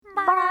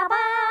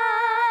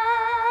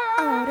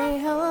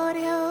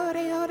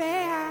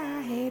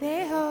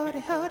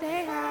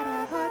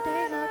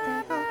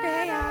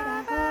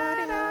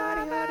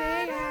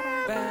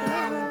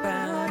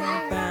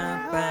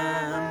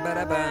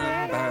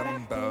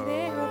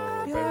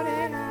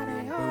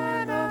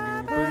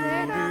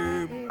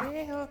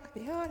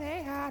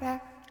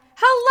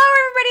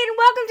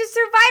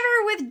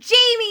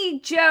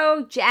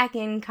show, Jack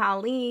and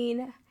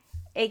Colleen,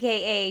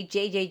 aka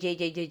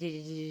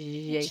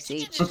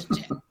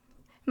JJJJJJJC.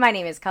 My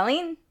name is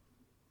Colleen.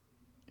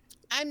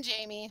 I'm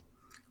Jamie.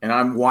 And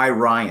I'm Y.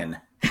 Ryan.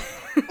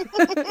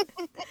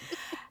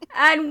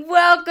 And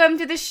welcome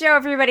to the show,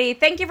 everybody.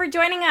 Thank you for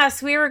joining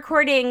us. We're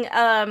recording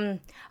on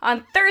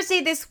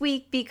Thursday this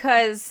week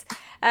because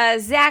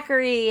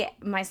Zachary,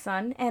 my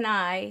son, and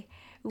I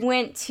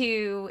went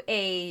to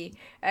a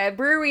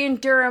brewery in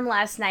Durham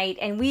last night,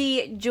 and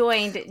we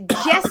joined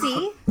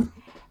Jesse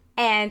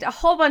and a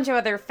whole bunch of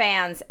other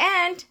fans,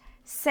 and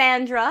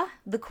Sandra,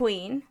 the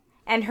queen,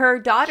 and her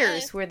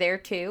daughters were there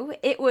too.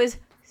 It was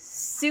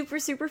super,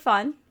 super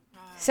fun.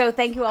 So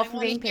thank you all for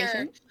being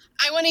patient.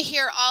 I want to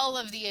hear all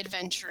of the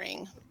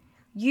adventuring.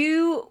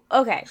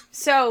 Okay,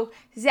 so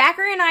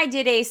Zachary and I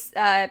did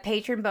a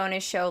patron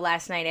bonus show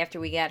last night after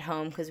we got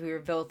home because we were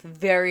both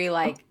very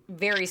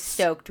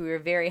stoked. We were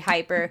very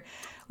hyper.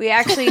 We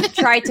actually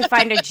tried to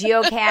find a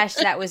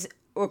geocache that was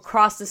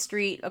across the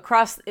street,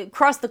 across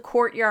the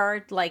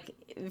courtyard, like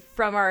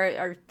from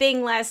our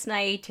thing last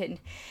night, and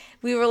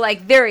we were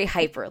like very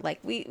hyper.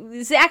 Like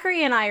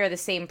Zachary and I are the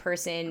same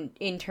person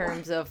in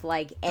terms of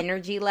like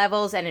energy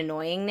levels and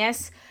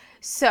annoyingness.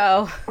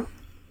 So.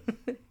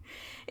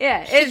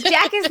 Yeah,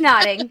 Jack is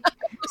nodding,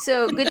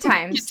 so good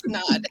times. Just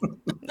nod.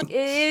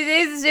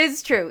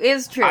 It's true.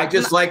 It's true. I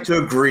just like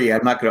to agree.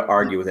 I'm not going to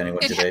argue with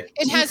anyone today.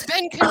 It has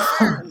been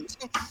confirmed.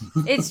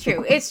 It's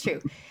true. It's true.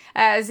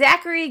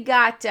 Zachary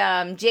got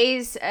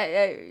Jay's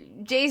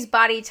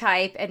body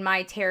type and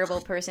my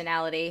terrible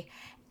personality,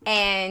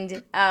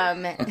 and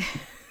Alex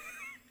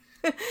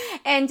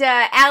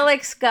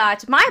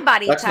got my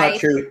body type. That's not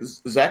true.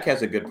 Zach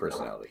has a good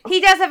personality.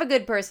 He does have a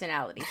good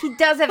personality.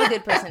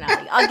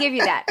 I'll give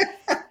you that.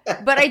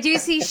 But I do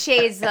see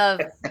shades of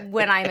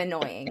when I'm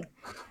annoying.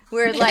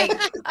 Where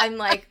I'm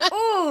like,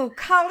 oh,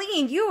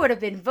 Colleen, you would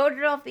have been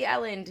voted off the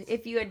island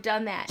if you had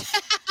done that.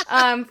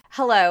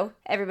 Hello,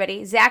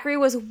 everybody. Zachary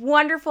was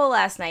wonderful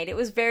last night. It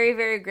was very,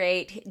 very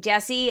great.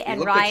 Jesse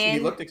and Ryan. He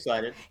looked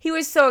excited. He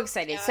was so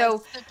excited. Yes,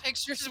 so the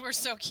pictures were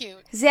so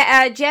cute.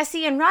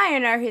 Jesse and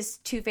Ryan are his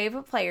two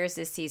favorite players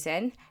this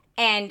season.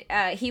 And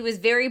he was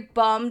very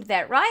bummed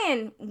that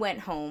Ryan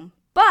went home.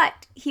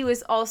 But he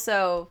was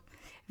also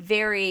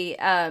very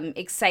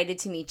excited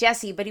to meet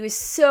Jesse, but he was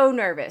so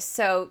nervous.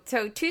 So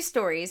two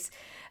stories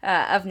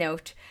of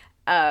note.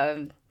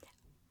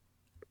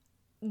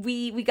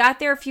 We got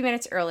there a few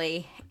minutes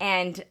early,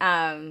 and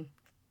Elena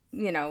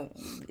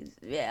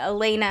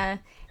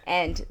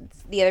and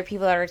the other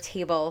people at our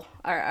table,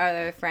 our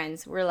other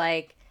friends, were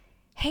like,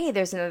 "Hey,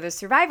 there's another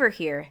survivor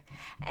here,"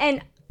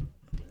 and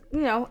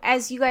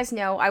as you guys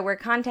know, I wear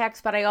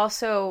contacts, but I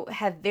also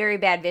have very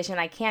bad vision.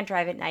 I can't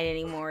drive at night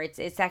anymore.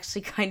 It's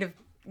actually kind of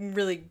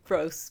really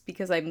gross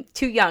because I'm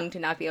too young to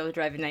not be able to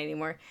drive at night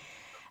anymore.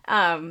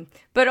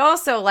 But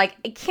also, I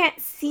can't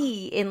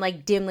see in,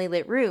 dimly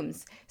lit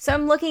rooms. So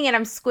I'm looking and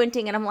I'm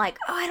squinting and I'm like,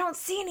 oh, I don't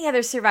see any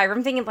other survivor.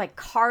 I'm thinking of,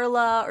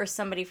 Carla or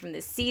somebody from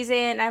this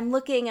season. I'm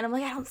looking and I'm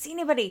like, I don't see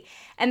anybody.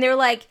 And they're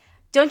like,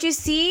 don't you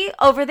see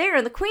over there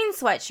in the queen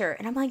sweatshirt?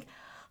 And I'm like,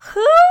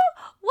 who?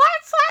 What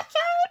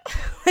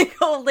sweatshirt?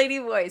 Old lady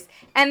voice.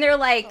 And they're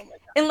like,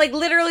 and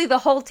literally the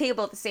whole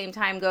table at the same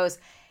time goes,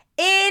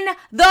 in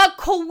the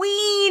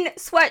queen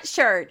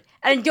sweatshirt.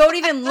 And don't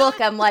even look.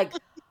 I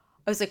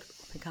was like,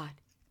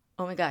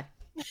 oh my God.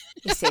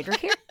 Is Sandra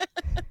here?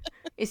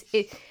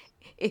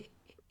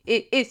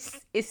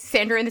 Is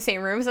Sandra in the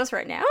same room as us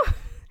right now?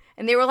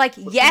 And they were like,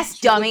 yes,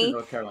 she dummy. lives in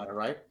North Carolina,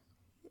 right?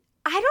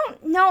 I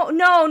don't know.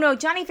 No.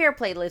 Johnny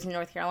Fairplay lives in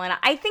North Carolina.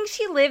 I think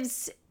she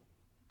lives.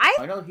 I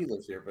know he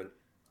lives here, but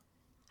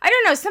I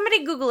don't know.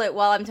 Somebody Google it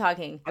while I'm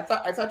talking. I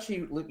thought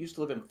she used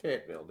to live in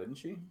Fayetteville, didn't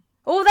she?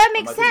 Oh, that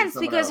makes sense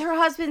because her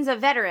husband's a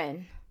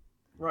veteran.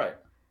 Right.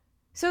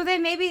 So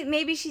then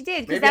maybe she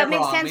did, because that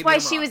makes sense why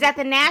she was at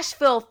the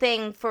Nashville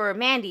thing for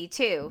Mandy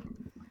too,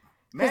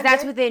 because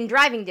that's within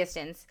driving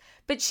distance.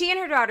 But she and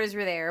her daughters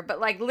were there.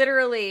 But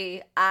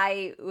literally,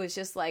 I was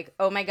just like,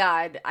 oh my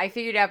God! I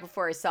figured out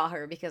before I saw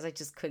her because I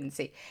just couldn't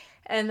see.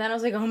 And then I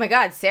was like, oh my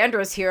God,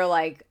 Sandra's here!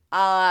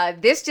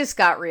 This just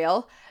got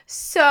real.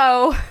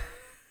 So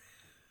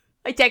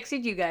I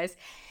texted you guys.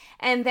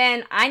 And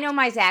then I know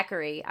my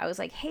Zachary. I was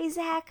like, hey,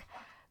 Zach,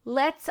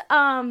 let's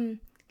go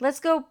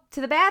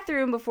to the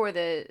bathroom before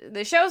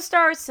the show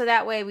starts. So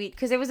that way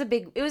because it was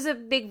a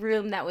big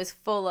room that was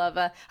full of,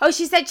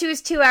 she said she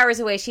was 2 hours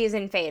away. She is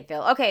in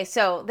Fayetteville. Okay,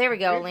 so there we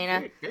go,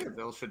 Elena.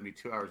 Fayetteville shouldn't be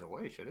 2 hours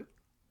away, should it?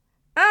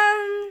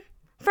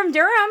 From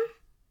Durham.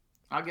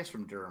 I guess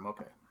from Durham,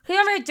 okay.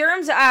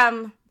 Durham's,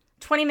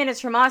 20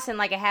 minutes from us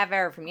and a half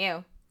hour from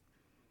you.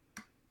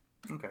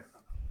 Okay.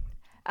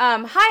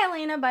 Hi,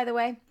 Elena, by the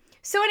way.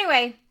 So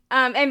anyway,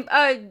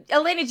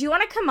 Elena, do you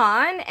want to come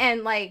on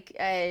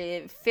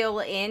and fill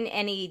in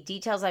any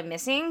details I'm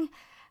missing?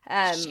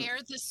 Share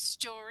the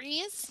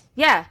stories?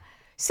 Yeah.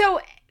 So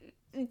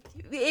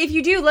if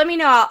you do, let me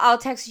know. I'll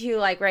text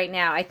you right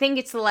now. I think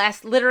it's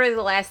literally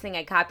the last thing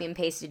I copy and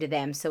pasted to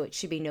them, so it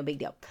should be no big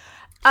deal.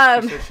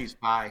 She said she's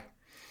high.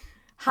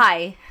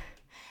 Hi.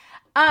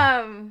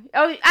 I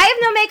have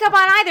no makeup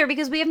on either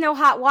because we have no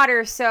hot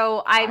water.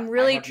 So I'm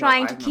really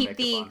trying to keep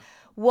the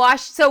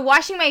wash. So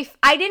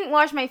I didn't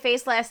wash my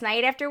face last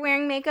night after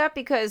wearing makeup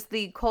because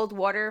the cold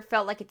water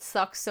felt like it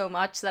sucks so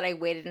much that I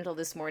waited until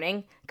this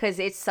morning because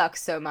it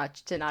sucks so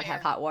much to not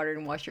have hot water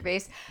and wash your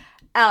face.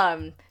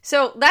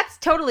 So that's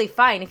totally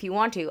fine if you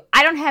want to.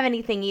 I don't have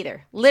anything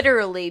either,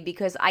 literally,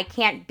 because I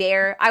can't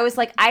bear. I was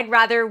like, I'd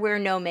rather wear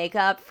no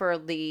makeup for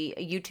the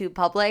YouTube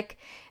public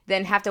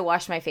than have to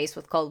wash my face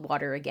with cold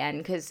water again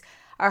because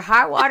our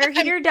hot water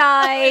heater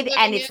died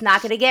and it's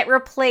not going to get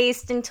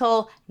replaced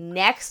until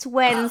next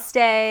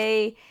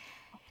Wednesday.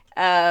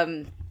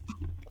 Next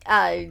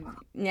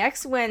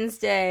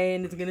Wednesday,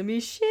 and it's going to be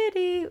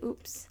shitty.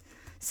 Oops.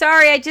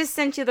 Sorry, I just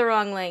sent you the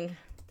wrong link.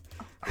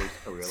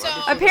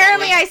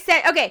 Apparently I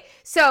said, okay,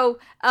 so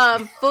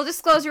full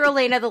disclosure,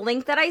 Elena, the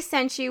link that I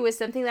sent you was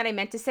something that I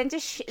meant to send to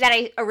that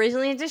I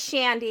originally sent to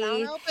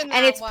Shandy,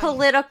 and it's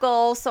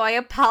political, so I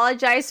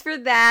apologize for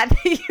that.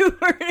 You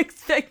weren't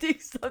expecting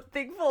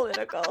something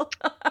political.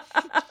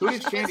 Who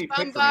did Shandy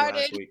pick for me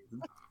last week?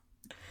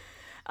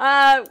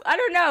 I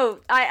don't know.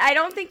 I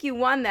don't think you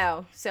won,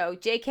 though, so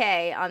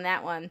JK on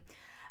that one.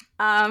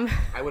 I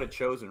would have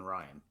chosen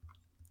Ryan.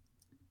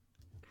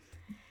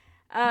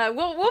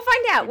 We'll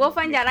find out. We'll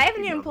find out. I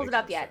haven't even pulled it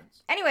up yet.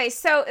 Anyway,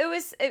 so it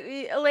was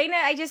Elena.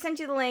 I just sent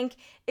you the link.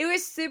 It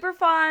was super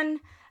fun.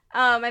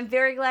 I'm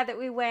very glad that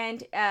we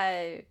went.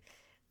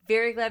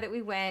 Very glad that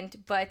we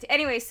went. But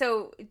anyway,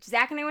 so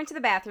Zach and I went to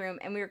the bathroom,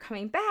 and we were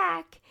coming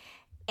back,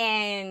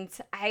 and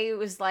I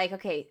was like,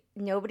 okay,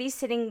 nobody's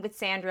sitting with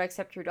Sandra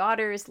except your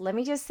daughters. Let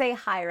me just say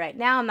hi right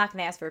now. I'm not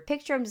going to ask for a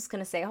picture. I'm just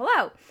going to say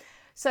hello.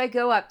 So I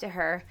go up to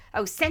her.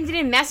 Oh, send it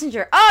in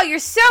Messenger. Oh,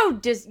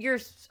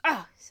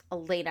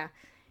 Elena,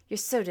 you're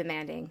so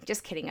demanding.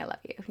 Just kidding. I love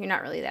you. You're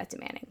not really that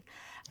demanding.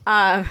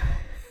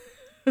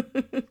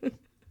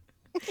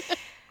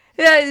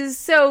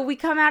 So we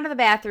come out of the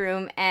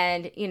bathroom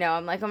and,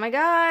 I'm like, oh my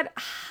God,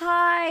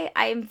 hi.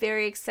 I'm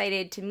very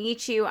excited to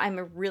meet you. I'm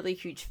a really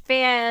huge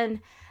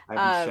fan. I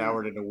haven't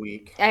showered in a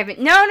week. I haven't.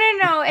 No.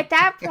 At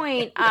that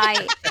point,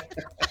 I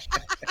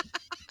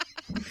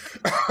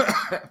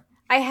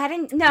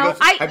hadn't. No,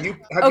 have you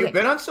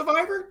been on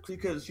Survivor?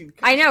 Because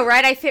I know,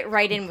 right? I fit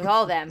right in with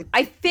all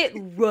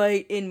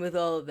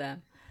of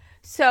them.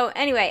 So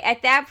anyway,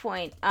 at that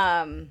point,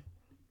 I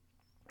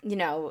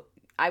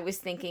was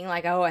thinking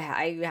like, oh,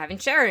 I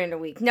haven't showered in a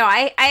week. No,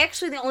 I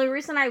actually, the only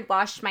reason I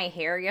washed my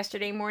hair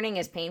yesterday morning,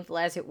 as painful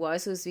as it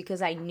was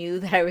because I knew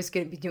that I was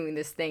going to be doing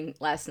this thing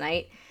last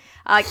night.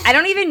 I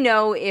don't even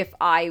know if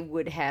I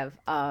would have.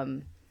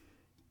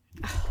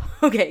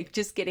 Okay,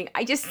 just kidding.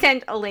 I just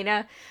sent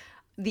Elena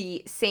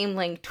the same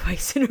link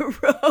twice in a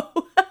row.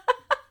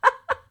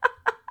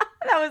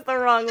 That was the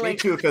wrong link. Me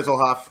too,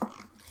 Fizzlehoff.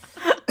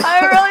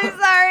 I'm really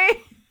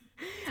sorry.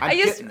 I'm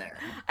getting there.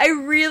 I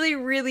really,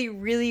 really,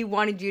 really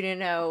wanted you to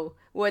know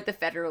what the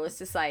Federalist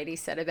Society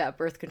said about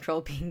birth control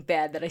being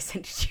bad, that I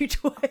sent it to you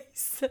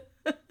twice.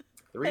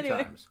 Three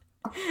times.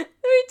 I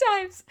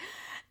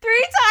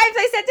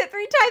sent it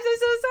 3 times. I'm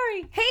so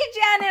sorry. Hey,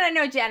 Janet. I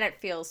know Janet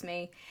feels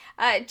me.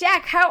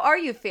 Jack, how are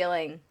you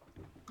feeling?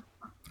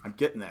 I'm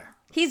getting there.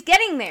 He's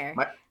getting there.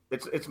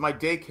 It's my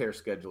daycare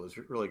schedule has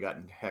really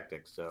gotten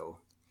hectic, so.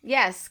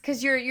 Yes,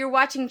 because you're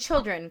watching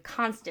children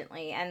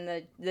constantly,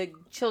 and the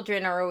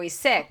children are always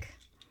sick.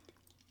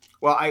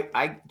 Well,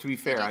 I to be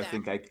fair, I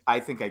think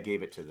I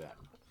gave it to them.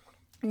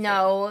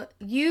 No,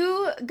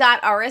 you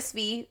got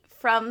RSV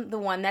from the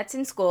one that's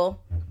in school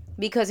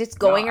because it's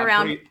going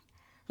around.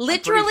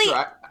 Literally,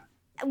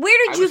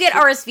 where did you get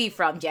RSV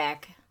from,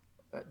 Jack?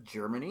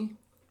 Germany.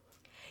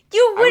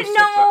 You would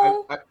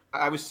know.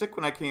 I was sick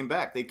when I came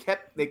back. They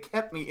kept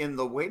me in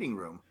the waiting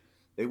room.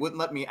 They wouldn't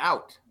let me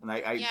out. And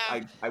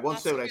I won't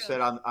say what I said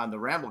on the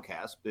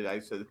Ramblecast, but I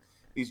said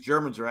these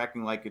Germans are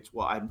acting like it's,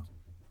 well, I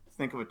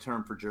think of a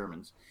term for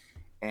Germans.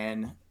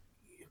 And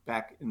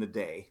back in the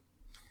day,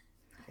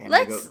 and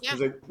they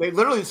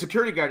literally, the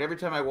security guard, every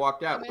time I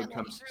walked out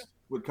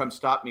would come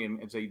stop me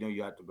and say,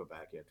 you have to go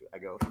back. I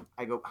go, oh,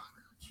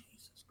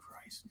 Jesus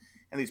Christ.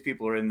 And these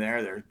people are in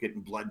there, they're getting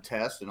blood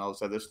tests and all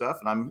this other stuff.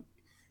 And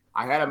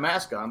I had a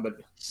mask on, but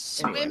anyway.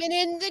 Swimming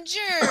in the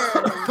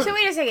germ. So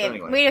wait a second.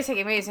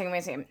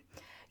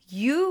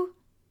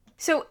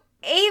 So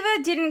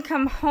Ava didn't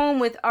come home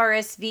with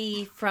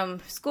RSV from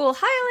school.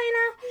 Hi,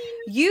 Elena.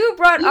 You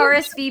brought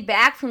RSV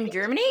back from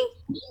Germany?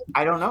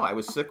 I don't know. I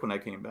was sick when I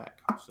came back,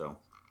 so.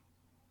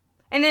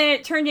 And then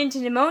it turned into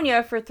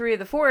pneumonia for 3 of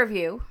the 4 of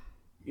you.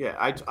 Yeah,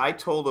 I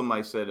told them,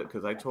 I said,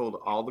 because I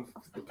told all the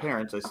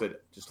parents, I said,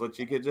 just let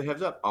your kids a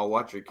heads up. I'll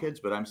watch your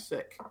kids, but I'm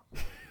sick.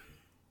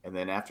 And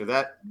then after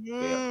that,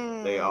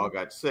 they all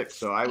got sick.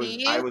 So I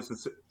was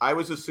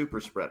a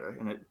super spreader,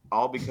 and it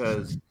all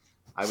because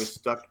I was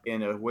stuck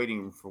in a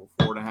waiting room for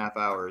 4.5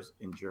 hours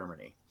in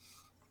Germany.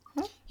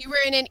 You were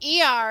in an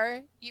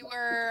ER, you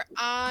were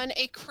on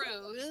a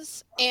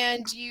cruise,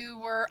 and you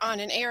were on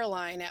an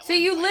airline at So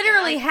you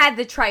literally had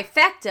the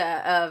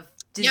trifecta of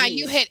disease. Yeah,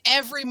 you hit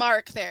every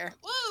mark there.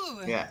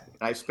 Woo! Yeah,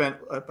 I spent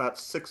about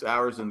 6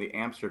 hours in the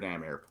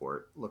Amsterdam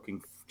airport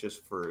looking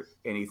just for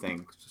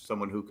anything,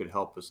 someone who could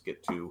help us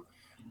get to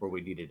where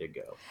we needed to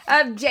go.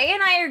 Jay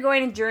and I are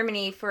going to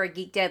Germany for a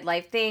Geek Dead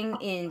Life thing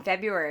in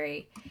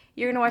February.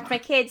 You're going to watch my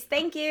kids.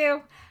 Thank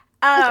you.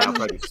 I'll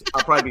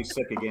probably be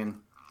sick again.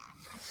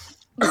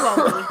 You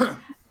won't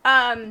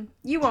be.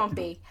 You won't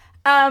be.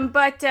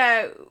 But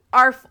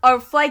our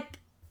flight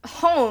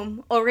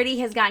home already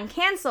has gotten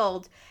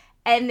canceled,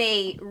 and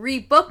they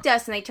rebooked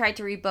us, and they tried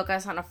to rebook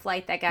us on a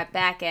flight that got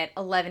back at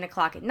 11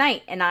 o'clock at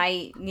night. And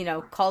I,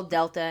 called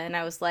Delta, and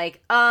I was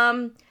like,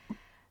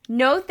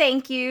 no,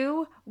 thank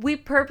you. We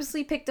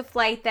purposely picked a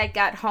flight that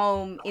got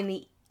home in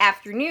the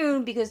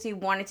afternoon because we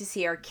wanted to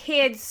see our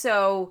kids.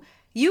 So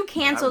you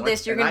canceled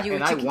this. You're going to do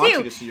what you can do. And I want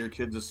you to see your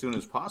kids as soon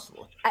as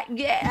possible.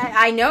 Yeah,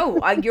 I know.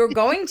 You're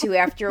going to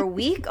after a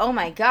week. Oh,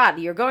 my God.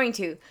 You're going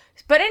to.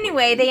 But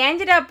anyway, they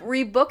ended up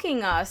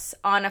rebooking us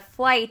on a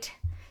flight.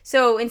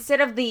 So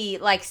instead of the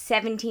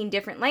 17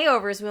 different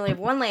layovers, we only have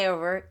one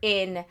layover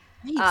in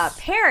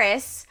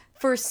Paris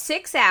for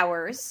 6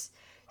 hours.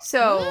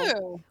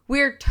 So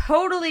we're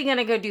totally going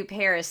to go do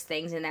Paris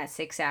things in that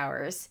 6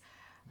 hours.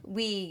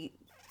 We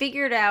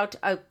figured out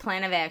a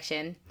plan of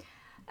action.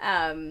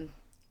 And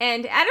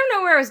I don't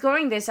know where I was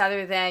going this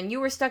other than you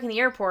were stuck in the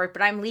airport,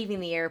 but I'm leaving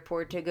the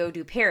airport to go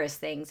do Paris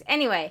things.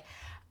 Anyway.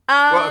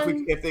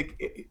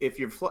 If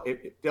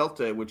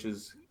Delta, which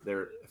is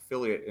their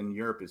affiliate in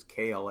Europe, is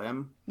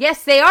KLM.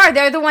 Yes, they are.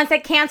 They're the ones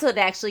that canceled,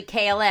 actually,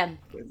 KLM.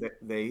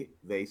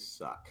 They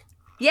suck.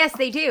 Yes,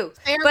 they do.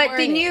 But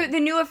the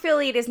new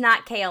affiliate is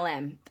not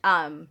KLM.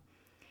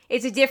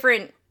 It's a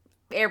different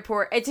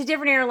airport. It's a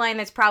different airline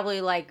that's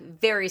probably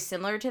very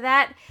similar to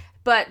that.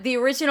 But the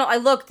original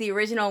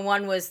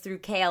one was through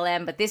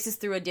KLM, but this is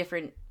through a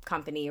different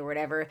company or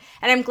whatever.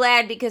 And I'm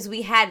glad because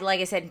we had,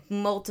 like I said,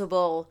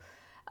 multiple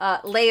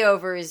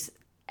layovers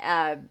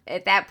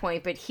at that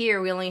point. But here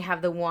we only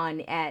have the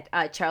one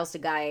at Charles de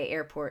Gaulle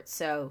Airport.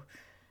 So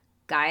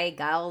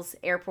Gaulle's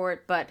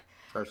Airport, but...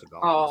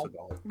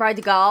 By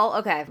de Gaulle.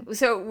 Okay,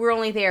 so we're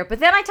only there. But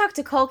then I talked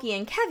to Kolke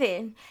and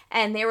Kevin,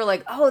 and they were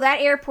like, "Oh,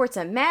 that airport's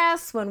a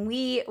mess." When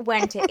we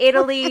went to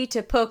Italy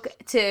to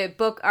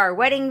book our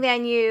wedding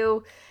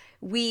venue,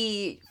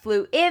 we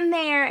flew in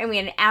there, and we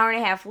had an hour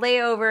and a half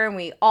layover, and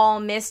we all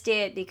missed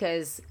it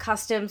because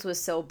customs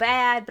was so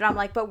bad. But I'm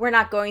like, "But we're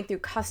not going through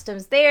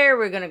customs there.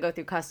 We're going to go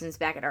through customs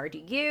back at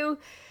RDU."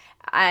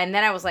 And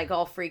then I was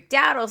all freaked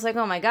out. I was like,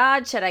 oh my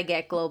God, should I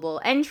get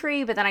global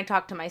entry? But then I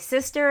talked to my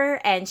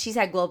sister, and she's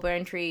had global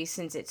entry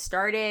since it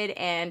started.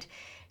 And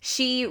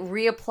she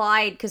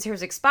reapplied because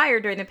hers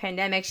expired during the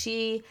pandemic.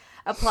 She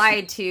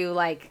applied to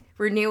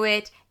renew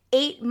it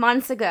 8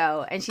 months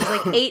ago. And she's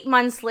like, 8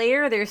 months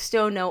later, there's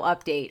still no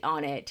update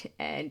on it.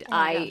 And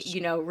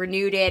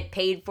renewed it,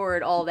 paid for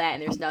it, all that.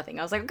 And there's nothing.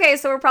 I was like, okay,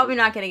 so we're probably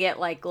not going to get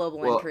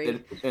global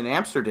entry. In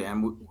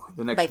Amsterdam,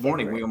 the next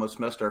morning, we almost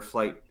missed our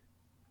flight.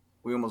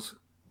 We almost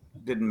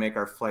didn't make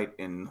our flight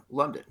in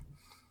London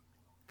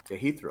to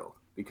Heathrow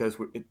because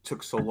it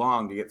took so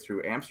long to get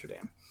through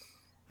Amsterdam.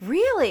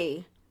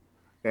 Really?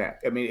 Yeah.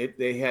 I mean,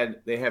 they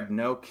have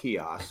no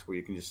kiosks where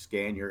you can just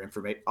scan your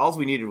information. All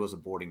we needed was a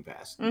boarding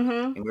pass.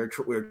 Mm-hmm. And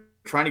we were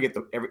trying to get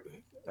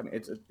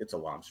it's a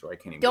long story.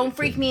 I can't even. Don't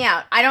freak me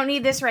out. I don't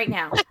need this right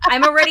now.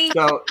 I'm already.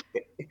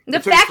 The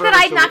fact that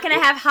I'm not going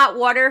to have hot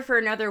water for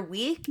another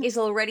week is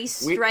already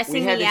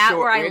stressing me out.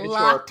 Where I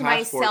locked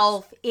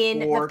myself in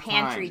the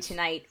pantry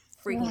tonight,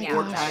 freaking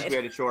out. 4 times we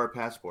had to show our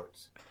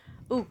passports.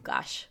 Oh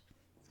gosh.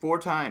 4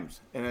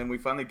 times, and then we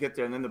finally get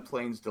there, and then the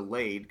plane's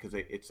delayed because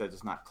it says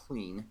it's not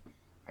clean.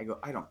 I go,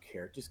 I don't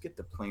care. Just get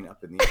the plane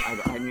up in the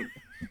air. I mean,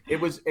 it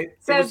was.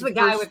 Says the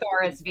guy with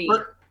RSV.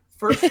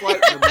 First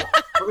flight.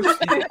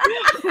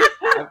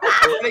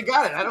 They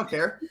got it. I don't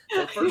care.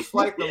 First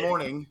flight in the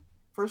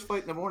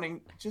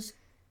morning. Just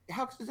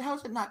how is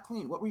it not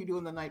clean? What were you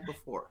doing the night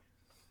before?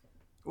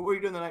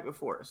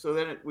 So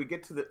then we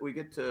get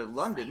to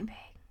London,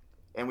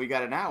 and we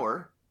got an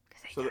hour.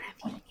 So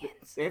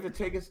they have to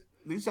take us.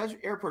 These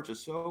airports are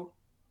so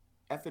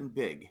effing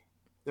big.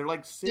 They're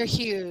like cities.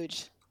 They're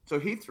huge. So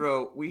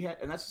Heathrow,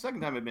 and that's the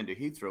second time I've been to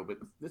Heathrow, but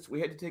we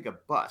had to take a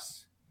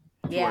bus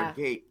to our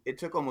gate. It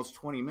took almost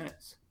 20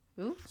 minutes.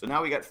 Ooh. So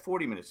now we got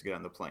 40 minutes to get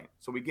on the plane.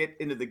 So we get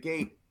into the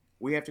gate,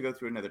 we have to go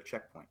through another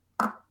checkpoint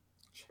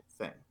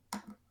thing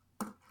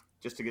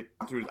just to get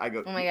through. I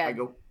go, oh my God. I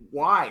go,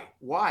 why?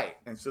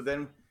 And so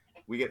then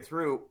we get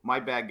through. My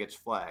bag gets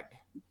flagged.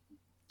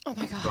 Oh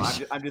my gosh!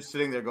 So I'm just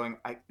sitting there going,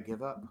 I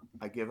give up.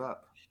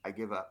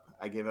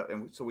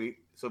 And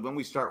so when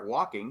we start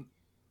walking,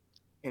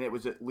 and it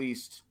was at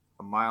least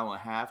 1.5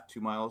 miles,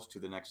 2 miles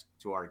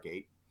to our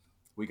gate.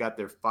 We got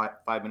there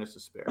 5 minutes to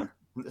spare.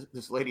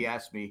 This lady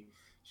asked me,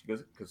 she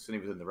goes, because Cindy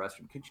was in the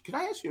restroom, can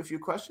I ask you a few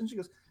questions? She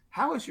goes,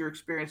 how has your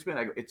experience been?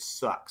 I go, it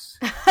sucks.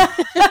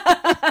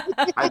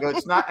 I go,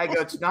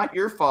 it's not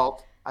your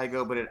fault. I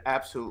go, but it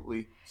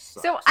absolutely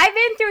sucks. So I've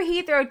been through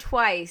Heathrow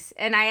twice,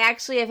 and I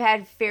actually have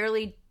had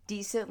fairly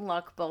decent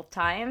luck both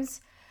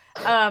times.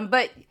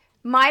 But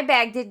my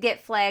bag did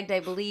get flagged, I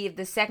believe,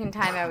 the second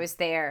time I was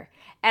there.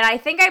 And I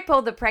think I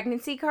pulled the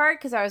pregnancy card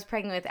because I was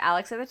pregnant with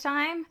Alex at the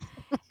time.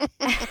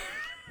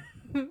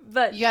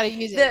 But you gotta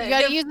use it. You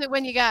gotta use it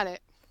when you got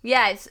it.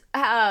 Yes.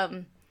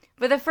 But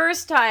the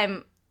first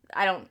time,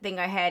 I don't think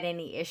I had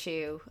any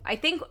issue. I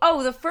think,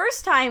 the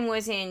first time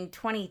was in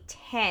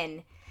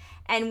 2010,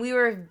 and we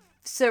were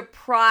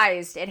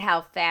surprised at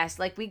how fast,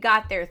 like, we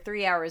got there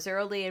 3 hours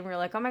early, and we were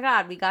like, oh my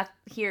god, we got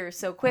here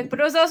so quick. But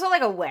it was also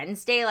like a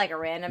Wednesday, like a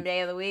random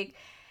day of the week.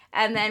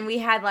 And then we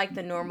had like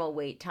the normal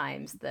wait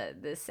times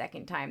the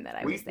second time that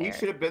I was there. We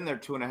should have been there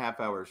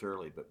 2.5 hours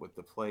early, but with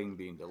the plane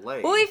being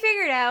delayed. Well, we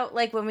figured out,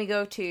 like, when we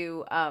go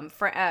to,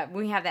 when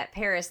we have that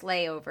Paris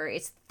layover,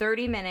 it's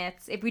 30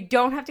 minutes. If we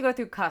don't have to go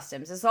through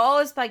customs, it's all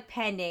is like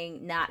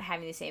pending not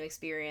having the same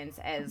experience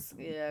as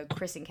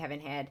Chris and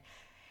Kevin had.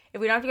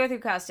 If we don't have to go through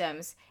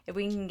customs, if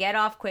we can get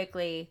off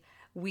quickly,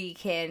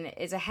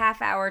 it's a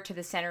half hour to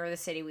the center of the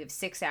city. We have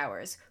 6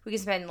 hours. We can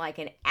spend like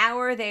an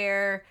hour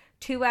there,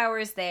 2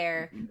 hours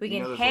there. We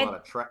can head.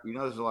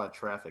 There's a lot of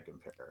traffic in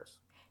Paris.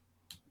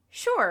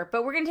 Sure,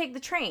 but we're gonna take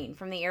the train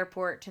from the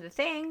airport to the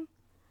thing.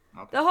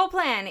 Okay. The whole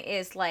plan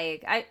is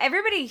like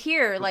everybody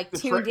here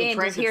tuned in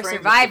to hear the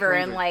Survivor,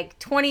 and like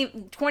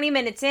 20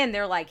 minutes in,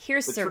 they're like,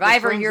 "Here's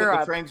Survivor Europe."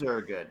 The trains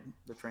are good.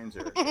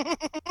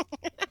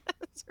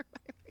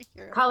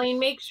 Colleen,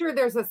 make sure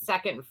there's a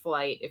second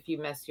flight if you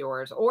miss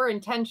yours, or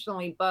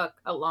intentionally book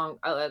a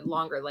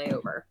longer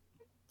layover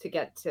to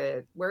get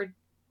to Where'd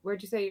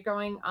you say you're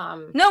going?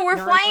 No, we're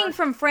flying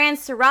from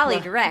France to Raleigh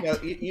direct. No,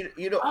 you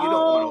don't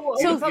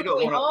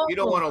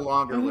want a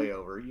longer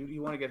layover.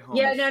 You want to get home.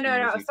 Yeah, no.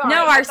 Sorry.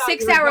 No, our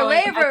 6 hour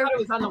layover. I thought it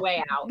was on the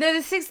way out. No,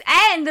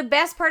 the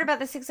best part about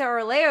the 6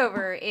 hour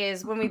layover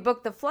is when we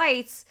booked the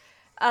flights.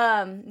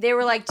 They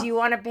were like, "Do you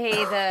want to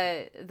pay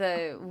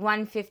the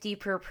 $150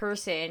 per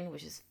person,"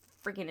 which is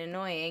freaking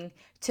annoying,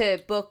 to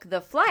book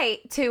the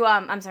flight to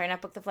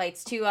not book the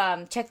flights,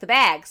 to check the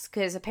bags,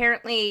 because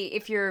apparently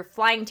if you're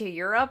flying to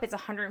Europe, it's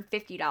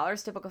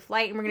 $150 to book a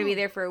flight, and we're gonna be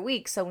there for a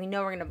week, so we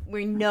know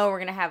we're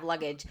gonna have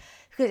luggage,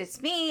 because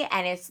it's me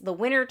and it's the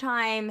winter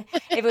time.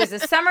 If it was the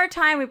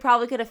summertime, we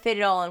probably could have fit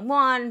it all in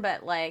one,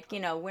 but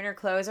winter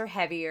clothes are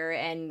heavier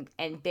and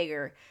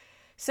bigger,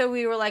 so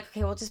we were like,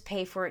 okay, we'll just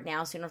pay for it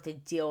now so we don't have to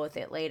deal with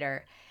it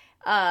later.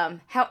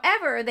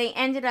 However, they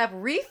ended up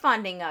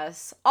refunding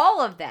us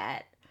all of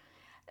that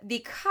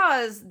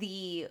because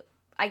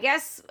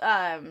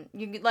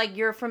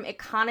you're from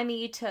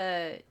economy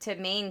to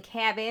main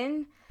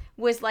cabin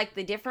was like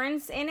the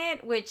difference in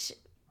it, which,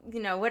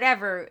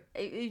 whatever.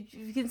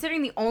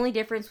 Considering the only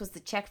difference was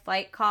the check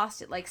flight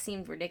cost, it like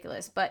seemed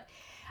ridiculous. But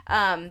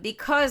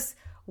because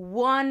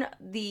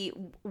the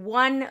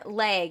one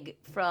leg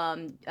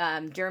from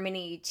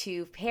Germany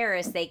to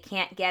Paris, they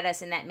can't get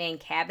us in that main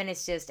cabin.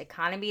 It's just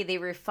economy. They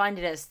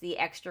refunded us the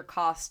extra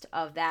cost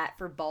of that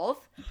for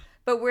both,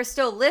 but we're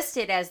still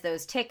listed as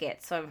those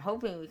tickets. So I'm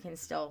hoping we can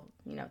still,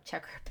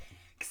 check our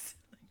bags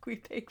like we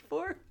paid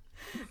for.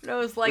 And I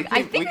was like,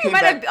 I think we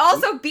might have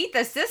also beat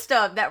the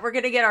system that we're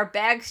going to get our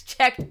bags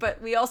checked,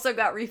 but we also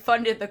got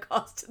refunded the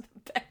cost of the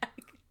bag.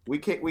 We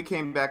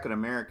came back an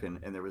American,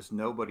 and there was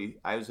nobody.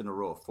 I was in a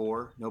row of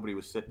 4. Nobody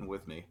was sitting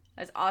with me.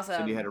 That's awesome.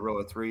 Cindy had a row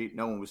of 3.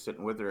 No one was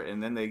sitting with her.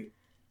 And then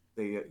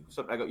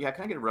so I go, yeah,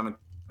 can I get a rum and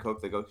Coke?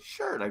 They go,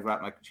 sure. And I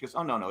brought she goes,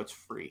 oh, no, it's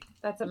free.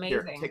 That's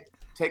amazing.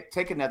 Here,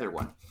 take another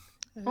one.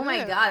 Oh my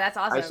God, that's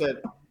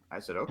awesome. I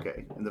said,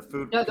 okay. And the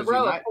food. No, the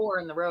row of 4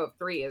 and the row of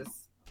 3 is.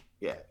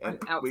 Yeah, and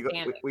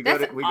outstanding. we go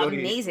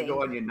amazing.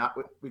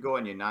 We go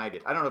on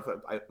United. I don't know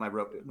if my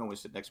row. No one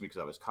was sitting next to me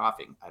because I was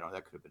coughing. I don't know.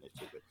 That could have been it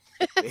too.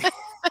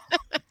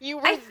 But you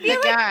were the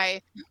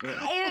guy. I feel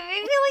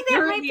like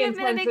that might have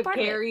been a big part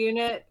of it. Care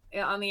unit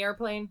on the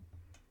airplane.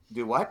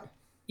 Do what?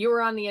 You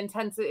were on the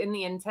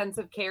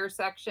intensive care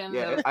section.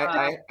 Yeah,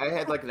 I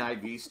had like an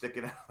IV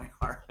sticking out of my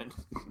arm.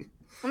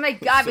 Oh my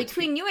God!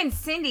 Between you and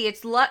Cindy,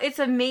 it's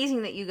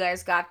amazing that you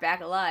guys got back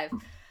alive.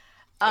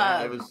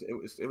 Yeah,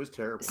 it was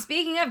terrible.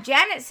 Speaking of,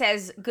 Janet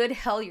says, "Good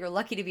hell, you're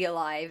lucky to be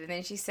alive." And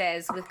then she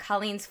says, "With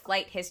Colleen's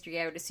flight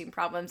history, I would assume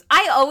problems."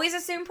 I always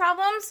assume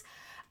problems,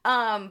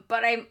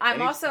 but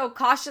I'm also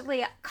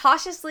cautiously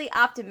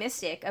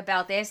optimistic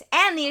about this.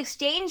 And the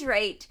exchange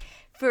rate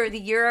for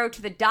the euro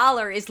to the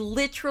dollar is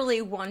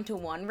literally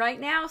 1-to-1 right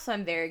now, so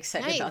I'm very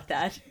excited about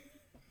that.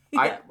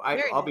 Yeah.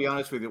 I'll be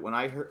honest with you.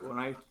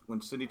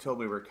 When Cindy told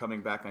me we were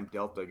coming back on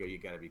Delta, I go, you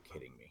got to be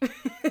kidding me.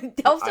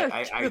 Delta.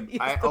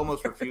 I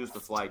almost refused to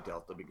fly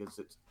Delta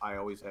because I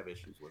always have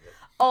issues with it.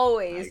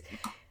 Always.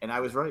 And I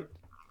was right.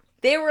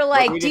 They were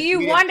like, "Do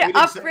you want to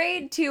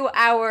upgrade to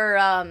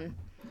our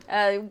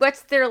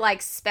what's their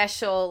like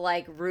special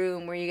like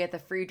room where you get the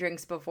free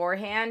drinks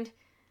beforehand?"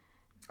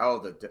 Oh,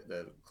 the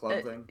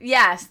club thing?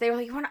 Yes. They were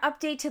like, "You want to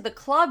update to the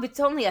club? It's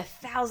only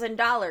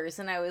 $1,000.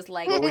 And I was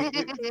like, no, thank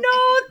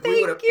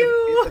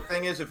you. The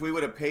thing is, if we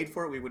would have paid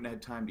for it, we wouldn't have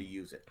had time to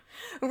use it.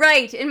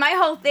 Right. And my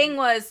whole thing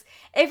was,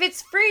 if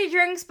it's free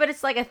drinks, but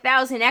it's like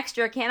 $1,000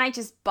 extra, can't I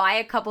just buy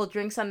a couple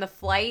drinks on the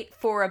flight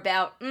for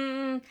about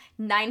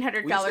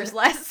 $900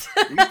 less?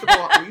 We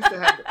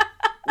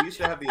used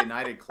to have the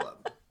United Club,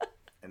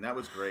 and that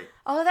was great.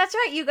 Oh, that's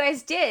right. You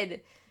guys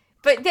did.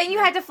 But then you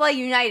had to fly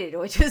United,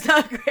 which was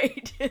not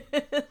great.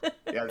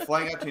 Yeah,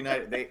 flying out to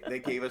United, they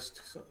gave us.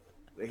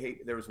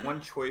 There was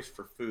one choice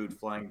for food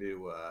flying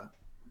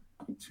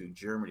to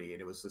Germany,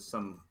 and it was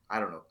some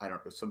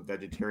some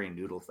vegetarian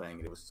noodle thing,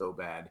 and it was so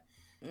bad.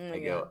 I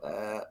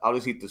go, I'll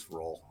just eat this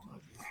roll.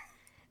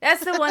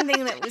 That's the one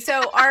thing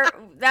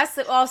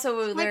also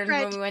what we learned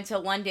when we went to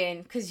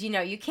London, because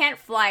you can't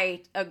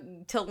fly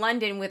to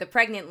London with a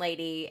pregnant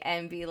lady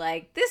and be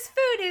like, this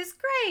food is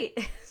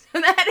great.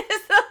 So that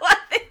is the one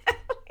thing that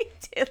we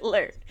did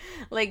learn.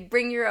 Like,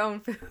 bring your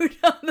own food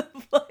on the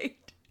flight.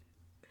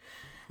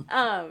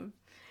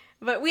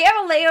 But we have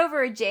a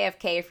layover at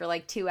JFK for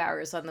like 2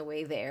 hours on the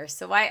way there,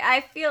 so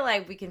I feel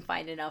like we can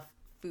find enough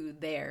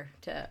food there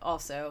to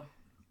also.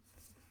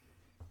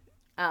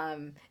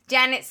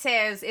 Janet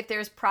says, if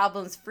there's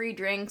problems, free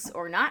drinks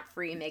or not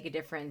free make a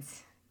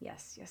difference.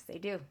 Yes, they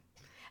do.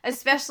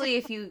 Especially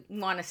if you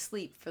want to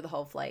sleep for the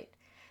whole flight.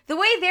 The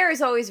way there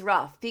is always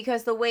rough,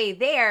 because the way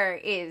there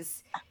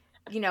is,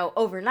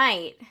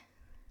 overnight.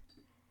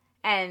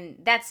 And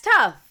that's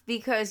tough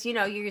because,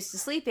 you're used to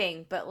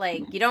sleeping, but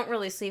like you don't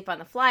really sleep on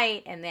the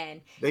flight, and then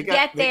you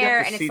get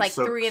there and it's like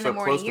 3 in the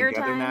morning your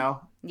time.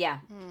 Now. Yeah.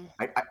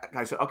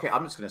 I said, okay, I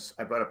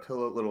brought a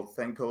little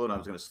pillow, and I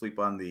was going to sleep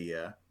on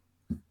the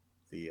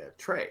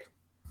tray.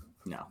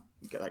 No,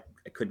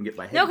 I couldn't get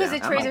my head down. No, because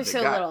the trays are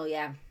so little,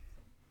 yeah.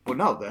 Well,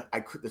 no,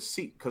 the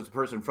seat, because the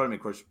person in front of me,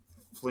 of course,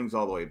 flings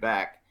all the way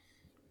back.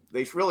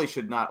 They really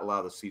should not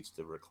allow the seats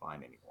to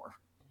recline anymore.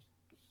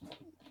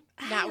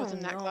 Not with them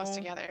that close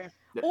together.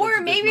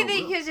 Or maybe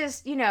they could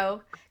just,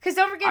 because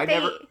don't forget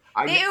it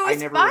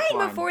was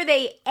fine before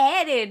they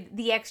added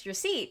the extra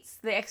seats,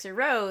 the extra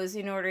rows,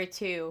 in order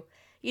to,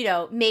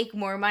 make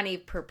more money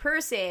per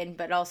person,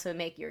 but also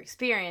make your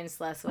experience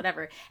less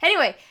whatever.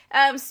 Anyway,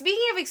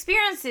 speaking of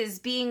experiences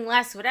being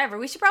less whatever,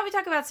 we should probably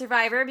talk about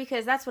Survivor,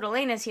 because that's what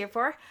Elena's here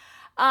for.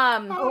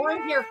 I'm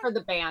here for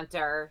the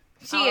banter.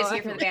 She is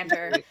here for the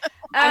banter.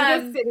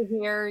 I'm just sitting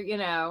here,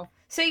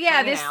 So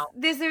yeah,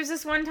 there's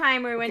this one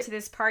time where we went to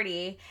this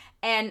party,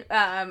 and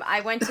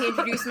I went to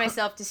introduce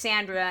myself to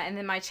Sandra, and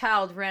then my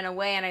child ran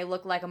away, and I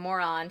looked like a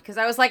moron because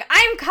I was like,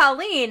 "I'm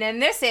Colleen,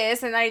 and this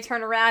is," and then I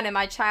turn around, and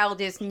my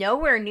child is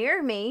nowhere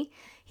near me.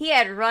 He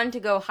had run to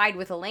go hide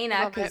with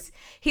Elena because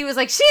he was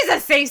like, "She's a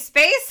safe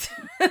space."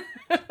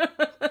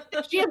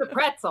 She has a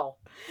pretzel.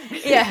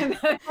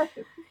 Yeah.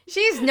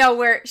 She is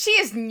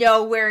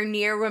nowhere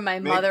near where my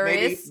mother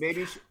is.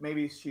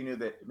 Maybe she knew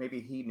that.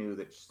 Maybe he knew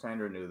that.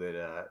 Sandra knew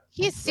that.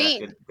 He's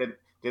seen.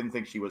 Didn't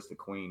think she was the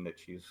queen. That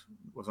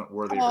wasn't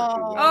worthy of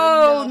her.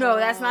 Oh no,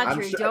 that's not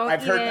true. Sure,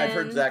 I've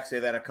heard Zach say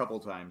that a couple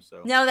times.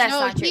 So no, that's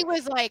not true. He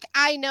was like,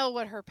 I know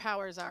what her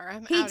powers are.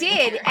 He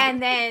did,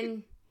 and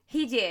then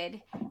he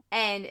did,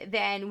 and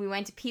then we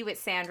went to pee with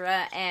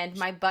Sandra, and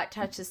my butt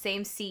touched the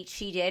same seat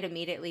she did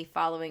immediately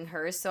following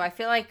hers. So I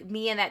feel like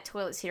me and that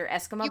toilet seat are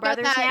Eskimo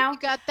brothers now. You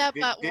got that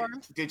butt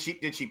warm. Did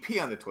she pee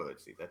on the toilet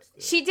seat?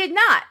 She did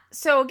not.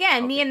 So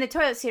again, me and the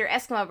toilet seat are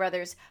Eskimo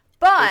brothers,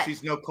 but so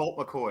she's no Colt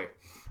McCoy.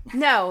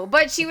 No,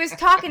 but she was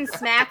talking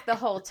smack the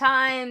whole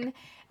time,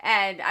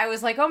 and I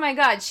was like, oh my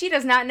god, she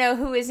does not know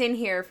who is in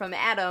here from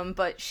Adam,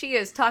 but she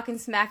is talking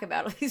smack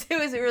about it.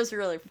 It was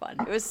really fun.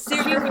 It was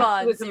super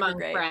fun. It was super among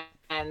great.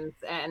 Friends,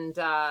 and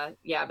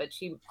but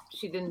she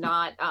did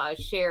not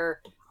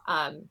share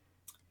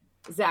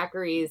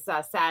Zachary's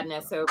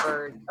sadness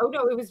over. Oh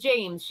no, it was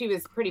James. She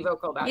was pretty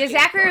vocal about. Yeah,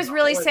 Zachary was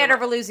really sad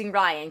over losing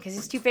Ryan because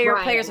his two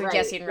favorite players are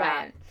Jesse and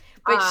Ryan.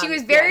 But she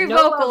was very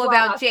vocal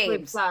about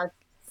James. With,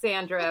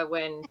 Sandra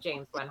when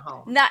James went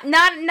home. Not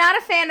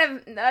a fan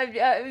of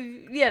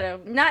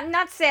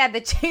not sad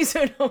that James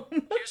went home.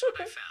 Here's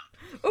what I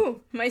found. Ooh,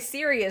 my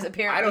Siri is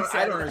apparently.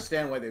 I don't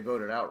understand why they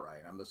voted out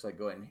Ryan. I'm just like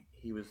going.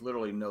 He was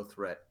literally no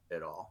threat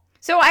at all.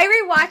 So I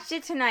rewatched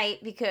it tonight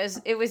because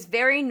it was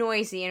very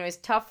noisy and it was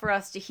tough for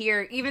us to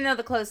hear, even though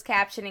the closed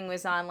captioning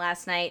was on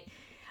last night.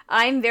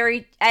 I'm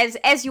very,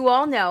 as you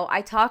all know,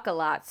 I talk a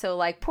lot. So,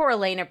 like, poor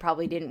Elena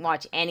probably didn't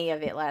watch any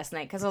of it last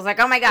night because I was like,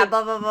 oh my God,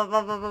 blah, blah, blah,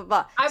 blah, blah, blah,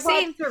 blah. I've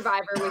watched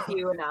Survivor with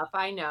you enough.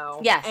 I know.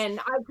 Yes. And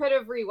I could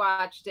have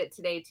rewatched it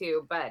today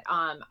too. But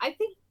I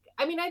think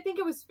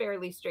it was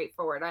fairly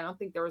straightforward. I don't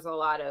think there was a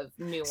lot of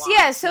nuance.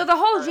 Yeah, so the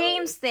whole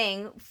James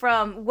thing,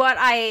 from what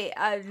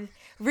I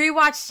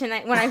rewatched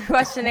tonight, when I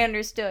rewatched and I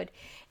understood,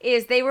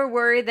 is they were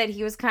worried that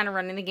he was kind of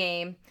running the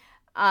game.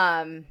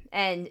 And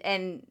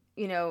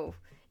you know,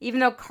 even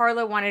though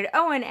Carla wanted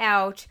Owen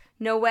out,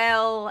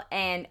 Noelle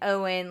and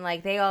Owen,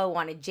 like, they all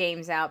wanted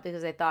James out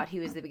because they thought he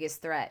was the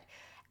biggest threat.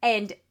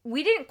 And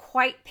we didn't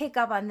quite pick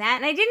up on that.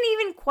 And I didn't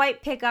even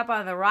quite pick up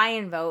on the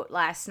Ryan vote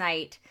last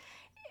night.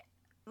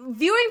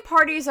 Viewing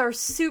parties are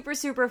super,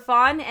 super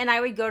fun, and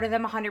I would go to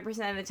them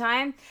 100% of the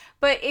time.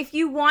 But if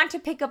you want to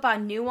pick up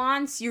on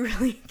nuance, you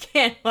really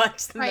can't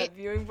watch them at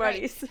viewing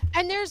parties. Right.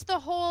 And there's the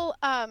whole...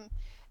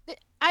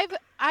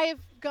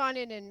 I've gone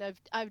in and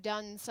I've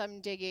done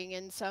some digging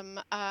and some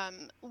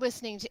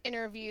listening to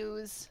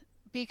interviews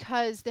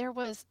because there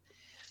wasn't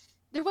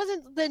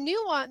the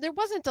nuance. There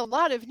wasn't a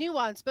lot of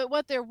nuance, but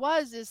what there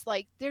was is,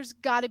 like, there's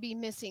got to be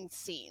missing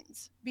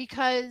scenes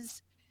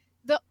because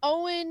the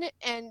Owen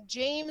and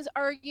James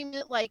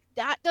argument, like,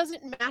 that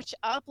doesn't match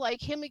up.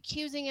 Like, him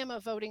accusing him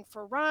of voting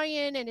for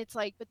Ryan, and it's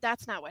like, but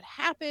that's not what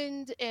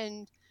happened.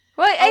 And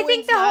well, I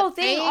think the whole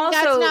thing also,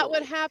 that's not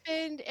what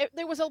happened.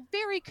 There was a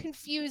very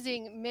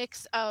confusing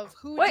mix of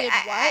who did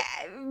what.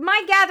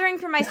 My gathering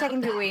from my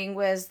second viewing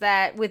was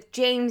that, with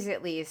James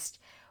at least,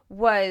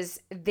 was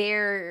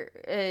there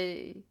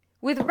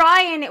with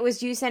Ryan, it was,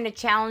 do you send a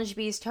challenge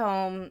beast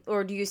home,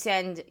 or do you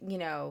send, you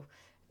know,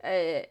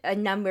 a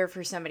number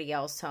for somebody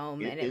else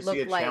home? And it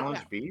looked like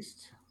challenge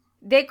beast.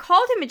 They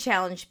called him a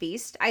challenge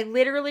beast. I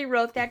literally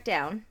wrote that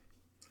down.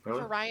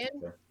 Really? For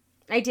Ryan.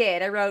 I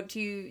did. I wrote, do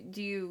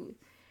you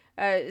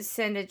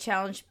send a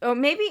challenge? Oh,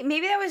 maybe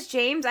that was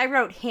James. I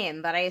wrote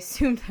him, but I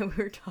assumed that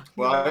we were talking.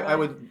 Well,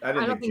 about I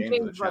don't think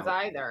James was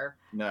either.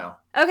 No.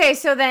 Okay,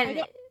 so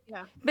then,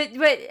 yeah. But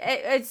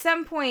at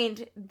some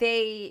point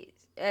they,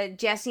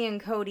 Jesse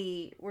and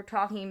Cody were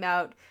talking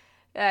about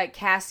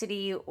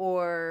Cassidy,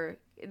 or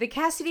the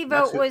Cassidy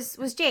vote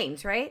was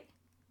James, right?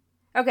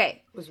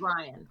 Okay. It was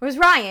Ryan.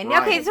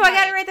 Okay, so I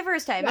got it right the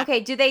first time. Yeah. Okay,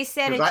 do they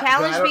send a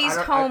challenge beast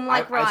home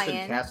like Ryan? I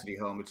send Cassidy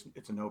home.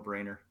 It's a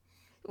no-brainer.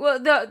 Well,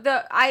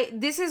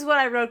 this is what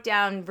I wrote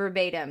down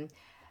verbatim.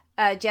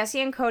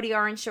 Jesse and Cody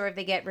aren't sure if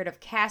they get rid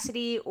of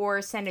Cassidy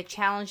or send a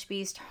challenge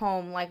beast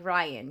home like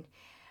Ryan.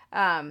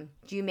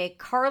 Do you make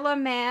Carla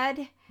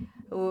mad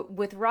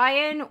with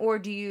Ryan, or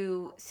do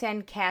you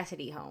send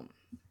Cassidy home?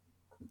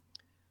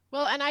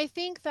 Well, and I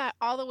think that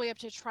all the way up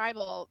to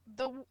Tribal,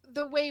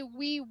 the way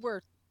we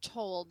were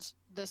told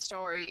the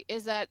story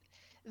is that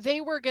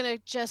they were going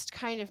to just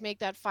kind of make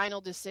that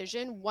final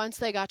decision once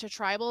they got to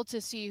Tribal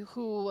to see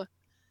who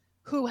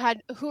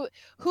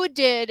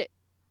did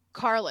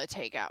Carla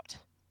take out,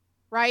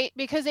 right?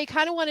 Because they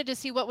kind of wanted to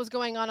see what was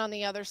going on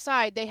the other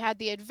side. They had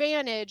the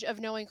advantage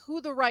of knowing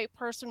who the right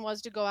person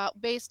was to go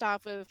out based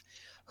off of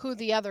who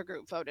the other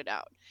group voted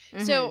out.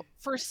 Mm-hmm. So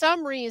for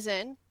some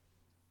reason,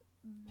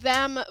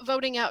 them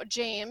voting out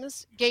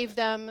James gave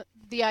them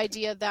the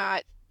idea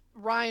that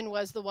Ryan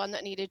was the one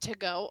that needed to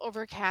go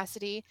over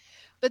Cassidy.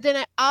 But then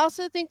I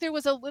also think there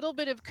was a little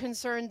bit of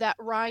concern that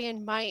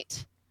Ryan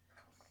might,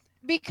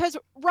 because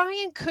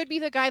Ryan could be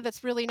the guy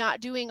that's really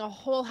not doing a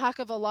whole heck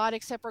of a lot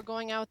except for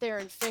going out there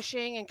and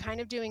fishing and kind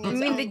of doing his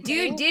own the dude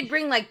thing. Did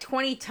bring like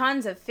 20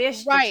 tons of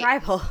fish right. to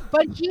Tribal.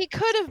 But he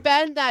could have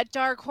been that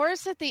dark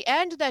horse at the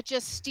end that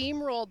just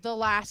steamrolled the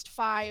last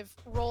 5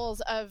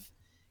 rolls of,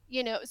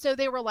 you know, so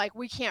they were like,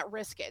 we can't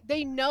risk it.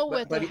 They know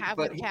what they have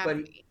with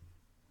Cassidy.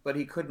 But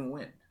he couldn't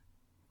win.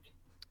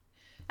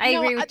 I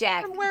agree with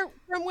Jack.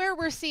 From where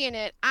we're seeing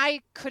it,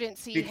 I couldn't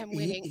see him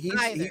winning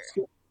either.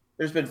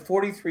 There's been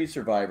 43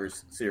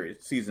 Survivors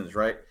seasons,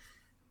 right?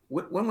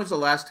 When was the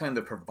last time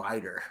the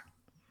provider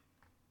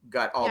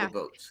got all the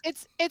votes?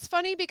 It's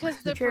funny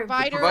because the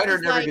provider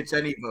never gets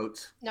any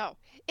votes. No.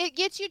 It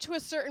gets you to a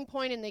certain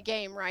point in the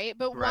game, right?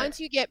 But once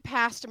you get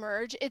past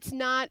merge, it's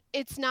not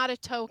a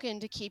token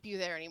to keep you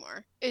there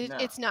anymore.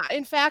 It's not.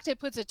 In fact, it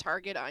puts a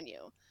target on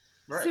you.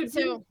 Right.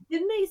 So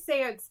didn't they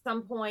say at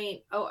some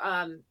point,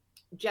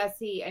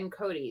 Jesse and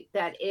Cody,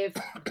 that if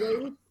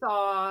they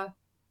saw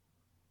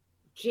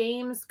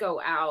James go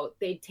out,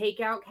 they'd take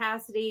out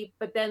Cassidy,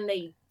 but then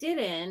they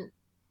didn't.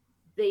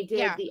 They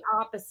did the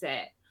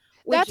opposite.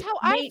 That's how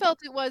I felt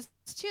it was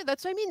too.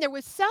 That's what I mean. There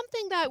was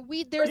something that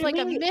there's like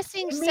a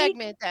missing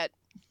segment that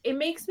it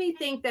makes me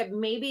think that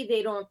maybe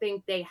they don't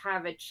think they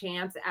have a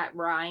chance at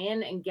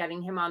Ryan and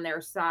getting him on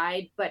their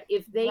side. But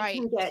if they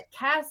can get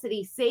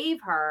Cassidy, save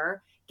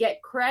her,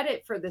 get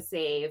credit for the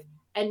save,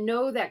 and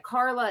know that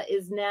Carla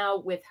is now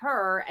with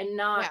her and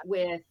not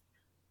with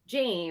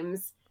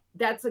James,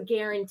 that's a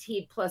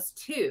guaranteed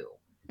 +2.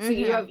 So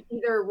you have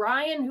either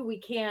Ryan, who we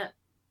can't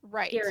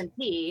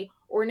guarantee,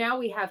 or now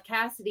we have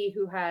Cassidy,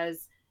 who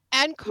has,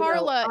 and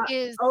Carla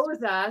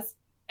owes us,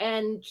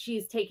 and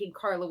she's taking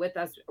Carla with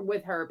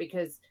her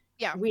because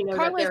we know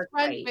Carla's that they're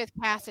friends with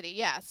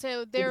Cassidy.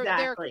 So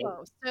they're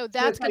close. So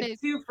that's going to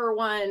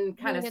 2-for-1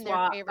 kind of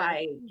swap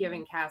by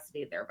giving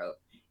Cassidy their vote.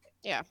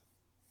 Yeah,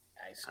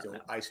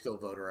 I still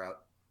vote her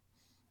out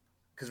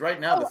because right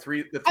now the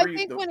three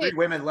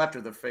women left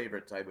are the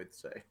favorites, I would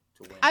say.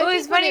 I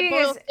think when it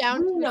boils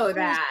down to know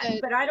that,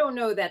 but I don't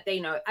know that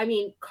they know. I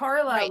mean,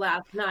 Carla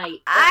last night.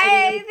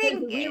 I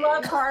think we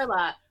love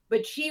Carla,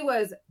 but she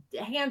was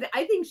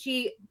I think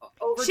she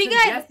overtook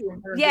Jesse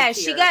in her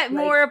she got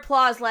more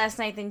applause last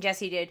night than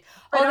Jesse did.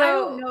 But I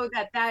don't know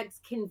that that's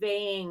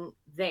conveying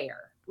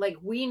there. Like,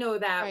 we know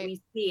that,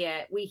 we see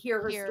it, we hear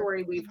her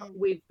story, we've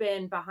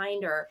been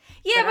behind her.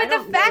 Yeah, but the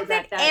fact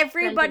that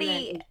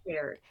everybody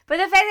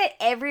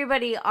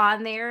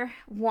on there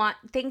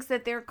thinks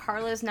that they're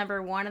Carla's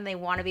number one and they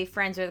want to be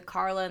friends with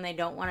Carla and they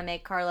don't want to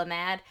make Carla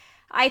mad.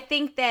 I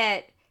think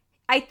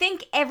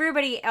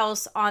everybody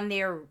else on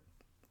there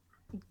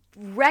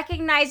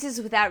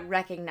recognizes without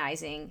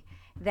recognizing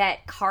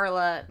that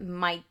Carla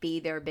might be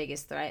their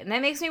biggest threat, and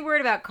that makes me worried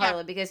about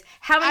Carla because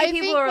how many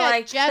people are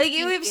like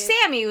you have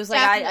Sammy who's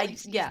like I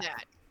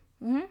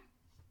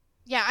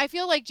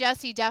feel like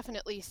Jesse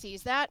definitely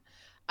sees that.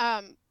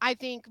 I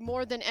think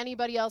more than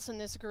anybody else in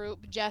this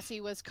group,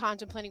 Jesse was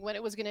contemplating what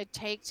it was going to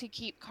take to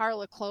keep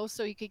Carla close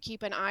so he could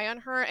keep an eye on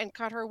her and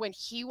cut her when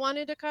he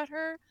wanted to cut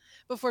her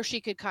before she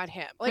could cut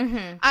him. Like,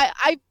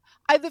 I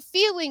the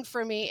feeling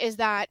for me is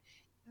that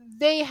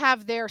they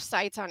have their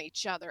sights on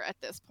each other at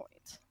this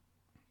point.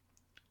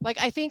 Like,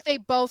 I think they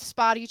both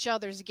spot each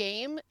other's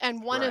game,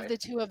 and one of the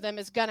two of them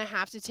is going to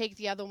have to take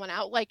the other one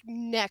out, like,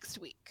 next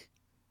week.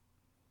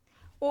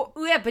 Well,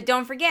 yeah, but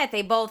don't forget,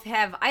 they both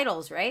have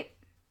idols, right?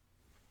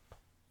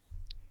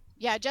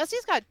 Yeah,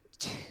 Jesse's got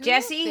two.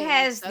 Jesse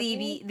has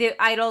the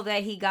idol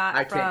that he got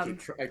I from.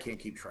 Can't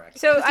keep track.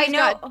 So I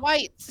know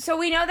Dwight's. So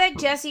we know that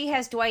Jesse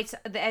has Dwight's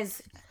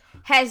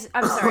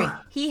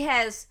he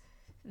has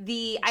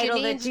the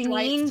idol that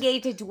Janine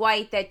gave to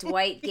Dwight that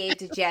Dwight gave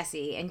to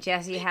Jesse, and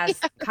Jesse has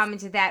come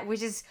into that,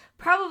 which is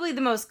probably the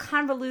most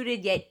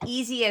convoluted yet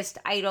easiest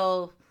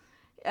idol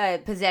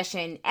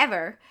possession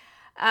ever.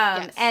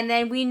 And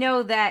then we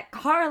know that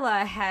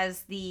Carla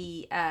has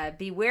the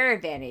Beware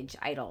Advantage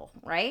idol,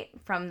 right?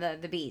 From the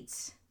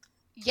beads.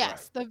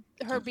 Yes,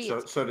 her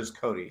beads. So does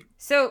Cody.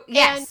 So,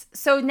 yes.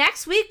 So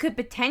next week could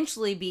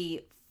potentially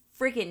be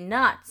freaking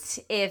nuts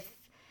if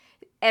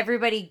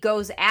everybody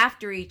goes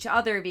after each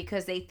other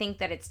because they think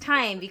that it's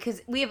time,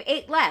 because we have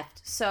 8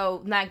 left.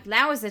 So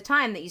now is the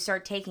time that you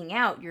start taking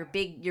out your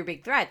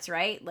big threats,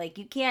 right? Like,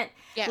 you can't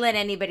let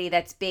anybody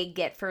that's big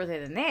get further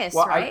than this,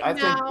 right? I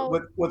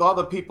think with all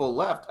the people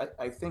left,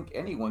 I think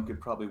anyone could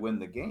probably win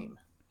the game.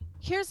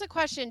 Here's the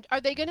question.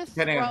 Are they going to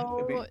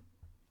throw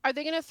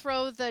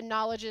the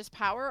knowledge is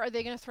power? Are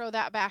they going to throw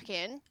that back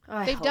in?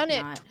 They've done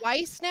it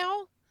twice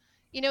now.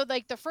 You know,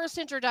 like the first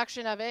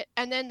introduction of it,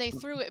 and then they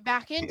threw it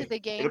back into the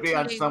game. It'll be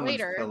on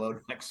someone's pillow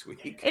next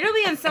week. It'll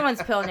be on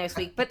someone's pillow next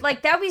week. But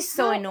like, that would be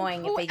so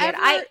annoying if they did.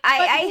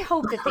 I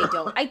hope that they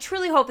don't. I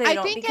truly hope they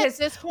don't, because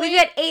we've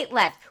got 8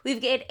 left. We've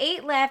got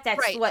 8 left.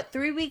 That's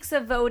 3 weeks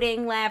of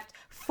voting left.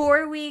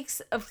 4 weeks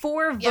of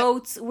 4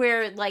 votes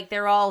where like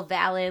they're all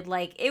valid.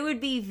 Like, it would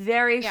be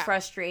very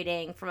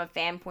frustrating from a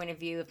fan point of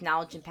view if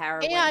knowledge and power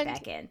went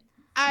back in.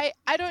 I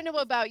don't know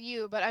about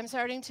you, but I'm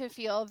starting to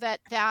feel that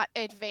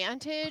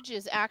advantage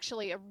is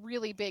actually a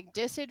really big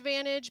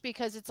disadvantage,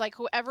 because it's like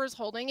whoever's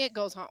holding it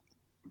goes home.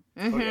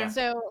 Mm-hmm. Oh, yeah.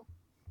 So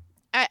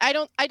I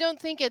don't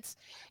think it's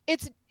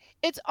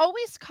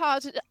always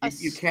caused a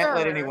stir. You can't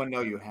let anyone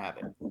know you have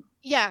it.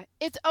 Yeah,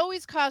 it's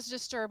always caused a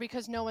stir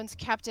because no one's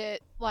kept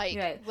it lip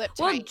tight.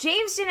 Well,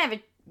 James didn't have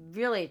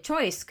really a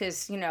choice,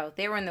 because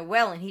they were in the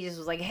well and he just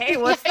was like, "Hey,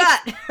 what's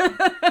that?"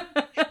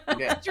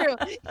 Yeah, true.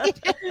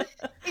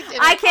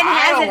 I can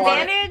have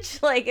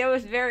advantage. Like, it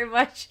was very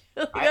much.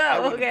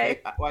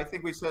 Okay. I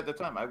think we said at the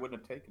time I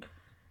wouldn't have taken it.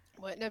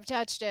 Wouldn't have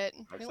touched it.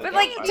 But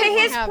like, to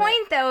his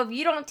point though, if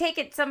you don't take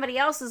it, somebody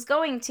else is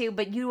going to,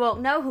 but you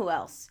won't know who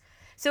else.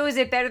 So is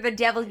it better the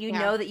devil you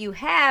know that you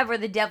have, or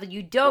the devil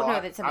you don't know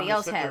that somebody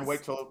else has? And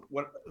wait till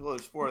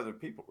there's 4 other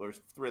people.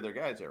 There's 3 other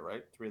guys there,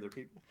 right? 3 other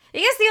people. I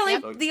guess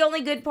the only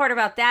good part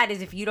about that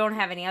is if you don't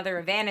have any other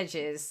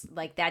advantages,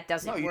 like, that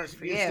doesn't work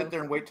for you. You sit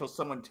there and wait till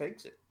someone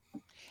takes it.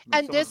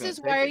 And this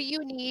is where you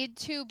need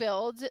to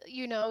build,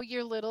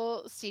 your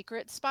little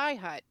secret spy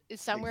hut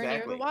is somewhere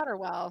near the water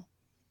well.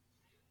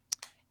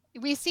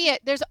 We see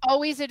it. There's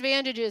always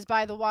advantages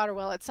by the water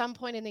well at some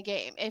point in the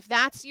game. If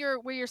that's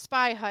where your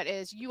spy hut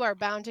is, you are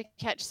bound to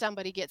catch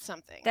somebody get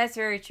something. That's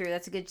very true.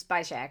 That's a good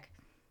spy shack.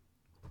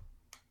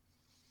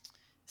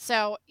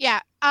 So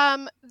yeah,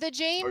 the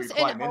James or you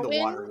climb and in the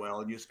Owen, water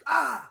well and you just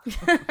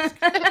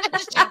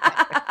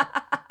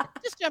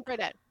just jump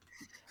right in.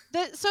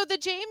 The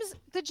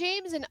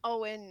James and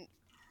Owen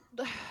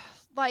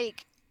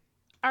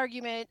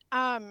argument.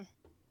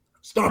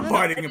 Stop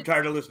fighting! I'm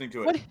tired of listening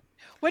to it.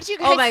 What do you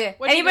guys? Oh my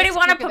god! Anybody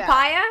want a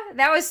papaya?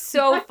 That was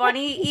so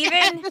funny.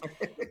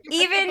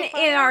 Even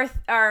in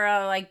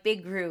our like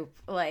big group,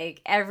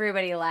 like,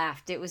 everybody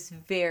laughed. It was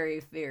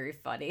very, very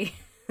funny.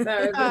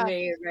 That was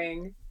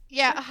amazing.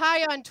 Yeah,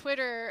 Hi on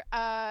Twitter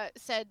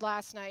said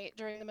last night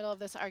during the middle of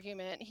this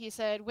argument, he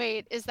said,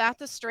 "Wait, is that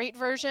the straight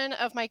version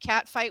of my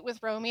cat fight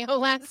with Romeo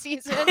last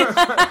season?"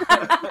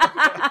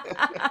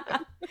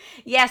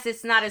 Yes,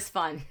 it's not as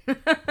fun.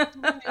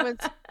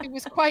 It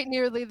was quite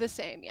nearly the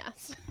same,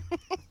 yes.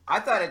 I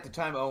thought at the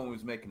time Owen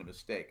was making a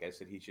mistake. I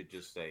said he should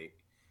just say,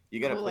 "You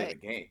got to play the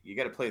game. You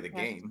got to play the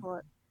game."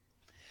 Well,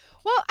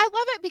 I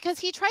love it because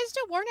he tries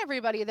to warn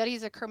everybody that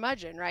he's a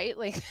curmudgeon, right?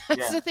 Like,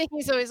 that's the thing.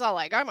 He's always all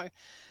like,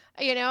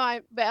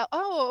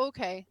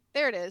 okay,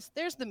 there it is.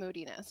 There's the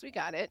moodiness. We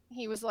got it.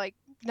 He was like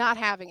not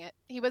having it.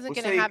 He wasn't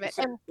going to have it.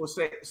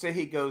 Say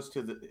he goes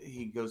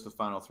to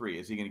final 3.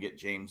 Is he going to get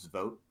James'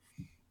 vote?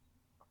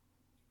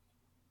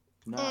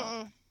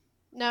 No.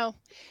 No.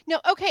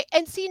 Okay.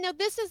 And see, now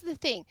this is the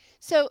thing.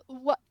 So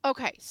what?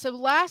 Okay. So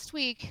last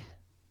week,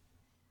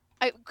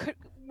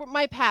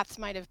 my paths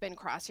might have been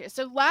crossed here.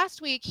 So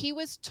last week he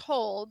was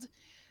told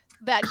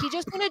that he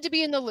just wanted to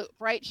be in the loop,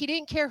 right? He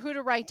didn't care who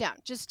to write down.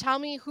 Just tell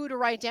me who to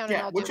write down,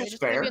 and I'll do it.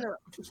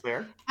 Which is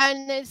fair.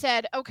 And they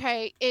said,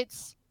 okay,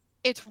 it's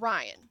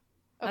Ryan.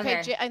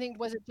 Okay. I think,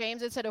 was it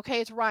James that said, okay,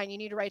 it's Ryan. You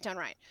need to write down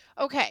Ryan.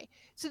 Okay.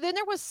 So then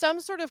there was some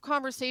sort of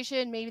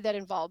conversation maybe that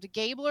involved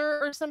Gabler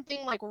or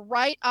something, like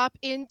right up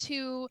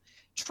into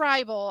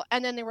tribal.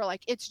 And then they were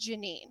like, it's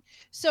Janine.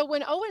 So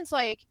when Owen's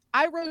like,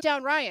 I wrote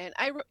down Ryan,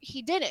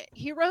 he didn't.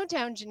 He wrote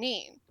down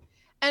Janine.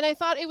 And I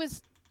thought it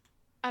was,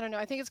 I don't know.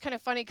 I think it's kind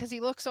of funny because he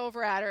looks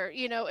over at her,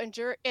 you know,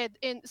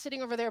 and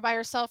sitting over there by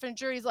herself, and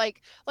Jury's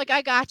like,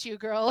 I got you,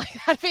 girl.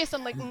 Like that face.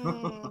 I'm like,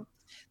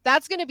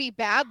 that's going to be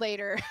bad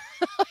later.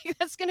 Like,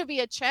 that's going to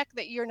be a check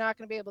that you're not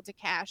going to be able to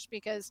cash,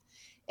 because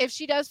if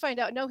she does find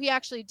out, no, he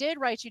actually did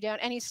write you down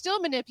and he's still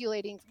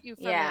manipulating you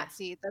from that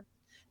seat, that's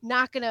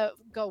not going to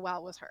go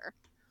well with her.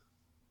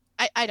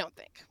 I don't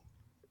think.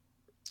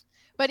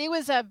 But it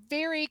was a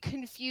very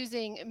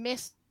confusing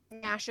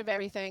mismatch of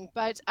everything.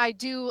 But I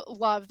do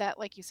love that,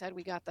 like you said,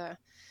 we got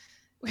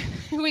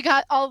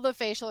all the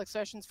facial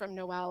expressions from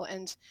Noelle,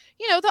 and,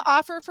 you know, the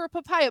offer for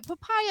Papaya.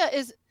 Papaya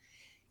is,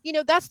 you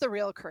know, that's the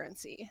real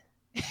currency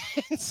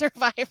in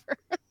Survivor.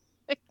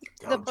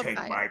 Don't take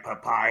my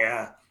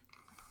papaya.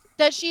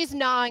 That she's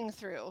gnawing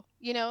through,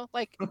 you know,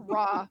 like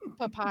raw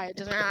papaya.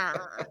 Just,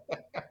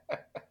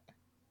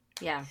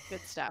 yeah.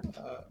 Good stuff.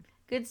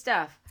 Good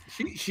stuff.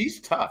 She's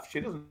tough.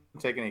 She doesn't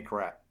take any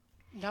crap.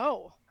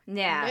 No.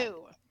 Yeah.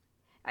 No.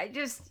 I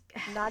just...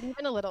 Not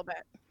even a little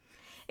bit.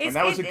 And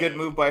that was a good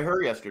move by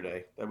her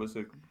yesterday. That was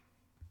a...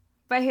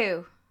 By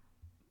who?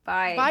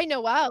 By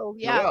Noelle.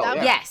 Yeah. Noelle,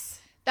 Yes.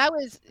 That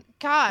was,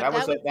 God.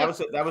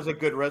 That was a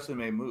good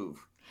resume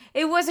move.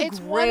 It was a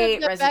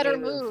great one of the better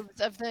move. moves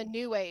of the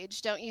New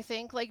Age, don't you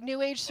think? Like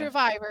New Age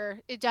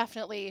Survivor, it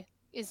definitely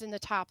is in the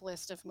top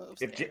list of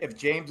moves. If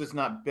James is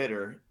not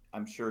bitter,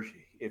 I'm sure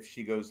if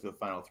she goes to the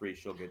final 3,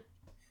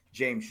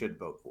 James should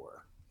vote for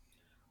her.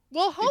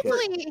 Well,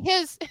 hopefully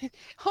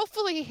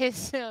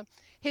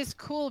his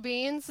cool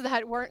beans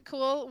that weren't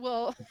cool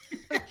will.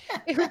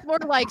 It was more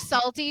like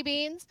salty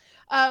beans.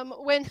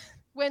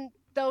 When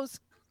those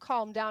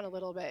calm down a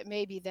little bit,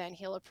 maybe then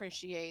he'll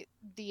appreciate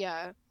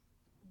the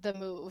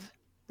move.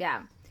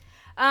 Yeah.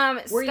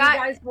 Were you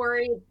guys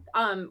worried?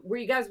 Were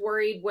you guys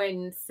worried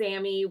when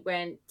Sammy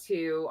went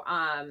to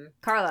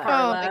Carla?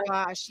 Oh my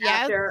gosh!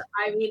 Yeah.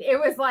 I mean, it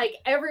was like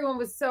everyone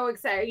was so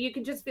excited. You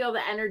could just feel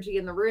the energy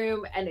in the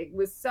room, and it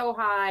was so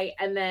high.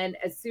 And then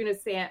as soon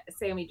as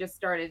Sammy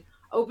just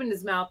opened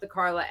his mouth to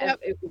Carla, and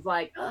it was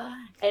like.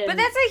 And, but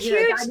that's a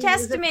huge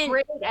testament. It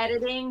was great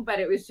editing, but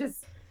it was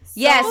just.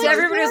 So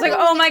everybody was like,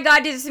 "Oh my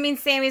God, does this mean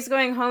Sammy's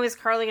going home? Is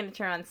Carly going to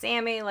turn on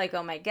Sammy?" Like,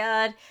 oh my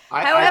God.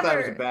 I thought it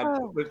was a bad,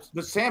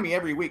 but Sammy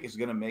every week is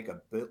going to make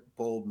a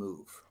bold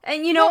move.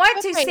 And you know what?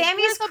 To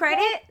Sammy's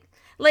credit,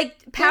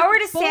 like power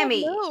to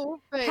Sammy,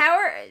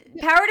 power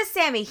to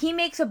Sammy. He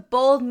makes a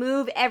bold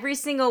move every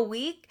single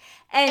week,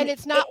 and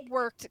it's not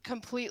worked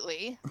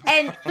completely.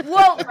 And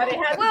well,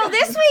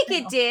 this week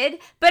it did.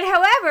 But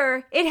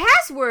however, it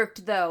has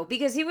worked though,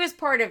 because he was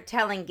part of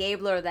telling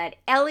Gabler that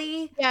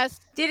Ellie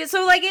did it.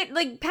 So power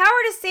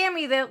to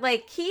Sammy that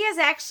like he has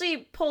actually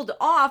pulled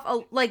off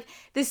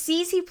the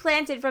seeds he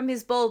planted from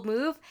his bold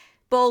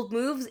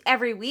moves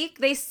every week.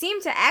 They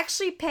seem to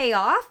actually pay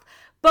off,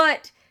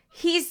 but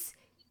he's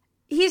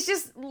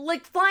just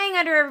like flying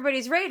under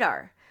everybody's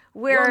radar.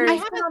 Where he's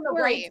on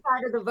the right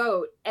side of the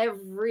vote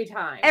every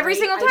time. Every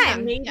single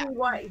time. Maybe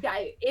one,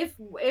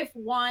 if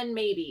one,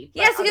 maybe.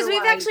 Yes, because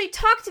we've actually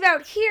talked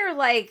about here,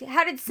 like,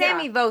 how did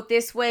Sammy vote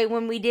this way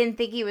when we didn't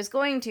think he was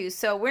going to?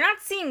 So we're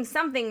not seeing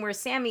something where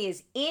Sammy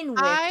is in with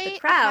the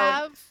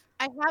crowd.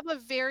 I have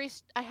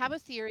a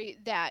theory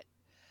that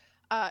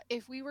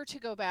if we were to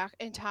go back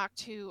and talk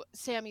to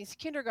Sammy's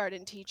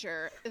kindergarten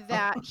teacher,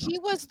 that he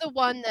was the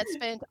one that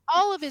spent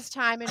all of his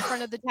time in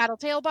front of the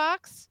Tattletale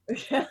box.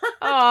 Oh,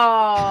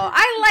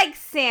 I like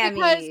Sammy.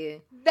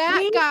 Because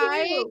that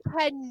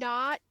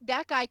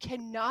guy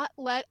cannot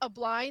let a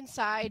blind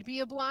side be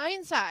a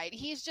blind side.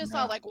 He's just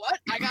all like, what?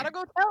 I gotta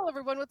go tell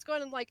everyone what's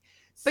going on. Like,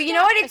 but you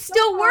know what? It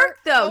still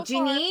worked though,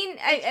 Janine.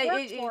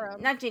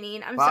 Not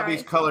Janine. I'm sorry.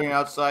 Bobby's coloring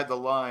outside the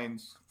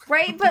lines.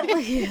 Right, but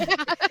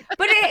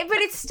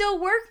it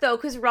still worked though,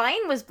 because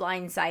Ryan was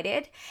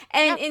blindsided,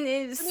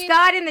 and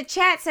Scott in the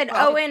chat said,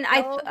 "Owen,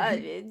 I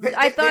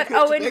thought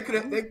Owen."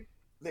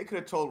 They could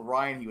have told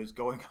Ryan he was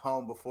going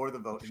home before the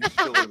vote, and he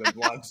still would have been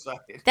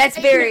blindsided. That's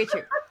very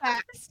true.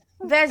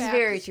 That's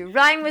very true.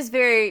 Ryan was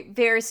very,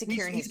 very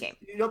secure in his game.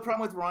 You know the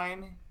problem with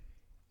Ryan?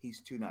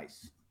 He's too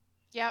nice.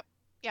 Yep.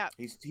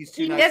 He's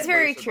too nice. That's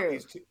very true.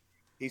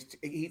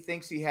 He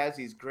thinks he has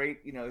these great,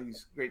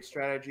 he's great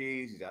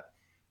strategies.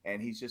 And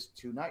he's just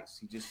too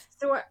nice.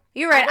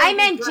 You're right. I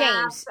meant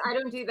James. I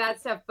don't do that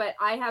stuff, but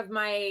I have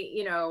my,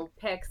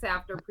 picks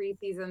after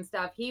preseason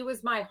stuff. He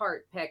was my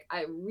heart pick.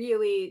 I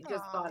really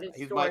just thought his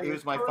story he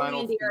was my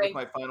final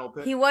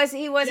pick. He was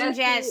in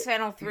Janet's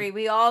final 3.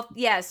 We all,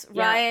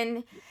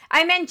 Ryan.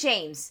 I meant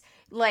James.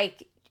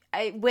 Like,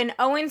 when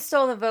Owen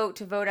stole the vote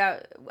to vote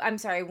out,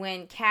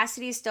 when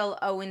Cassidy stole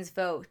Owen's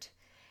vote,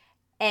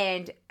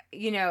 and,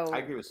 I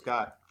agree with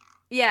Scott.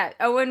 Yeah,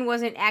 Owen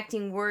wasn't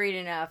acting worried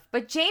enough,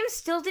 but James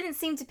still didn't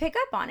seem to pick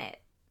up on it.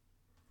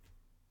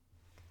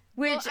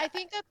 Which I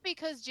think that's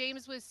because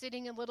James was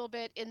sitting a little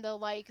bit in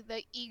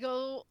the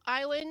ego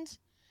island.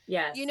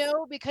 Yes.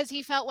 Because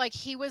he felt like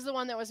he was the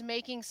one that was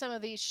making some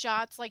of these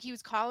shots, like he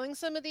was calling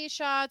some of these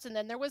shots, and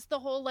then there was the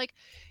whole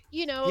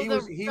he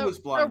was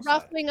blindsided. The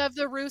ruffling of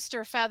the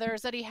rooster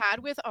feathers that he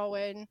had with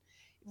Owen.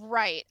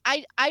 Right.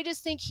 I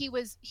just think he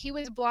was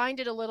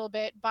blinded a little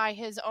bit by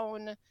his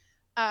own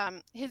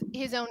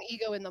his own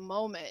ego in the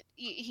moment.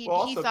 He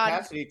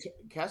thought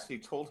Cassidy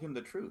told him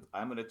the truth.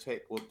 I'm going to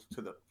take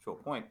to a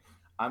point.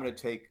 I'm going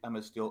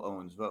to steal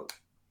Owen's vote.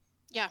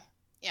 Yeah.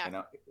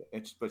 Yeah.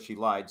 But she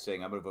lied,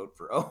 saying I'm going to vote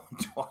for Owen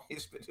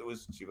twice, but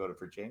she voted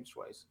for James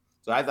twice.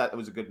 So I thought it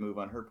was a good move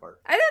on her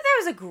part. I thought that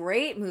was a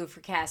great move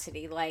for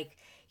Cassidy. Like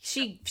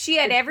she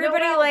had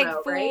everybody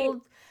fooled. Right?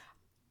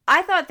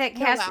 I thought that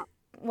Cassidy.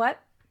 What?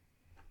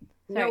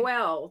 Sorry.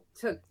 Noelle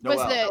took.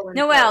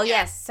 Noelle,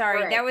 yes.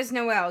 Sorry, right. That was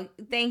Noelle.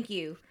 Thank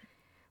you.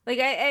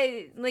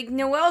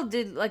 Noelle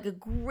did a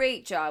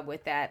great job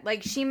with that.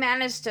 She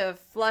managed to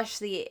flush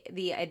the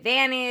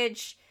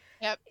advantage.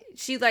 Yep.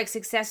 She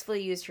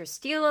successfully used her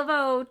steal a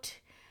vote.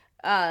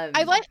 I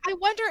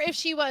wonder if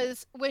she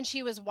was, when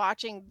she was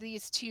watching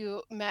these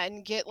two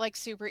men get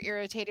super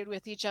irritated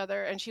with each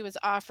other and she was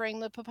offering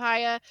the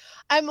papaya.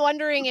 I'm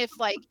wondering if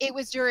it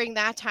was during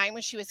that time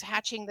when she was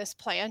hatching this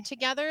plan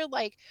together.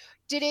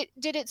 Did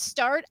it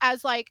start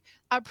as a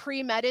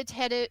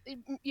premeditated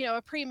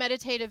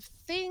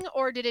thing,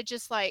 or did it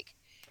just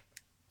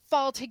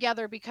fall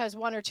together because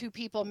one or two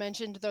people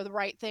mentioned the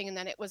right thing and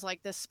then it was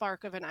this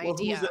spark of an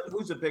idea?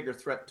 Who's a bigger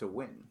threat to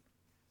win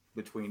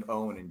between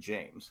Owen and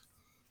James?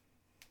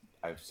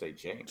 I would say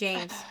James.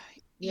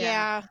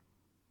 Yeah.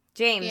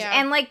 James.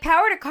 Yeah. And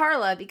power to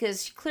Carla,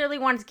 because she clearly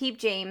wanted to keep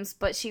James,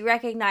 but she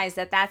recognized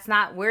that that's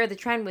not where the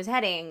trend was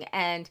heading.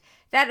 And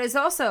that is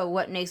also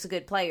what makes a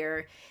good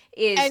player,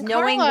 is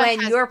knowing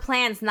when your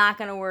plan's not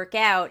going to work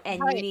out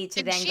and you need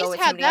to then go with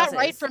somebody else's. She's had that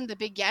right from the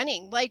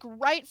beginning.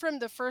 Right from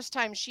the first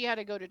time she had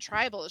to go to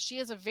tribal. She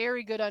has a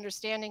very good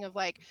understanding of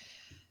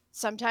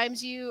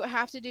sometimes you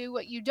have to do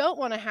what you don't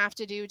want to have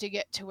to do to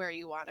get to where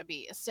you want to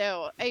be.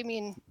 So, I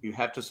mean, you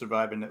have to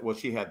survive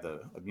she had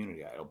the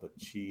immunity idol, but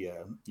you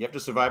have to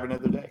survive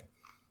another day.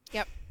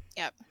 Yep.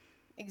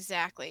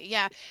 Exactly.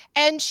 Yeah.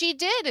 And she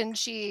did, and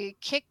she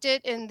kicked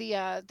it in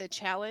the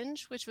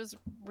challenge, which was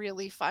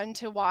really fun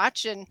to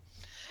watch. And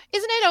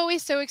isn't it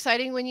always so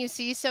exciting when you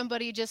see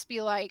somebody just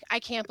be like, I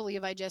can't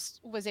believe I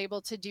just was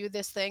able to do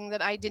this thing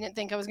that I didn't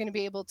think I was going to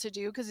be able to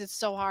do because it's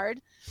so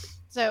hard.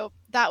 So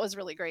that was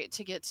really great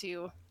to get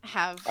to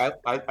have.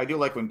 I do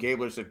like when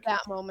Gabler said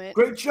that moment.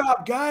 Great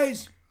job,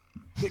 guys.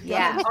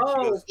 Yeah.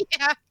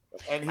 Yeah.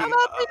 And how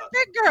about these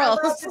big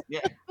girls? Yeah.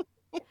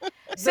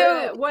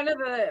 So one of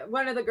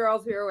the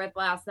girls we were with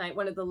last night,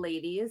 one of the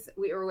ladies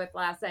we were with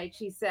last night,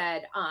 she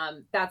said,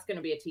 that's going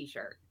to be a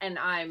t-shirt. And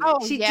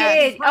she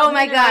did. Oh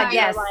my God.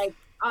 Yes.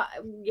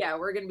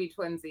 We're going to be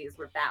twinsies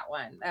with that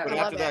one. But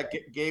after that,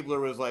 Gabler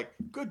was like,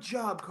 good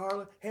job,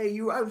 Carla. Hey,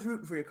 I was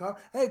rooting for you, Carla.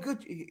 Hey,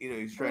 good.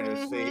 He's trying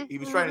to say, he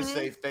was trying to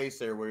save face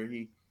there where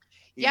he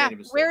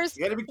where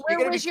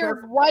was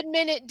your 1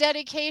 minute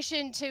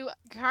dedication to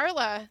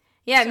Carla?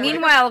 Yeah.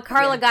 Meanwhile,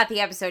 Carla got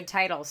the episode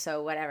title,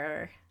 so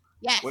whatever.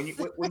 Yes.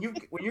 When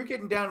you're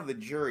getting down to the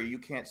jury, you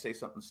can't say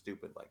something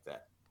stupid like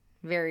that.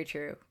 Very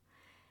true.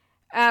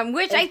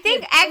 Which I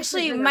think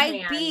actually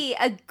might be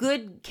a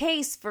good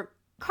case for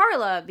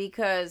Carla,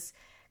 because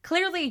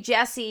clearly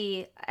James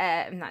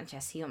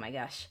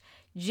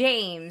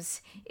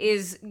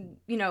is,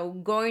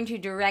 going to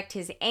direct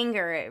his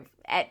anger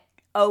at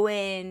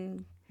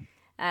Owen,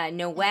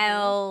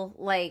 Noelle.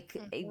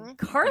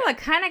 Carla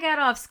kind of got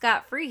off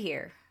scot-free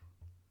here.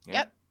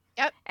 Yeah.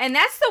 Yep. And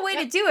that's the way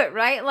to do it,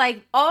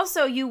 right?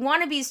 Also, you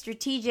want to be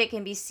strategic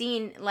and be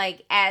seen,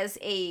 as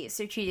a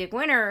strategic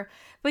winner,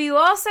 but you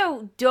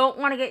also don't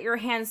want to get your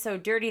hands so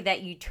dirty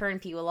that you turn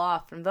people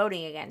off from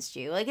voting against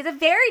you. It's a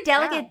very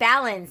delicate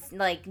balance,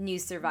 new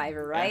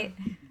Survivor, right?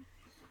 Yeah.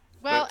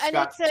 Well, and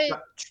it's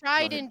a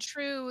tried and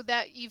true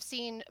that you've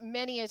seen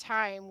many a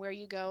time where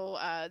you go,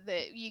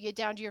 you get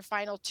down to your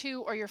final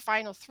two or your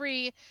final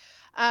three,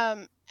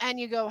 and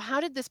you go, how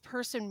did this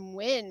person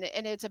win?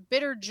 And it's a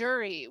bitter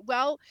jury.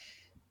 Well,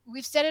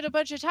 we've said it a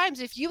bunch of times.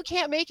 If you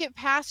can't make it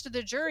past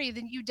the jury,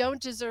 then you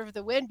don't deserve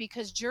the win,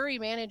 because jury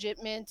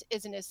management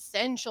is an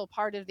essential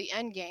part of the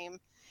end game.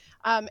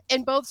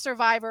 In both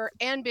Survivor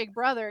and Big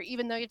Brother,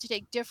 even though you have to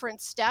take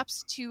different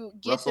steps to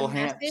get the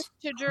message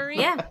to jury.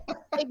 Yeah,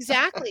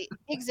 exactly.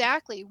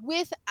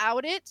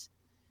 Without it,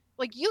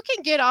 you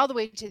can get all the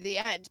way to the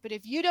end, but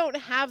if you don't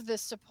have the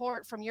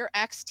support from your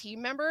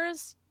ex-team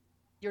members,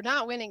 you're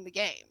not winning the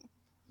game.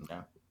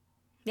 No.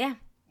 Yeah.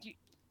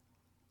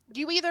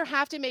 You either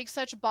have to make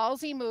such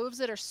ballsy moves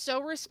that are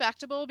so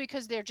respectable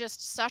because they're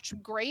just such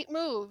great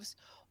moves,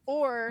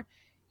 or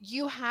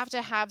you have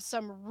to have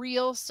some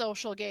real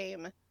social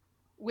game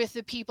with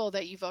the people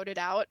that you voted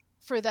out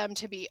for them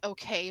to be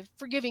okay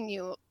for giving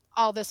you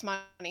all this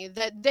money,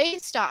 that they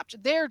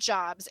stopped their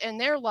jobs and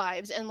their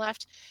lives and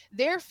left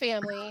their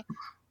family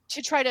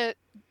to try to,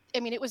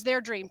 it was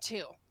their dream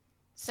too.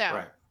 So.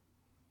 Right.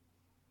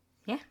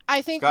 Yeah.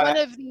 I think Scott,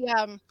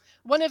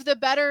 one of the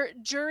better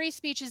jury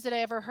speeches that I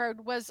ever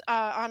heard was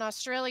on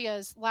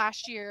Australia's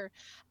last year,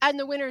 and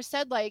the winner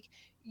said, like,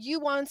 you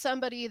want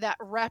somebody that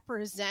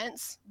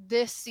represents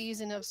this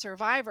season of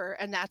Survivor,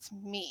 and that's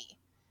me.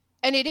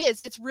 And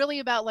it's really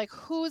about like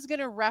who's going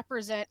to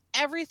represent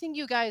everything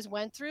you guys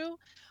went through,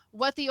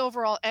 what the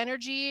overall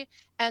energy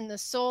and the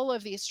soul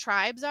of these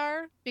tribes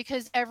are,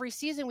 because every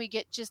season we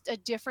get just a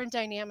different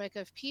dynamic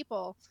of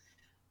people.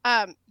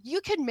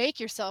 You can make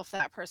yourself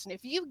that person.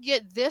 If you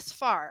get this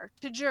far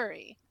to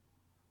jury,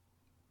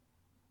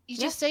 you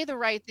just say the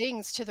right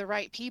things to the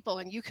right people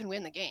and you can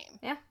win the game.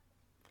 Yeah.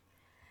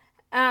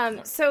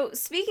 So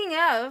speaking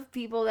of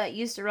people that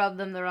used to rub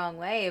them the wrong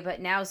way,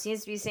 but now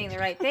seems to be saying the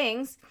right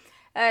things,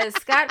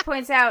 Scott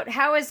points out,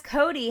 how has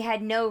Cody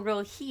had no real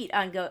heat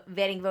on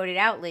getting voted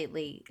out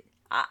lately?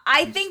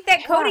 I think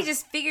that Cody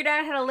just figured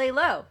out how to lay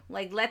low,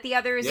 like let the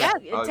others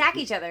attack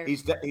each other.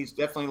 He's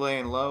definitely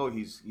laying low.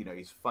 He's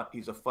fun.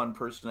 He's a fun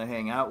person to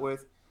hang out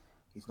with.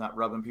 He's not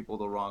rubbing people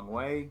the wrong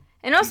way.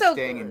 And also,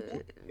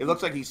 it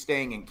looks like he's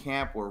staying in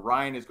camp where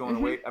Ryan is going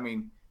away. I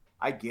mean,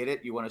 I get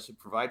it. You want to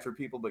provide for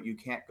people, but you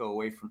can't go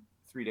away from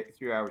 3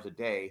 hours a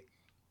day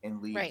and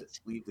leave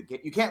the game.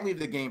 You can't leave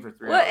the game for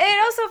 3 hours. Well, it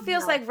also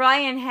feels like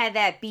Ryan had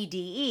that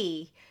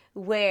BDE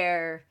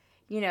where,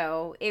 you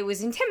know, it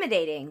was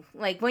intimidating.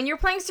 Like when you're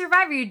playing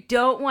Survivor, you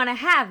don't want to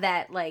have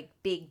that like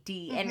big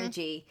D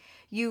energy.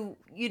 You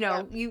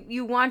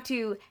want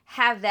to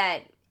have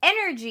that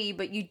energy,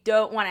 but you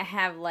don't want to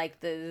have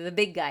like the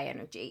big guy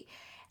energy.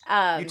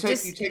 You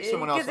take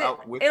someone else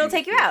out with you. It'll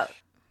take you out.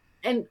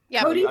 And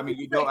Cody, I mean,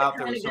 you go out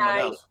there with someone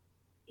else.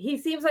 He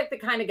seems like the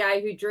kind of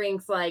guy who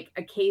drinks like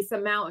a case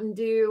of Mountain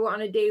Dew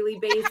on a daily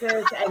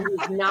basis, and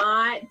he's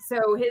not.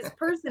 So his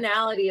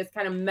personality is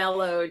kind of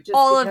mellowed. Just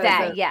all of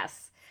that,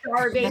 yes.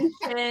 Starvation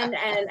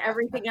and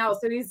everything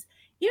else. So he's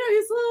a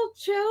little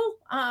chill.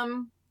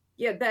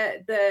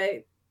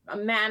 The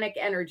manic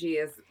energy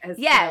has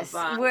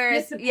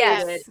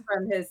dissipated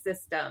from his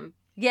system.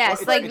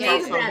 Yes, well,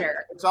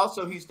 it's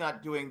also he's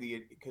not doing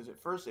because at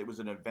first it was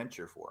an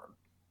adventure for him.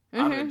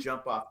 I'm going to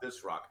jump off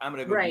this rock. I'm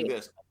going to go do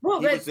this. Well,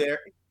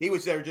 he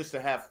was there just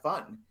to have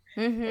fun.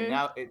 Mm-hmm. And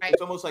now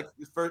it's almost like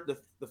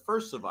the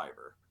first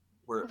Survivor,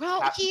 where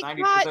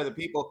 90% of the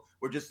people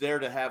were just there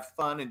to have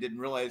fun and didn't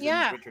realize.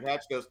 And Richard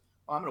Hatch goes,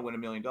 "Oh, I'm going to win $1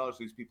 million.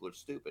 These people are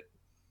stupid."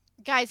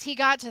 Guys, he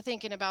got to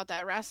thinking about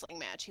that wrestling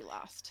match he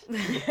lost.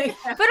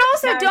 But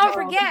also, don't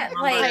forget,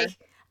 like.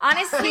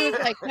 Honestly,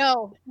 like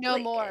no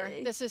more.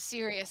 This is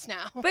serious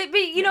now. But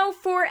you know,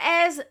 for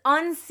as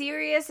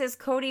unserious as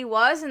Cody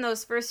was in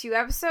those first few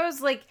episodes,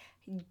 like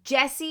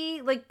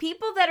Jesse, like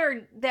people that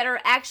are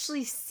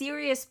actually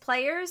serious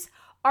players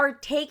are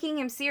taking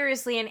him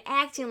seriously and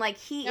acting like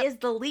he is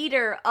the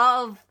leader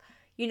of,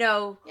 you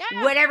know,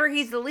 whatever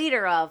he's the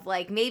leader of.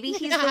 Like maybe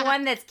he's the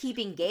one that's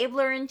keeping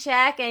Gabler in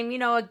check, and you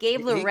know, a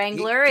Gabler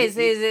Wrangler is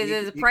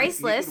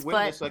priceless.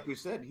 But like we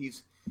said,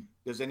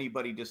 does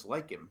anybody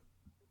dislike him?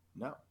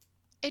 No.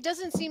 It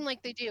doesn't seem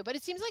like they do, but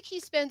it seems like he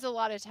spends a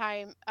lot of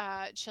time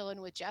chilling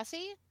with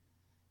Jesse.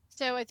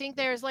 So I think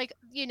there's like,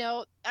 you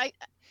know,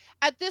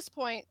 at this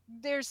point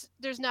there's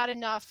not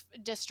enough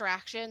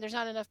distraction. There's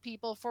not enough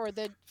people for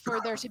there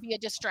to be a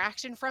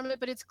distraction from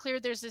it, but it's clear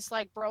there's this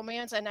like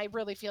bromance, and I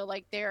really feel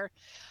like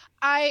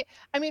I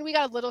mean, we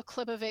got a little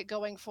clip of it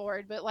going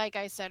forward, but like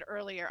I said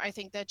earlier, I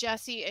think that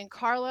Jesse and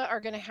Carla are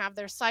going to have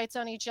their sights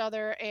on each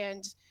other,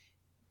 and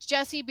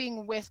Jesse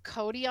being with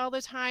Cody all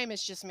the time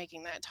is just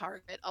making that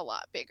target a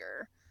lot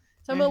bigger.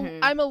 So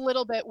I'm a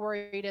little bit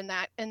worried in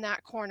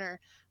that corner.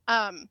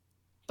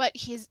 But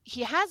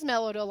he has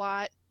mellowed a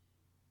lot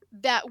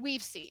that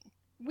we've seen.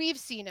 We've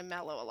seen him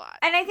mellow a lot.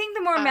 And I think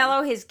the more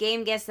mellow his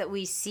game gets that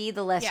we see,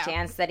 the less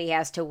chance that he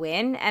has to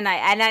win. And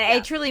I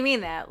truly mean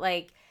that.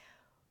 Like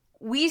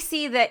we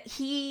see that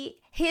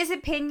his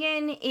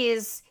opinion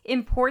is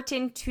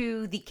important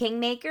to the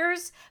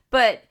Kingmakers,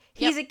 but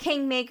he's a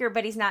kingmaker,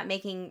 but he's not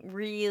making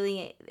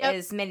really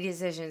as many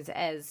decisions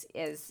as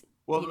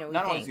well.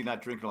 Not only is he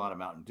not drinking a lot of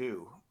Mountain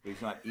Dew, but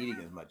he's not eating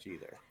as much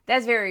either.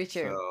 That's very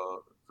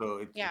true.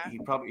 So he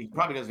probably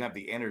doesn't have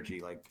the energy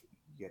like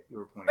you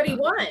were pointing out. But he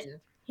won.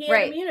 He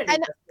had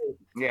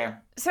immunity.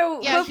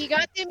 So he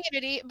got the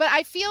immunity, but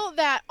I feel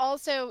that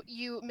also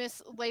you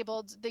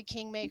mislabeled the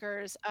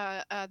Kingmakers.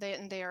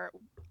 They are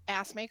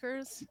ass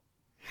makers.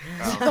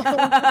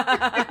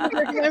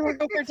 Remember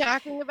what we're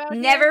talking about?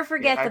 Never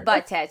forget the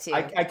butt tattoo.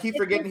 I keep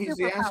forgetting he's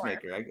the ass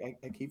maker.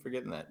 I keep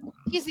forgetting that.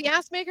 He's the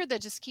ass maker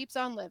that just keeps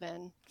on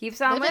living.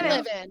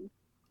 Living.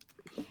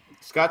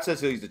 Scott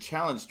says that he's a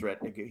challenge threat.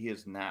 He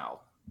is now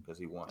because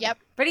he won. Yep.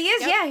 But he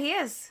is. Yeah, he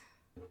is.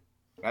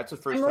 That's the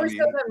first time. More so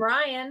than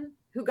Ryan,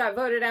 who got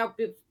voted out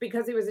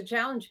because he was a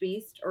challenge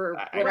beast or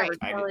whatever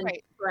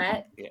challenge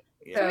threat. Yeah.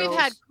 So we've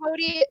had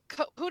Cody.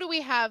 Who do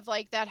we have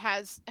like that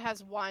has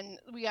won?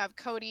 We have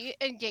Cody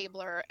and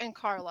Gabler and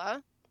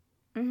Carla.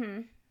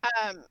 Mm-hmm.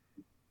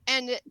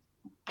 And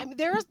I mean,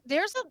 there's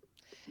a.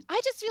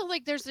 I just feel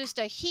like there's just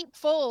a heap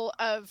full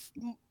of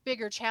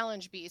bigger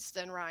challenge beasts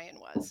than Ryan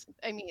was.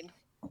 I mean,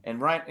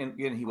 And Ryan, and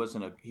again, he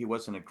wasn't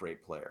a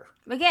great player.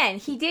 Again,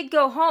 he did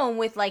go home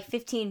with like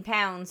 15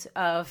 pounds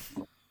of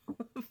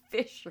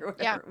fish or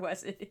whatever it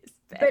was in his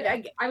bag. But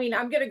I mean,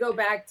 I'm going to go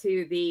back to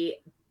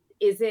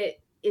is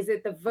it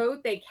the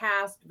vote they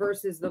cast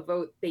versus the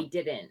vote they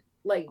didn't?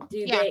 Like,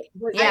 they?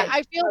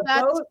 I feel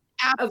that's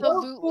absolutely a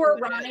vote for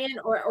Ryan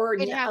or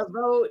a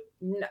vote,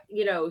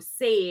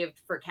 saved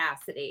for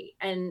Cassidy.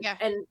 And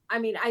I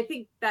mean, I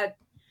think that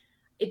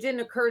it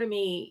didn't occur to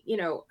me,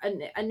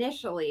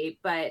 initially,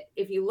 but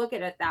if you look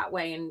at it that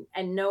way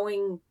and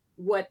knowing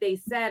what they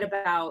said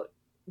about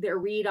their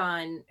read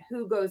on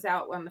who goes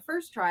out on the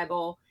first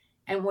tribal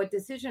and what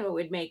decision it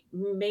would make,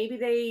 maybe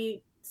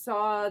they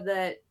saw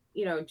that,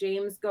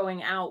 James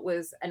going out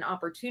was an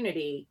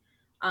opportunity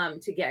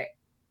to get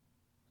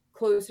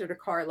closer to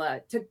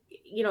Karla, to,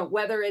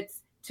 whether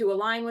it's to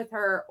align with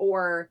her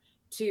or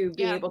to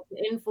be able to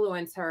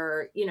influence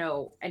her,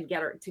 and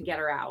get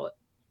her out.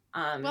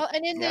 Well,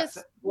 and in this,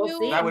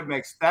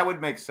 that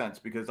would make sense,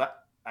 because I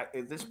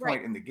at this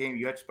point in the game,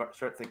 you have to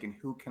start thinking,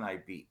 who can I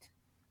beat?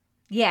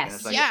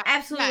 Yes,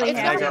 absolutely.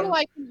 It's not who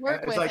I can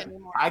work with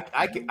anymore.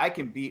 I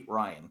can beat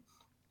Ryan.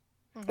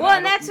 Well,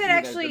 and that's what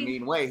actually in a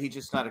mean way. He's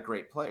just not a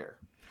great player.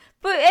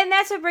 And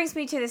that's what brings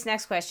me to this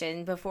next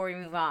question before we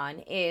move on.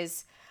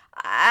 Is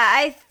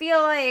I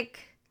feel like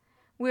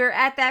we're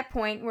at that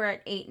point. We're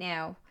at 8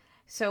 now.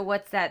 So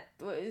what's that?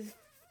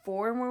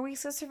 4 more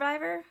weeks of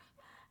Survivor?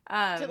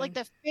 Is it like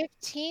the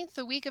 15th,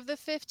 the week of the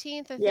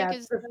 15th? I think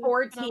is the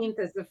 14th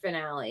is the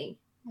finale.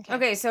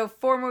 Okay, so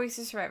 4 more weeks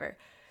of Survivor.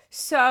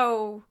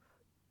 So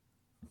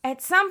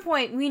at some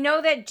point, we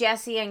know that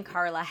Jesse and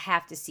Karla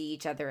have to see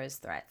each other as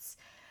threats.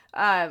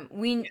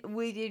 Nobody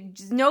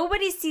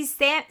sees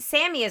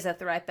Sammy as a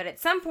threat, but at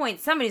some point,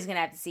 somebody's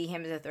gonna have to see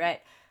him as a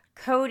threat.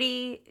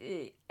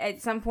 Cody,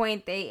 at some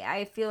point,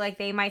 I feel like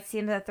they might see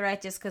him as a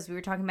threat just because we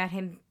were talking about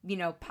him,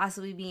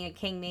 possibly being a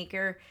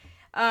kingmaker.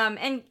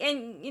 And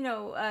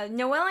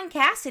Noelle and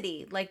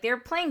Cassidy, like, they're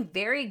playing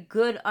very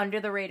good under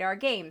the radar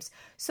games.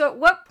 So at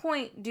what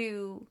point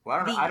do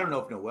I don't know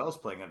if Noelle's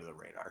playing under the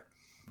radar.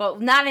 Well,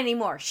 not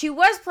anymore. She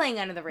was playing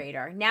under the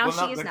radar. Now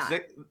she is not.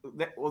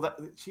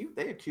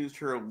 They accused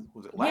her,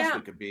 was it last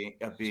week,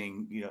 of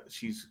being,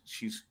 she's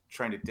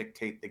trying to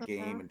dictate the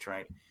game and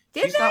trying.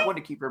 She's not one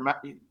to keep her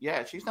mouth.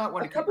 Yeah, she's not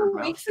one to keep her mouth. A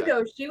couple weeks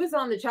ago, she was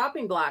on the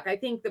chopping block. I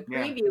think the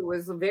preview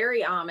was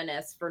very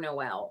ominous for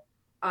Noelle.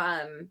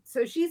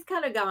 So she's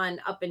kind of gone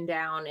up and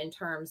down in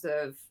terms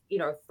of,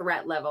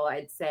 threat level,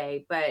 I'd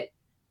say. But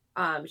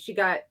she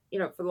got,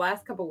 for the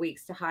last couple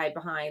weeks to hide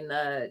behind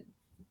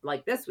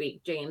this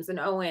week, James and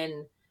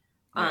Owen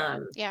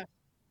drama.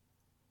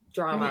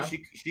 I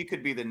mean, she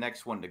could be the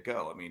next one to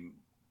go. I mean,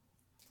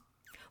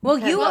 well,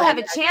 you will have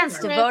a chance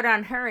to vote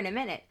on her in a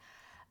minute.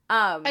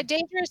 A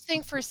dangerous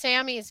thing for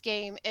Sammy's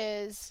game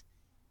is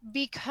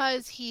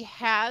because he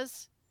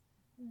has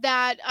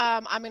that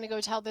I'm going to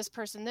go tell this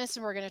person this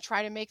and we're going to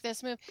try to make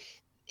this move.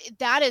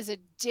 That is a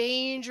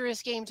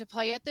dangerous game to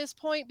play at this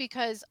point,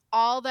 because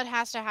all that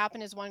has to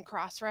happen is one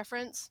cross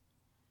reference.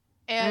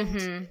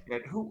 And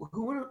who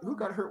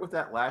got hurt with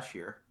that last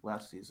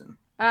season?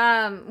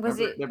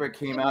 Remember it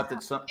came out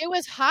that some. It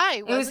was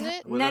High, wasn't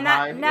it? No,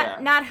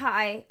 not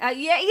High.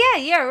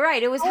 Yeah,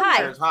 right. It was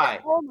High. It was High.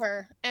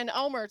 Omer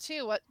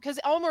too. Because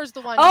Omer's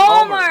the one.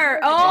 Omer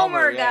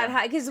got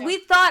High, because we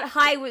thought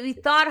High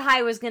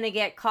was going to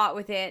get caught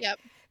with it. Yep.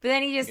 But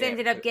then he just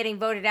ended up getting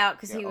voted out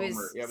because he was.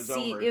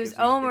 It was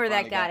Omer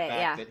that got it.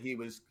 Yeah. That he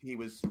was.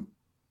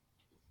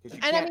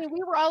 And I mean,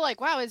 we were all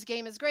like, wow, his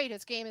game is great.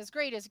 His game is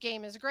great. His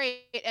game is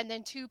great. And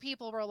then 2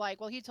 people were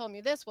like, well, he told me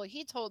this. Well,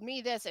 he told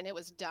me this. And it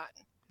was done.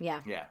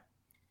 Yeah. Yeah.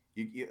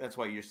 That's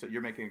why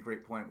you're making a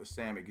great point with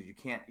Sammy, because you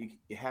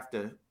have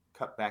to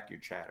cut back your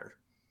chatter.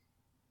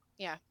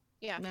 Yeah.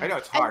 Yeah. I know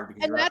it's hard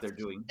because you're out there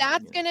doing.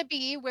 That's going to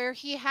be where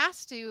he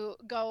has to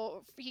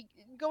go.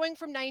 Going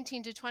from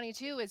 19 to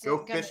 22 is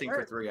go fishing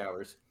for 3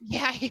 hours.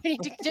 Yeah. You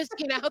need to just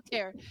get out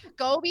there.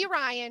 Go be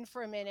Ryan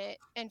for a minute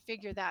and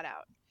figure that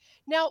out.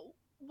 Now,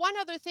 one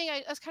other thing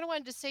I just kind of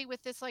wanted to say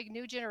with this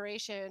new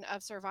generation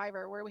of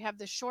Survivor, where we have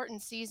the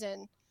shortened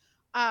season,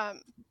 I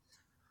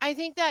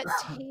think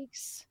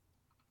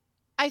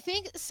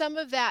some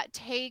of that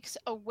takes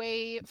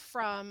away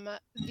from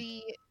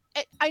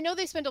I know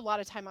they spend a lot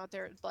of time out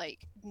there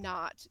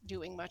not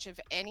doing much of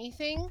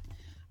anything.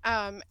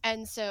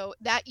 And so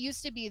that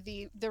used to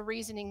be the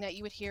reasoning that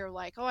you would hear,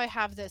 oh, I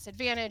have this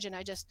advantage and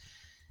I just,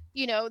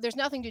 there's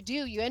nothing to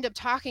do. You end up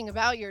talking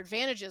about your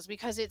advantages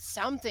because it's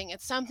something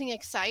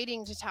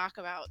exciting to talk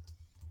about.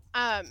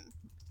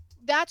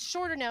 That's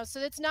shorter now. So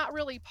that's not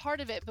really part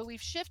of it, but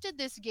we've shifted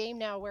this game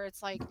now where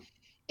it's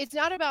it's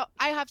not about,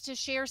 I have to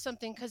share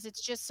something because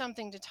it's just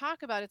something to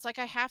talk about. It's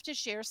I have to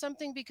share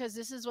something because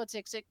this is what's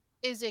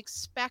is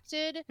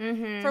expected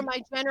from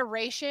my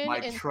generation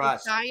and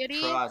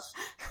society. Trust.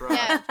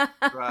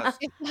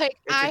 It's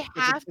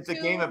it's a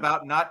game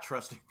about not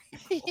trusting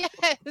people.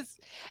 Yes.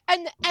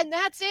 And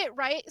that's it,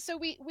 right? So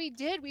we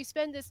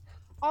spend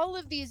all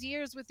of these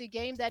years with the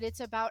game that it's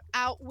about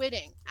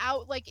outwitting,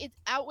 it's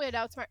outwit,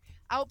 outsmart,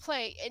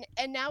 outplay.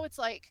 And now it's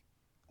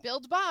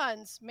build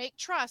bonds, make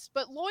trust,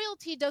 but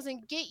loyalty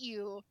doesn't get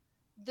you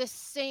the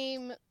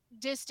same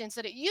distance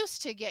that it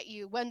used to get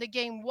you when the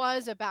game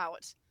was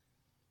about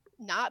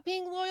not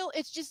being loyal.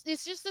 It's just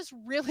this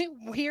really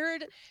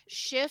weird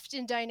shift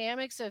in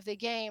dynamics of the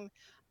game.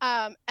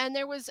 And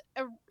there was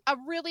a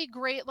really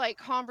great like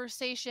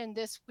conversation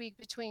this week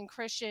between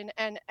Christian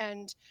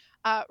and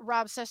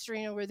Rob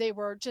Cesternino, where they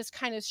were just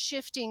kind of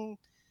shifting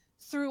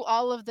through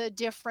all of the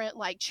different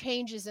like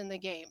changes in the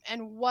game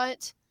and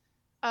what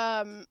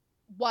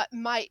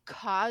might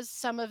cause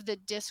some of the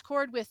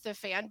discord with the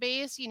fan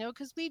base,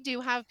 because we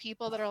do have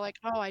people that are like,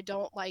 oh, I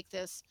don't like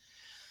this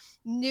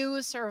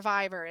new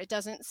Survivor. It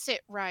doesn't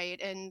sit right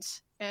and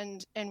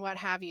what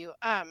have you.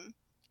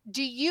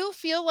 Do you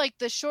feel like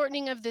the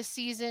shortening of the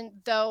season,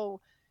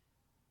 though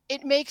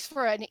it makes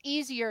for an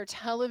easier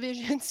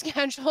television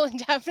schedule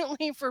and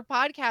definitely for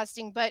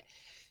podcasting, but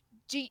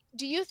do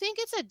you think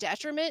it's a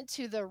detriment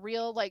to the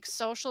real like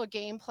social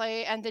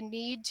gameplay and the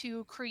need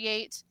to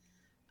create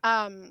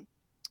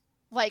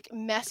like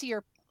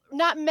messier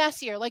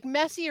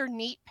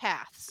neat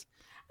paths?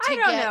 I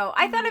don't know.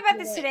 I thought about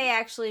this today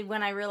actually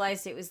when I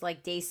realized it was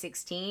like day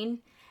 16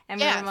 and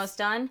we're almost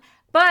done.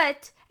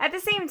 But at the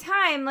same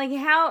time, like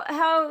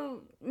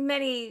how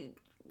many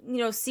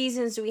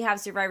seasons do we have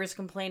survivors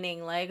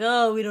complaining like,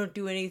 oh, we don't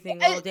do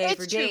anything all day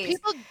for days?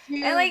 People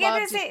do and like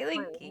love at the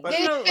same,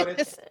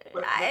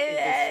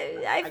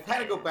 like I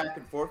kind of go back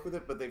and forth with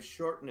it, but they've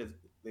shortened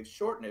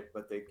it,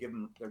 but they're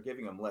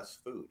giving them less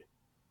food.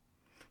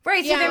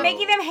 Right, so they're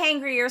making them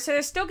hangrier, so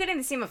they're still getting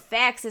the same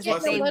effects as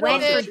if they went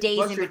for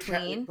days in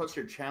between. Plus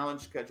your challenge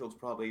schedule's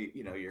probably,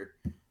 your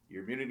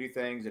immunity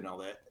things and all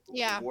that.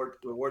 Yeah.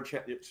 Reward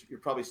you're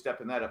probably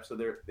stepping that up. So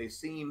they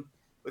seem,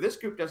 but this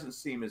group doesn't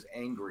seem as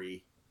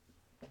angry.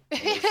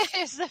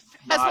 That's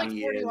like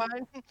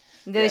 41.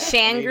 The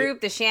Shan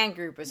group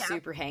was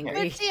super hangry.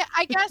 But see,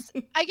 I guess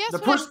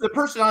the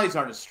personalities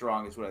aren't as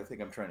strong as what I think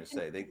I'm trying to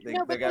say. They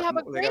got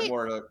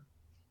more.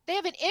 They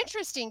have an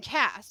interesting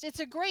cast. It's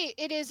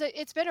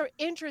been an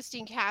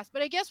interesting cast,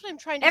 but I guess what I'm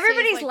trying to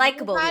everybody's say is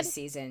likable this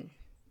season.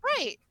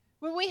 Right.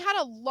 When we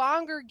had a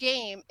longer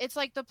game, it's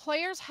like the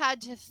players had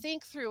to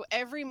think through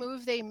every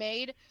move they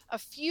made a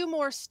few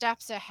more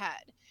steps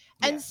ahead.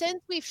 Yeah. And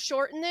since we've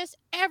shortened this,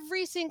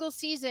 every single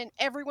season,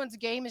 everyone's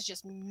game is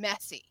just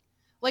messy.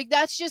 Like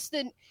that's just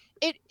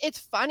it's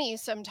funny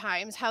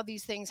sometimes how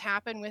these things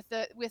happen with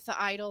the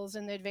idols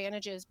and the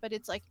advantages, but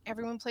it's like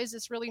everyone plays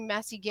this really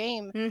messy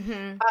game.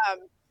 Mm-hmm.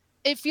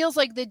 It feels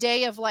like the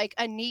day of like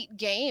a neat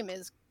game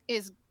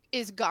is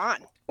gone.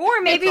 Or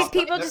maybe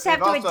people just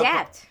have to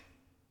adapt.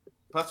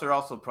 Plus, they're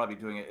also probably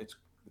doing it. It's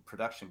the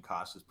production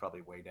cost is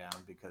probably way down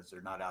because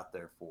they're not out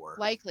there for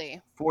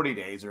likely 40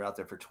 days. They're out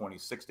there for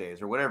 26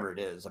 days or whatever it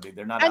is. I mean,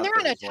 they're not. And they're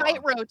in a tight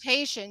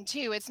rotation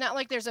too. It's not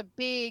like there's a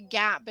big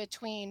gap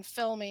between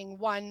filming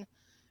one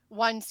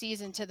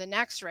season to the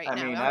next now.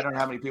 I mean, I don't know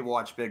how many people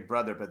watch Big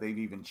Brother, but they've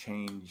even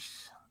changed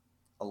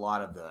a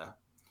lot of the.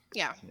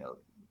 Yeah.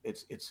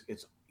 It's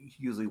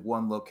usually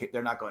one location.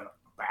 They're not going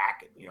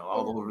back,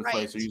 all over the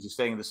place. They're usually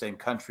staying in the same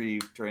country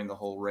during the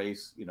whole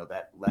race,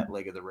 that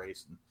leg of the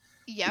race. And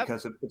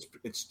because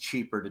it's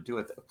cheaper to do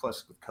it.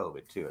 Plus with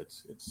COVID too,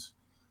 it's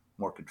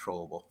more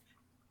controllable.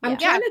 I'm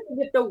trying to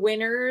think of the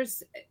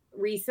winners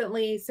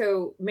recently.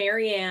 So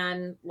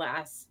Marianne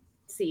last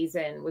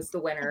season was the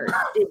winner.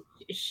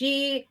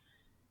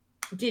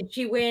 Did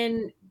she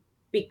win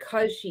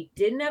because she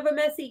didn't have a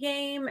messy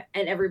game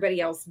and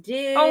everybody else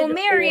did? Oh,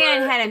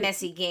 Marianne had a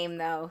messy game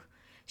though.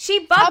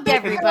 She bugged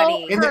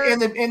everybody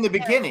in the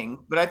beginning,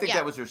 but I think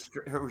that was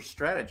her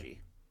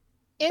strategy.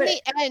 In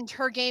the end,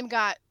 her game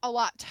got a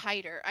lot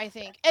tighter, I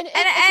think, and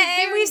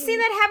we've seen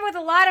that happen with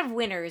a lot of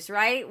winners,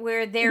 right?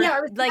 Where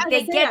they're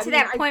they get to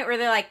that point where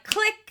they're like,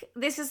 "Click,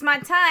 this is my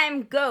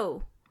time,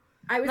 go."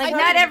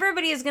 Not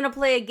everybody is gonna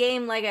play a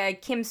game like a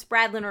Kim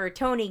Spradlin or a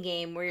Tony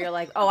game where you're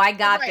like, "Oh, I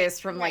got this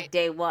from like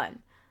day one."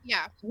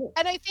 Yeah,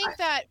 and I think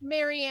that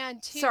Marianne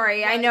too.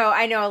 Sorry, I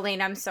know,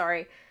 Elaine. I'm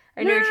sorry.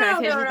 I know you're trying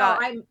to finish the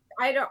thought.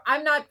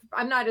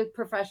 I'm not a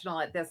professional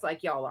at this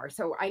like y'all are,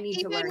 so I need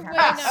to learn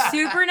how to.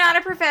 Super not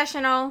a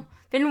professional.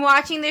 Been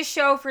watching this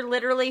show for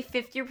literally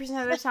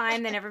 50% of the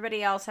time than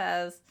everybody else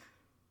has.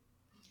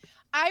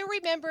 I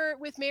remember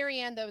with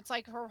Marianne, though, it's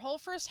like her whole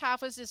first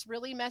half was this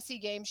really messy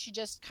game. She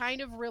just kind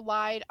of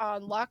relied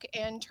on luck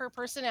and her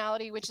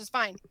personality, which is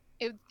fine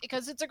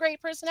because it's a great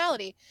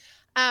personality.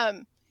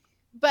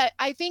 But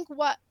I think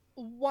what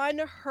won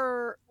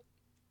her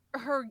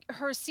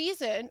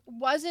season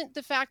wasn't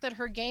the fact that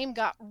her game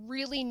got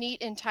really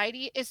neat and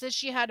tidy. It's that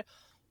she had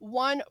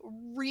one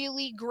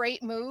really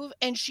great move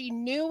and she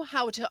knew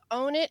how to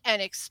own it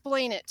and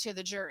explain it to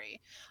the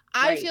jury.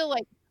 I feel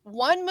like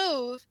one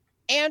move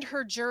and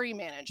her jury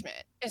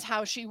management is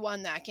how she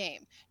won that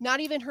game. Not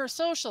even her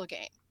social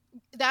game.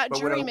 That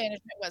jury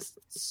management was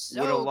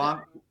so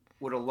good.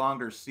 Would a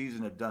longer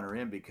season have done her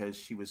in because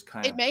she was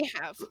kind of... It may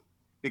have.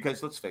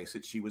 Because let's face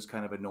it, she was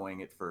kind of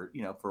annoying it for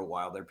a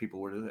while there. People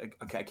were like,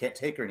 okay, I can't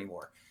take her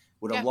anymore.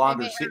 Would a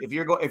longer if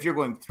you're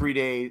going 3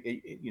 days,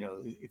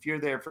 if you're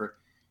there for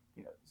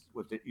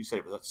what did you say?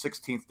 It was the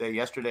 16th day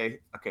yesterday.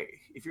 Okay,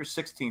 if you're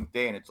 16th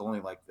day and it's only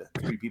like the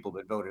 3 people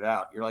that voted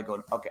out, you're like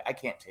going, okay, I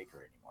can't take her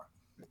anymore.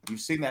 You've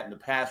seen that in the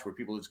past where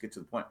people just get to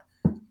the point,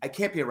 I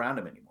can't be around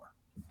him anymore.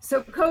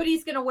 So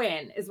Cody's going to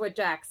win, is what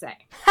Jack's saying.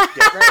 Yeah,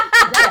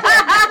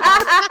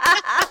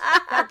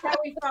 That's how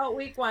we felt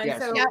week 1.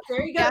 Yes. So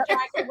there you go,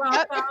 Jack.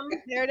 Welcome.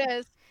 There it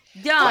is.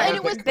 Done. Well,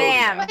 it was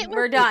Bam.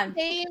 We're done.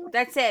 Same,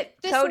 That's it.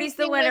 Cody's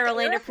the winner.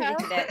 Elena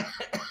predicted it.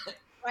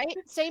 Right?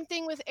 Same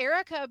thing with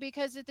Erica,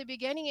 because at the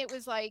beginning it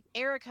was like,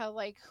 Erica,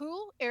 like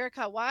who?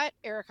 Erica what?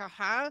 Erica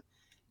huh?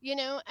 You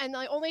know, and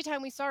the only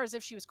time we saw her is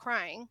if she was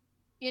crying,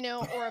 you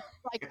know, or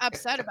like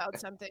upset about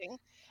something.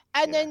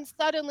 And then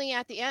suddenly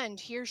at the end,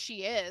 here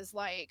she is,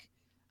 like,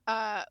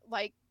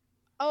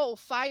 oh,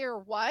 fire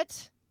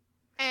what?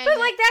 And, but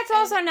like that's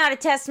also not a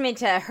testament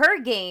to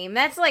her game.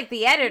 That's like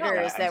the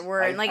editors that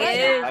were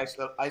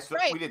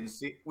we didn't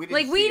see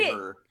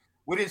her.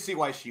 We didn't see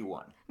why she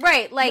won.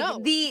 Right, like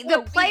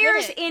the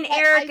players in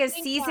Erica's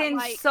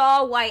season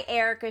saw why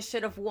Erica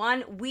should have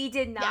won. We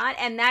did not,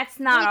 and that's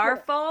not our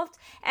fault,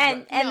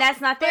 and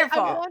that's not their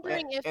fault. I'm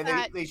wondering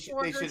if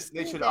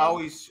they should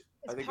always.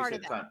 I think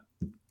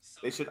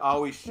they should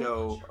always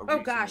show. Oh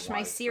gosh,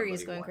 my Siri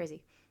is going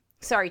crazy.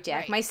 Sorry,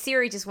 Jack. Right. My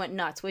Siri just went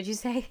nuts. What'd you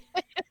say?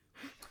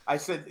 I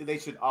said they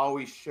should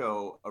always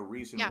show a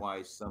reason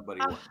why somebody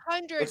won.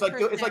 100%. It's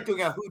like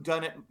doing a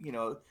whodunit, you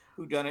know,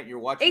 whodunit. You're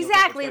watching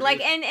exactly, like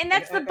and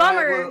that's the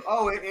bummer.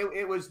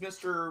 It was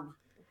Mr.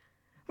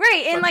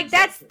 Right, and like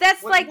that's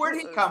like where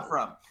did he come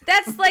from?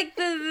 That's like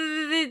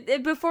the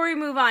before we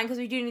move on, because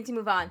we do need to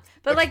move on.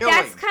 But like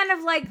that's kind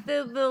of like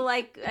the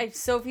like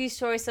Sophie's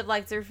choice of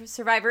like the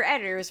Survivor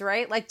editors,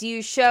 right? Like, do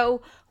you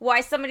show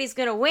why somebody's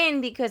gonna win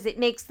because it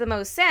makes the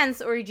most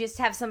sense, or you just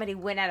have somebody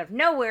win out of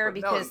nowhere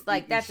because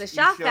that's a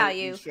shock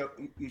value?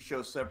 You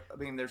show several. I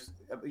mean,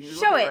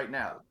 show it right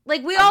now.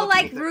 Like we all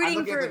like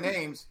rooting for the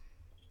names.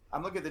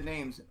 I'm looking at the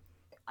names.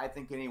 I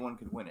think anyone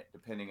could win it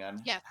depending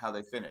on how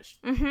they finish.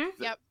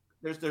 Mm-hmm. Yep.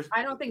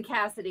 I don't think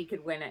Cassidy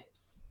could win it.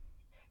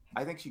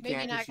 I think she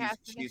can.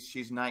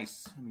 She's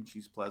nice. I mean,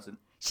 she's pleasant.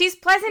 She's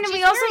pleasant, and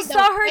we also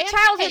saw her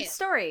childhood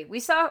story. We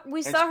saw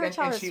her childhood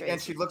story,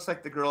 and she looks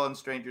like the girl in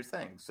Stranger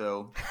Things.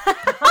 So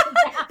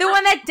the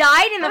one that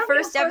died in the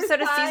first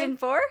episode of season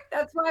 4.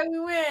 That's why we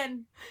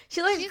win.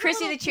 She looks like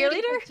Chrissy the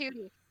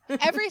cheerleader.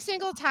 Every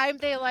single time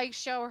they like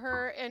show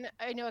her in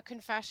a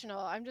confessional,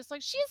 I'm just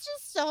like, she's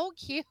just so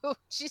cute.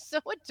 She's so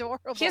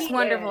adorable. She has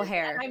wonderful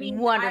hair. I mean,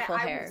 wonderful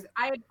hair.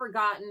 I had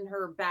forgotten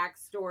her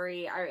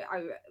backstory.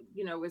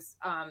 I was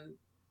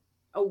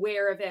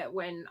aware of it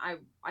when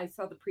I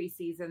saw the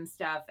preseason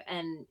stuff,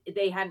 and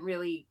they hadn't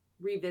really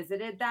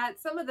revisited that.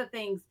 Some of the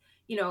things,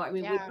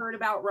 we've heard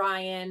about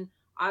Ryan.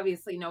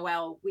 Obviously,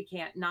 Noelle, we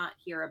can't not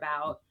hear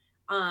about.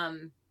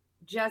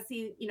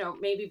 Jesse,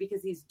 maybe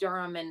because he's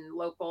Durham and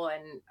local,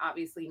 and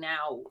obviously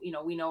now,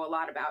 we know a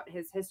lot about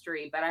his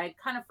history, but I had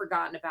kind of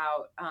forgotten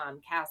about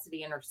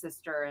Cassidy and her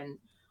sister.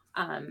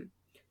 And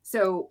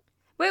so.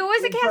 Wait, what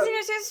was it, Cassidy and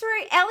her sister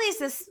story?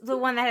 Ellie's the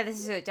one that had the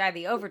sister that died of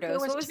the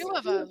overdose. There was 2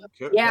 of them.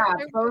 Yeah,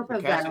 both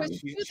of them.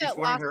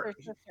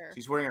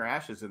 She's wearing her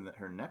ashes in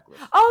her necklace.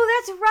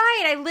 Oh, that's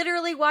right. I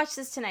literally watched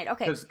this tonight.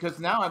 Okay. Because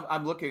now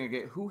I'm looking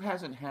again. Who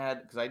hasn't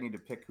had, because I need to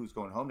pick who's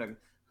going home next,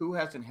 who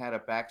hasn't had a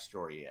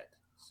backstory yet?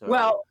 So.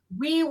 Well,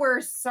 we were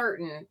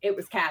certain it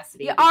was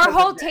Cassidy. Yeah, our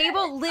whole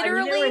table,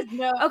 literally.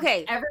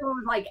 Okay. Everyone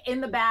was like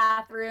in the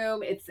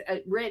bathroom. It's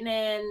written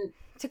in.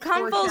 To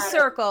come full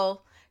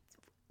circle,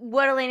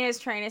 what Elena is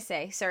trying to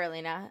say. Sorry,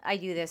 Elena. I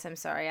do this. I'm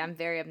sorry. I'm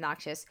very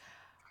obnoxious.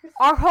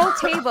 Our whole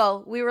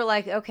table, we were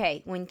like,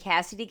 okay, when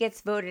Cassidy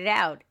gets voted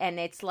out and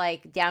it's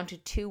like down to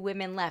 2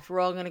 women left, we're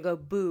all going to go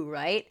boo,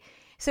 right?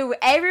 So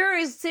everyone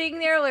is sitting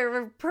there,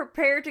 we're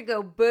prepared to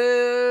go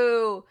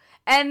boo.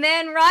 And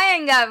then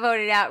Ryan got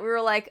voted out. We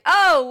were like,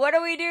 oh, what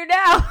do we do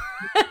now?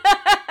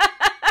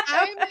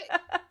 I'm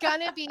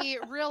gonna be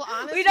real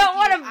honest. We don't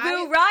want to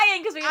boo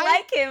Ryan because we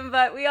like him,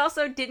 but we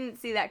also didn't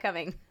see that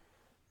coming.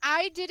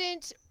 I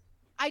didn't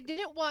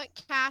want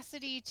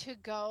Cassidy to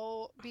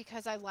go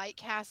because I like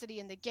Cassidy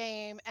in the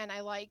game, and I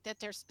like that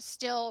there's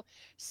still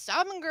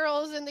some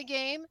girls in the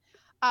game.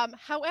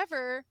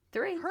 However,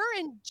 3. Her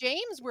and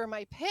James were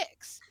my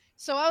picks.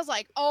 So I was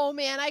like, oh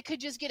man, I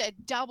could just get a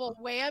double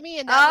whammy.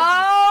 And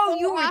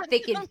you were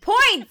thinking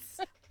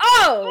points.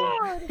 Oh,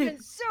 it would have been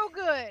so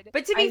good.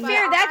 But to be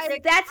fair,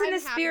 that's in the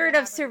spirit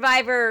of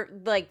Survivor,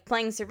 like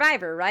playing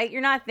Survivor, right?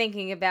 You're not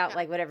thinking about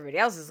like what everybody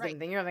else is going to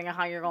think. You're thinking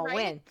how you're going to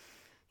win.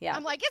 Yeah.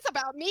 I'm like, it's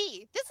about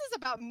me. This is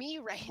about me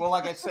right now. Well,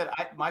 like I said,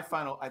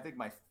 I think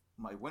my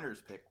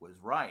winner's pick was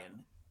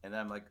Ryan. And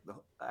I'm like,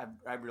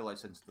 I realized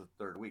since the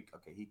 3rd week,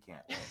 okay, he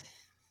can't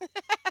win.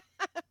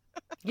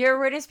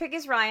 Your winner's pick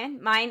is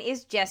Ryan. Mine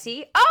is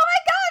Jesse. Oh my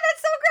God,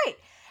 that's so great.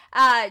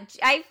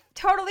 I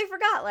totally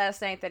forgot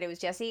last night that it was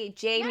Jesse.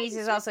 Jamie's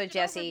is also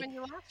Jesse.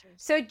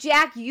 So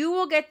Jack, you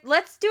will get,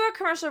 let's do a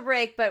commercial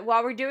break, but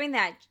while we're doing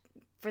that,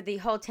 for the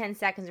whole 10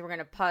 seconds, we're going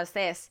to pause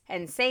this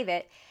and save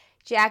it.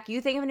 Jack, you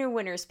think of a new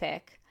winner's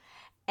pick,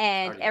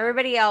 and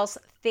everybody else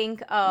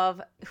think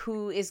of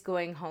who is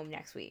going home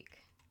next week.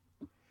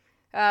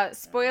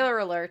 Spoiler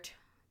alert,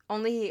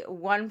 only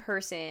one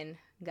person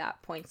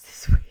got points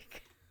this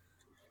week.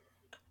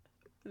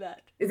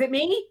 That. Is it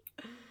me?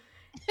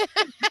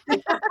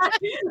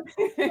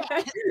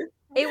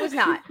 It was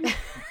not. You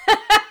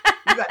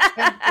got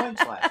 10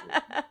 points last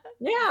week.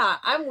 Yeah,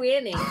 I'm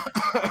winning.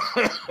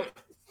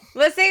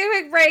 Let's take a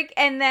quick break,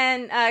 and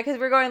then, because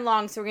we're going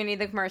long, so we're going to need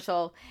the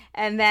commercial,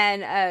 and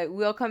then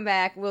we'll come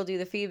back, we'll do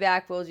the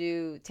feedback, we'll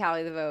do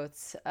tally the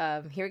votes.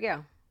 Here we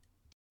go.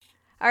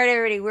 All right,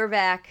 everybody, we're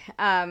back.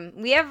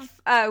 We have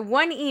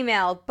one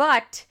email,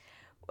 but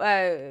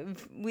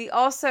we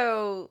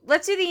also,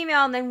 let's do the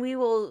email, and then we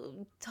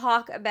will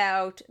talk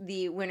about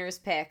the winner's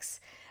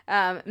picks.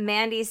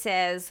 Mandy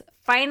says,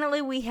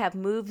 finally we have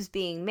moves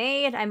being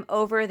made. I'm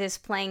over this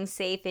playing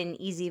safe and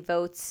easy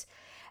votes.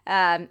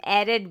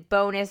 Added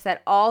bonus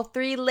that all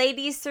 3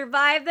 ladies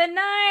survived the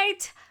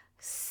night.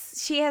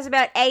 She has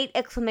about 8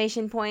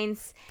 exclamation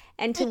points.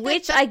 And to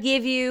which I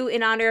give you,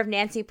 in honor of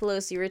Nancy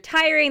Pelosi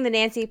retiring, the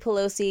Nancy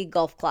Pelosi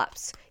golf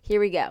claps. Here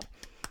we go.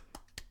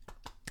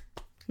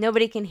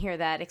 Nobody can hear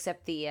that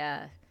except the,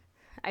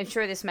 I'm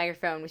sure this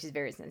microphone, which is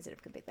very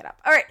sensitive, can pick that up.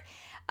 All right.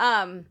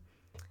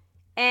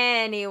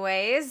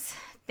 Anyways,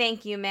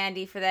 thank you,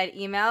 Mandy, for that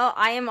email.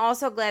 I am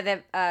also glad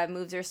that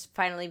moves are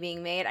finally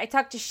being made. I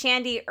talked to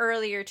Shandy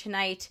earlier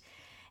tonight,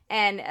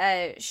 and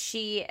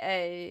she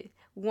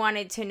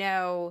wanted to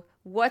know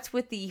what's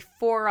with the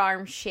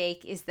forearm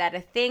shake. Is that a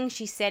thing?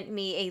 She sent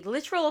me a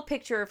literal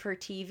picture of her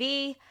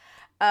TV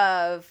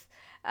of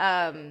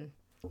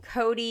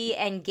Cody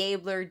and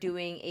Gabler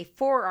doing a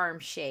forearm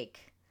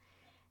shake.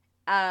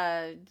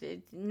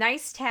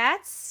 Nice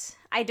tats.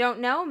 I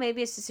don't know.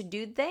 Maybe it's just a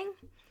dude thing.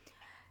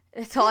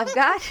 That's all I've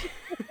got.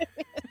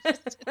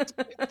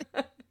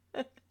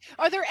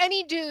 Are there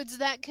any dudes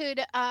that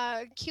could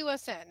cue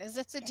us in? Is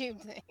this a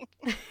dude thing?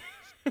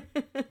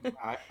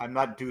 I'm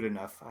not dude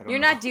enough. You're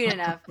not dude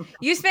enough.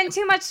 You spend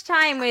too much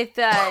time with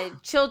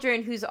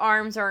children whose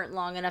arms aren't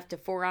long enough to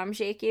forearm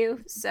shake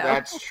you. So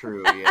that's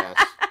true. Yes.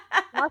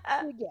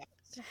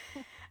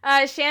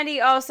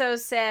 Shandy also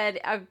said,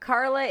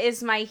 Carla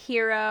is my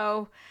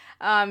hero.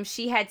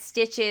 She had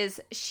stitches.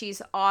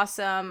 She's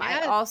awesome.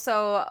 Yes. I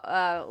also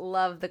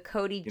love the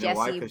Cody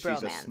Jesse bromance.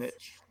 She's a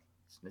snitch.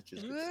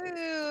 Snitches.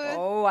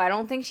 Oh, I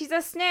don't think she's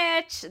a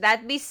snitch.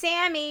 That'd be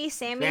Sammy.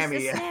 Sammy's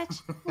the snitch.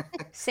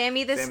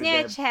 Sammy the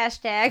snitch.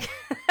 Hashtag.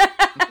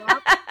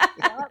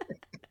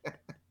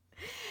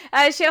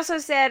 She also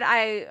said,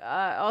 I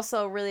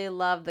also really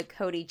love the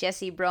Cody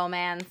Jesse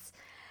bromance.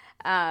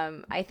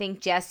 I think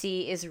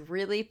Jesse is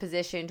really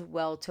positioned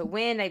well to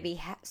win. I'd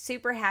be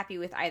super happy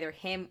with either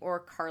him or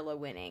Carla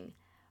winning.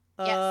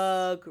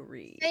 Yes.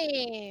 Agreed.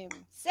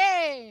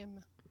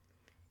 Same.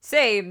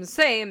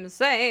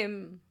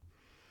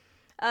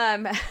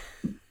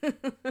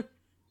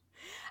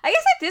 I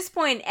guess at this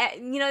point,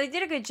 they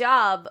did a good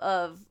job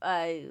of,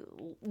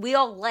 we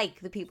all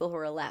like the people who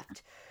are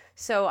left.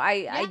 So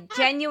I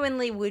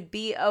genuinely would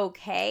be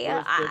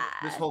okay.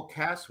 This whole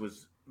cast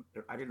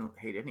I didn't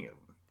hate any of them.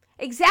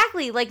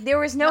 Exactly. Like, there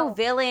was no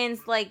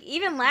villains. Like,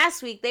 even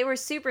last week, they were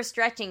super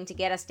stretching to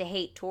get us to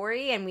hate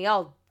Tori, and we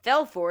all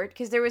fell for it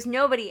because there was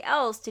nobody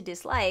else to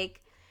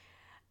dislike.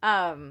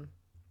 But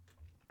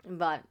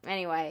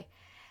anyway,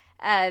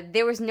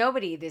 there was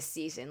nobody this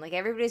season. Like,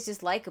 everybody's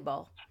just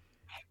likable.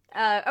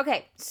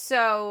 Okay,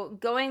 so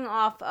going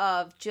off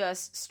of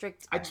just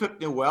strict... I took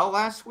Noelle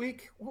last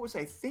week. What was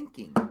I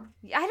thinking?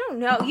 I don't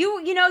know.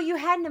 You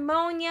had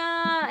pneumonia.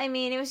 I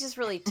mean, it was just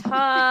really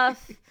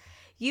tough.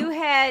 You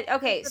had...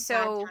 Okay,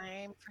 so...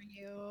 time for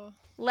you.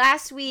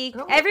 Last week,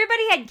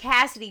 everybody had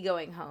Cassidy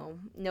going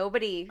home.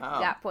 Nobody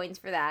got points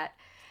for that.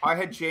 I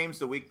had James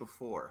the week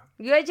before.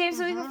 You had James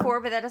the week before,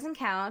 but that doesn't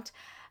count.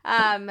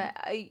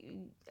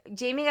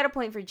 Jamie got a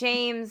point for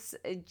James.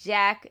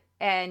 Jack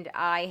and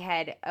I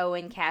had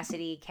Owen,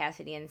 Cassidy,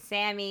 and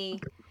Sammy.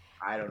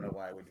 I don't know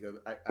why I would go.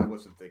 I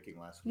wasn't thinking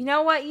last week. You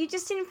know what? You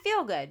just didn't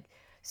feel good.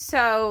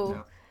 So...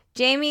 No.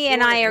 Jamie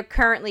and I are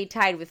currently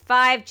tied with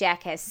 5.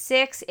 Jack has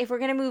 6. If we're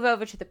going to move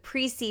over to the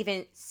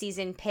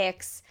season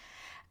picks,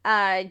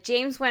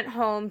 James went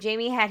home.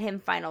 Jamie had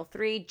him final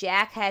 3.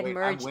 Jack had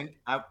merged.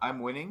 I'm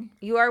winning?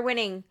 You are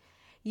winning.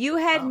 You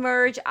had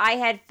merge. I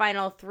had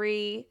final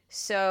 3.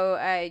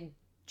 So,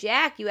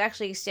 Jack, you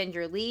actually extend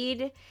your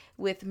lead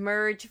with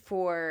merge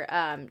for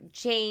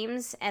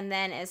James. And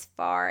then as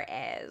far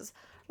as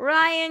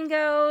Ryan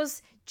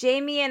goes,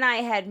 Jamie and I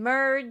had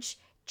merge.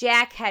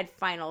 Jack had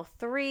final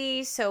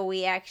 3, so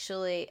we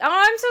actually... Oh,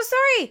 I'm so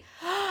sorry!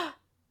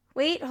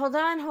 Wait, hold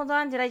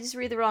on. Did I just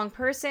read the wrong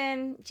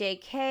person?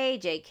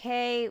 JK,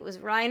 it was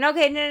Ryan.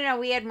 Okay, no,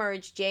 we had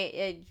merged.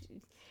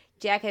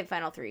 Jack had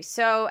final 3.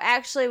 So,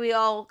 actually, we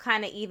all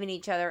kind of even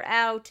each other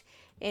out,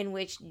 in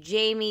which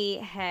Jamie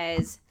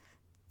has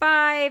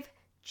 5,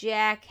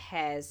 Jack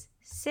has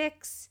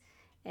 6,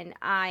 and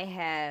I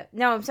have...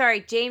 No, I'm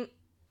sorry,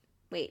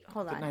 Wait,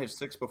 hold on. Didn't I have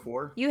 6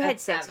 before? You had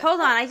 6.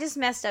 Hold on, I just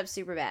messed up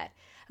super bad.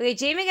 Okay,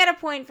 Jamie got a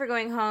point for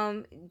going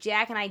home.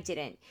 Jack and I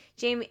didn't.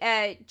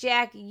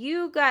 Jack,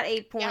 you got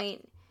a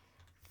point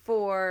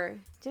for...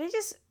 Did I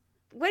just...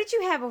 What did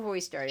you have before we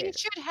started?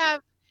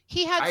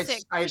 He had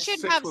 6. He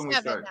should have 7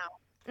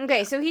 now.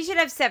 Okay, so he should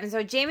have 7.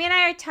 So Jamie and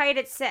I are tied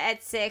at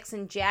 6,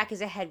 and Jack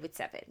is ahead with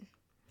 7.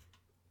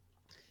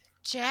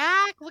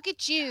 Jack, look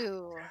at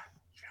you.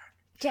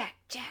 Jack.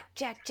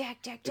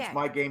 It's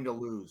my game to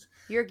lose.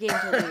 Your game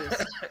to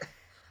lose.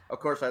 Of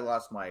course, I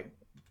lost my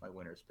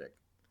winner's pick.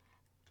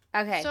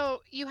 Okay.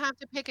 So you have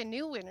to pick a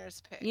new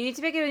winner's pick. You need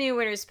to pick a new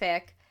winner's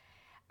pick.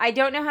 I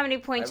don't know how many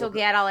points you'll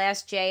get. I'll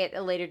ask Jay at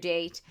a later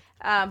date.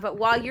 But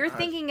while you're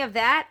thinking of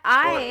that,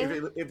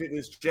 if it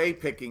was Jay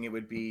picking, it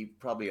would be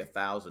probably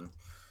 1,000.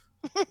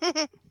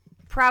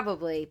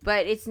 Probably,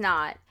 but it's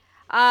not.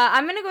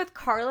 I'm gonna go with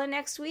Carla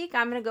next week.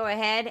 I'm gonna go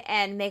ahead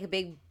and make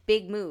a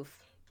big move.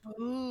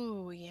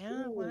 Ooh,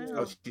 yeah. Wow.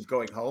 Oh, she's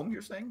going home,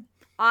 you're saying?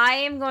 I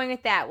am going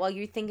with that while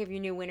you think of your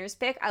new winner's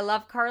pick. I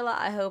love Carla.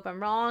 I hope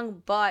I'm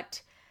wrong,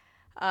 but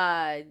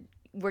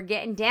we're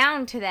getting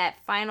down to that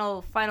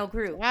final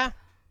group. Yeah.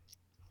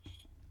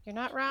 You're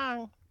not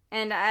wrong.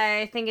 And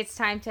I think it's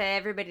time to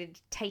everybody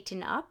to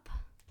tighten up.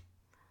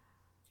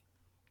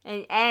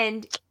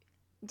 And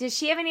does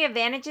she have any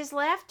advantages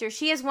left? Or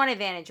she has one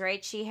advantage,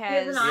 right? She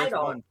has an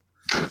idol.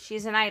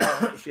 She's an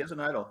idol. She has an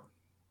idol.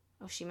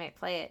 Oh, she might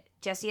play it.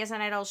 Jessie has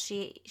an idol.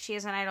 She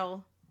has an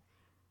idol.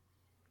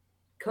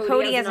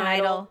 Cody has an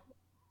idol.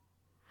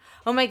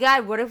 Oh my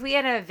God! What if we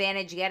had an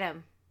advantage? Get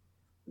him.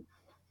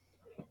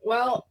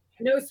 Well,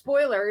 no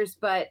spoilers,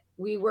 but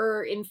we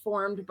were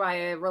informed by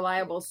a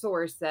reliable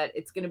source that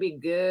it's going to be a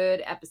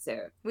good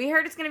episode. We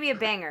heard it's going to be a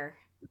banger.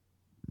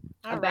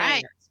 All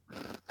right.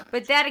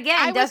 But that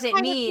again doesn't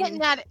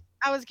mean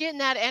I was getting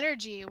that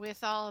energy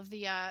with all of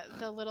the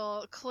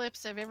little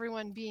clips of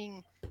everyone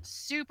being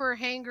super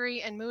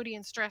hangry and moody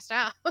and stressed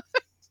out.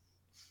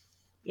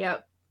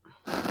 Yep.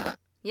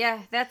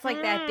 Yeah, that's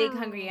like that big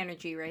hungry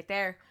energy right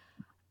there.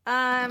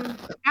 I'm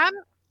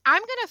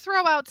gonna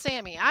throw out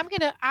Sammy. I'm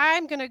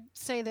gonna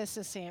say this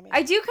is Sammy.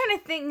 I do kind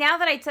of think now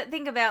that I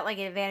think about like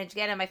an advantage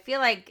get him, I feel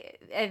like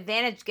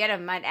advantage get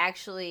him might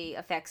actually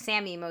affect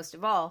Sammy most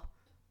of all.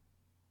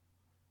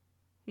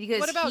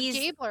 Because what about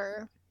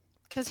Gabler?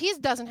 Because he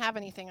doesn't have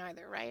anything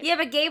either, right? Yeah,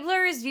 but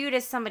Gabler is viewed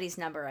as somebody's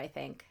number, I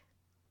think.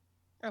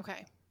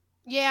 Okay.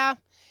 Yeah,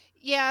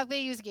 they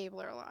use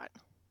Gabler a lot.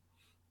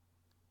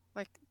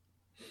 Like,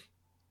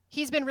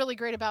 he's been really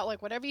great about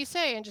like whatever you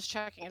say and just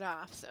checking it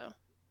off. So.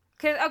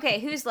 Okay,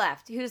 who's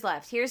left?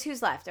 Here's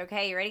who's left.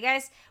 Okay, you ready,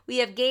 guys? We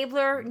have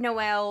Gabler,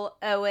 Noelle,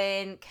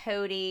 Owen,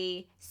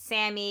 Cody,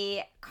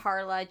 Sammy,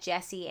 Carla,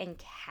 Jessie, and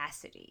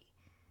Cassidy.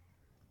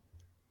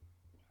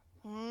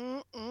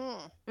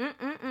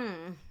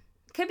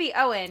 Could be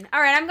Owen.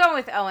 All right, I'm going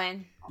with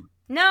Owen.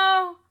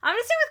 No, I'm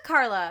gonna stick with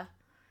Carla,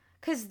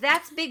 cause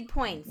that's big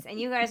points, and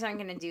you guys aren't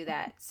gonna do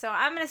that. So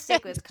I'm gonna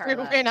stick with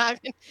Carla. We're not.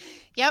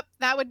 Yep,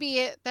 that would be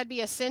it. That'd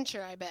be a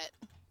cincher, I bet.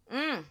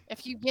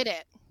 If you get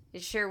it.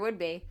 It sure would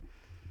be.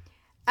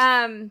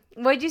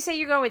 What'd you say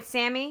you're going with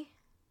Sammy?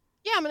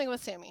 Yeah, I'm gonna go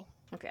with Sammy.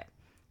 Okay.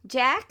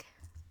 Jack?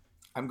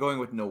 I'm going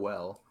with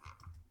Noelle.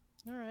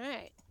 All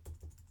right.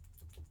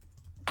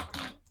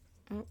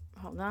 Oh,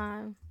 hold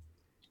on.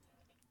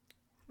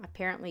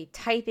 Apparently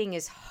typing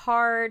is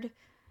hard.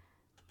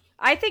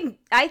 I think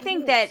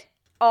that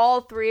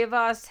all three of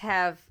us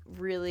have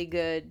really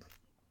good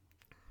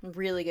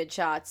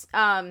shots.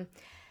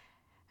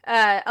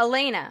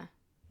 Elena,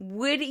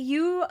 would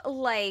you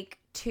like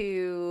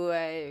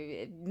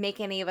to make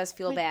any of us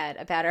feel bad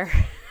about her?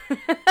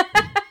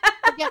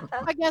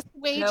 I guess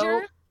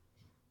wager.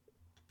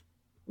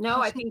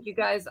 No, I think you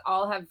guys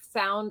all have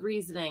sound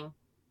reasoning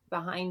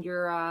behind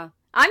your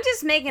I'm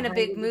just making a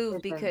big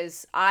move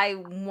because I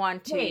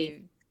want to.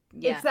 Hey,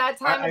 yeah. It's that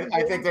time.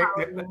 I think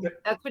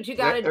that's what you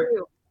got to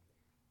do.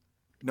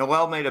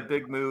 Noelle made a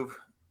big move,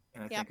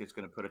 and I think it's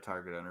going to put a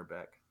target on her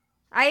back.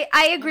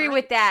 I agree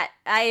with that.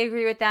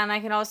 And I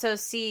can also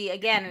see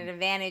again an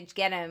advantage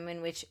get him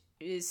in which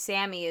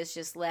Sammy is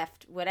just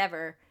left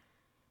whatever.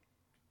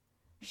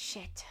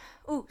 Shit.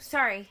 Ooh,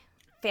 sorry,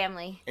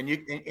 family. And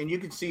you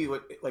can see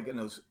what like in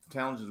those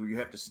challenges where you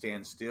have to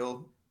stand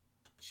still.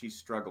 She's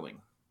struggling.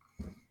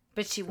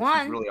 But she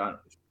won. She's really on.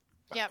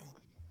 Yep.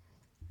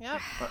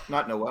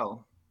 Not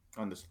Noelle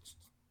on this.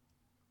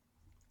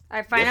 All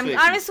right, fine. I'm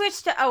gonna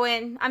switch to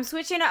Owen. I'm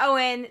switching to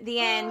Owen. The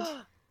end.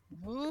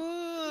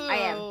 Ooh. I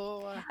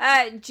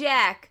am.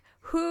 Jack.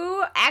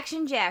 Who?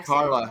 Action Jackson.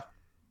 Carla.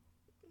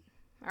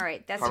 All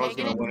right, that's Carla's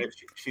gonna win it.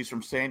 She's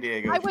from San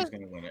Diego. She's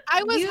gonna win it.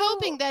 I was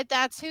hoping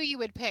that's who you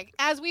would pick,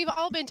 as we've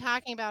all been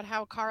talking about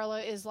how Carla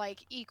is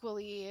like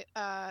equally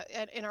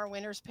in our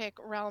winner's pick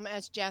realm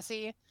as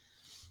Jessie.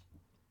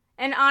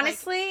 And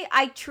honestly,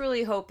 I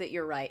truly hope that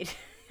you're right.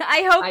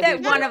 I hope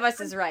that one of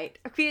us is right.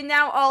 We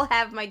now all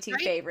have my two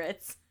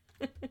favorites.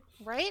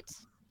 Right?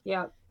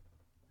 Yeah.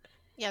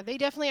 Yeah, they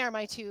definitely are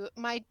my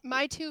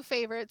two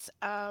favorites.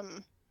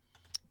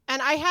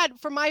 And I had,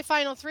 for my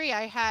final three,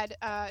 I had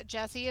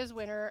Jessie as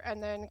winner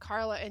and then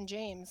Carla and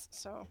James.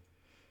 So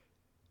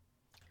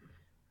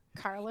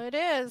Carla it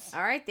is.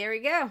 All right, there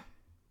we go.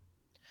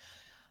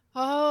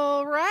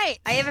 All right.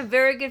 I have a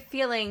very good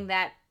feeling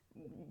that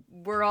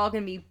we're all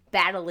going to be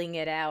battling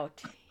it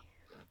out.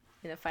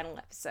 in the final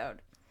episode.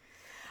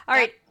 All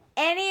right.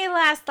 Any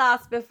last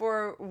thoughts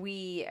before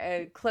we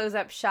close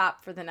up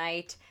shop for the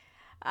night?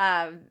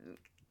 I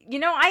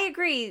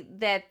agree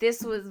that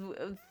this was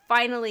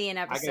finally an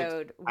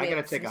episode. I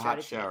gotta take a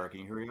hot shower.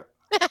 Can you hurry up?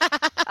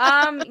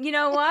 You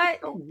know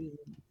what?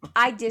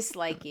 I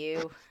dislike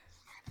you.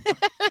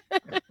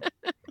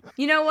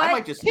 You know what? I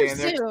might just stand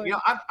there.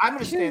 I'm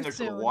gonna stand there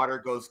till the water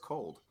goes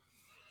cold.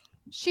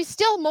 She's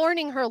still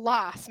mourning her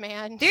loss,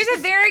 man. There's a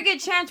very good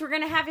chance we're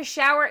gonna have a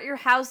shower at your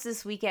house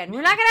this weekend.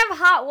 We're not gonna have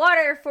hot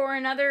water for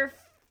another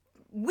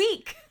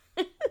week.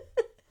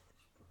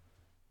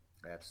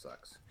 That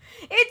sucks.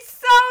 It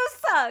so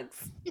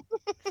sucks.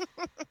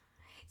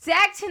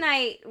 Zach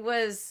tonight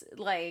was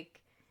like,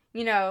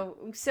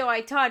 so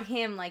I taught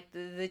him like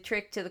the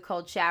trick to the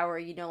cold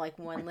shower, like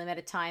one limb at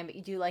a time, but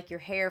you do like your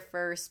hair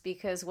first,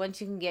 because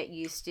once you can get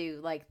used to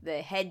like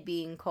the head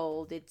being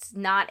cold, it's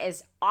not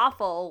as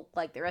awful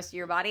like the rest of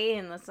your body,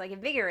 and it's like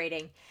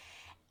invigorating.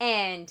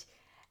 And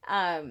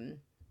I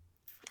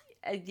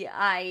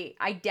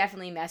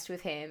definitely messed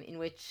with him, in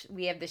which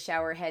we have the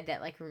shower head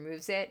that like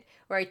removes it,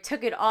 where I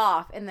took it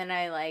off, and then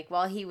I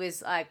while he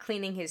was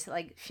cleaning his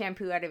like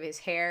shampoo out of his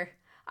hair,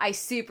 I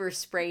super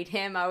sprayed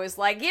him. I was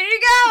like, here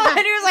you go! And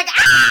he was like,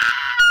 ah!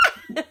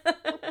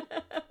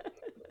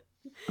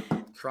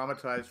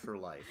 Traumatized for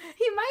life.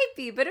 He might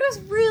be, but it was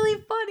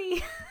really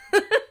funny.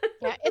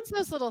 Yeah, it's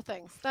those little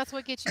things. That's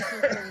what gets you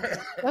through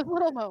those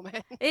little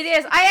moments. It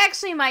is. I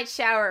actually might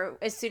shower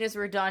as soon as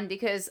we're done,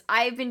 because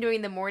I've been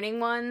doing the morning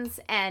ones,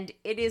 and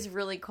it is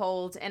really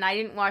cold, and I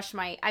didn't wash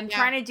I'm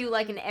trying to do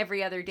like an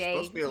every other day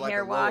it's supposed to be like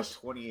hair a wash.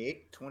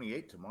 28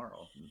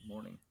 tomorrow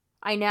morning.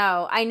 I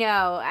know.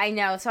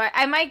 So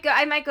I might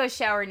go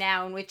shower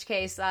now, in which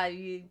case,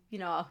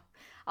 I'll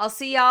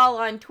see y'all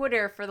on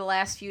Twitter for the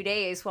last few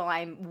days while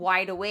I'm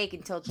wide awake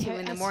until 2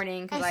 in the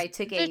morning, because I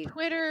took a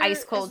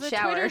ice cold shower. As the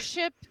Twitter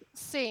ship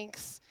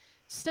sinks,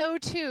 so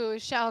too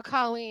shall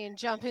Colleen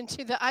jump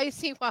into the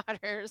icy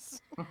waters.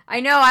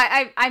 I know.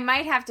 I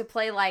might have to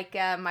play like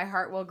My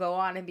Heart Will Go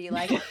On and be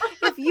like,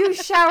 if you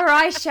shower,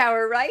 I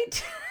shower,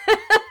 right?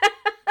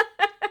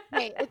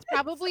 Hey, it's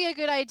probably a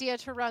good idea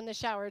to run the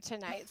shower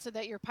tonight so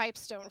that your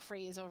pipes don't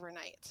freeze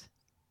overnight.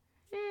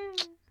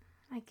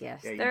 I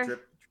guess. Yeah,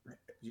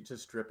 you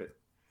just drip it.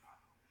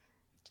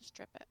 Just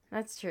drip it.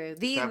 That's true.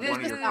 Have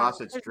one of your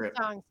faucets drip.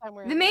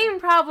 The main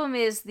problem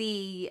is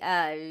the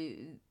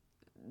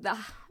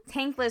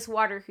tankless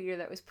water heater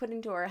that was put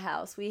into our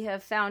house. We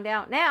have found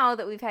out now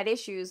that we've had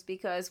issues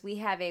because we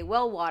have a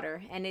well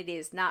water, and it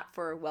is not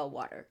for well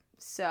water.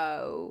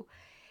 So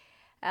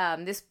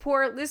this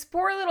poor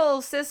little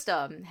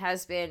system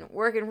has been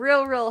working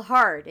real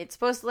hard. It's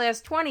supposed to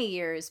last 20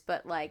 years,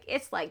 but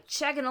it's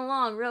chugging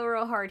along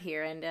real hard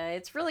here, and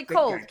it's really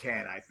cold. I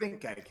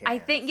think I can. I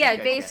think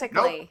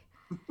basically.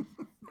 Nope.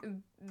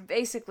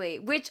 Basically,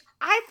 which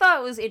I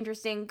thought was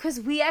interesting, because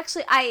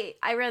I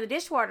ran the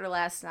dishwasher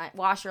last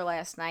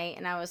night,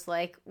 and I was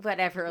like,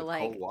 whatever,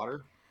 cold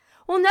water?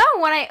 Well, no,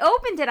 when I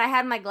opened it, I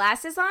had my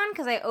glasses on,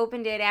 because I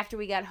opened it after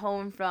we got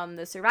home from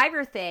the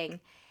Survivor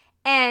thing.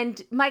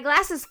 And my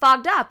glasses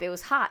fogged up. It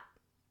was hot.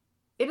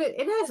 It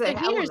has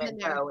an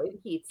element, though. It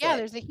heats it.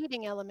 There's a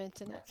heating element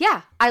in it.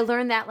 Yeah, I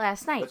learned that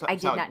last night. I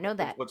did not know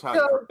that. That's how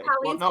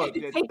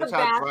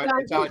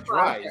it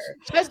dries.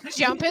 Just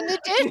jump in the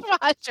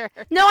dishwasher.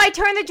 No, I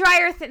turned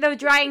the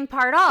drying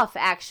part off,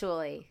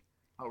 actually.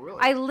 Oh, really?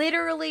 I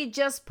literally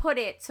just put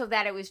it so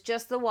that it was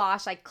just the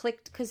wash. I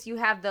clicked, because you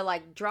have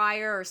the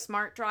dryer or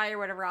smart dryer,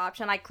 whatever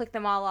option. I clicked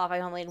them all off.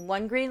 I only had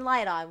one green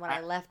light on when I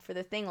left for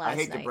the thing last night.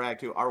 I hate to brag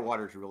too. Our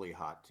water's really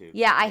hot too.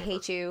 Yeah, I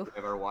hate you. We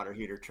have our water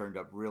heater turned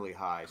up really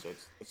high, so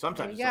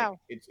sometimes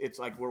it's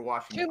like we're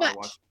washing too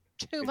much.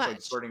 It's like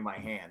burning my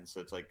hands,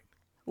 so it's like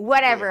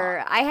whatever.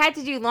 Really I had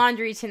to do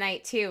laundry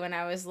tonight too, and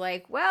I was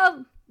like,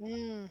 well.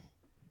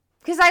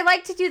 Because I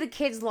like to do the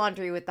kids'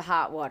 laundry with the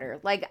hot water.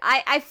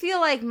 I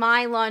feel like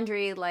my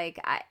laundry,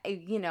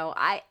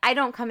 I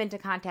don't come into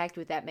contact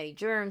with that many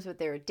germs, but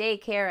they're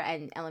daycare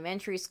and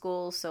elementary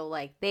school, so,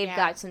 they've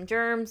got some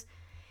germs.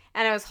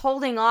 And I was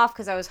holding off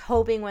because I was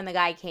hoping when the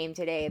guy came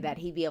today that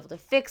he'd be able to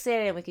fix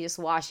it and we could just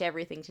wash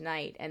everything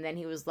tonight. And then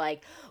he was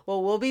like,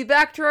 well, we'll be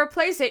back to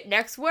replace it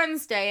next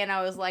Wednesday. And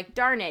I was like,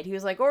 darn it. He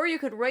was like, or you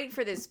could wait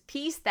for this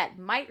piece that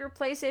might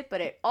replace it,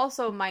 but it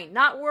also might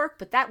not work,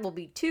 but that will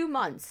be 2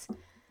 months.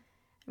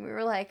 And we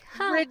were like,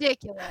 huh.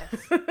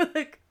 Ridiculous.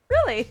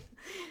 Really?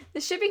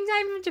 The shipping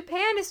time from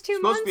Japan is 2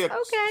 months? Okay.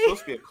 It's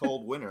supposed to be a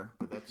cold winter,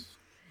 but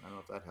I don't know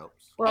if that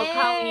helps. Well,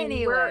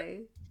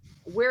 anyway.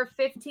 We're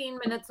 15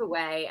 minutes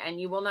away,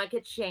 and you will not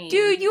get shamed.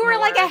 Dude, you were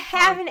like a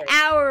half an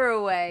hour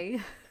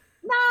away.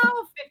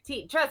 No,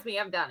 15. Trust me,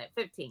 I've done it.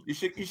 15. You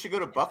should go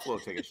to Buffalo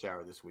take a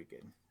shower this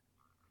weekend.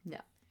 No.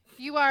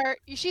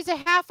 She's a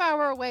half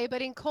hour away,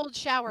 but in cold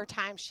shower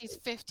time, she's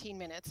 15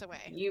 minutes away.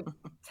 You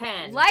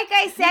 10. Like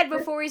I said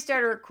before we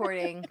started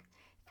recording,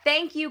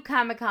 thank you,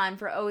 Comic-Con,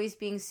 for always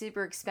being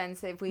super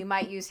expensive. We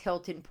might use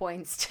Hilton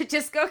points to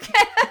just go get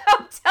a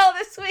hotel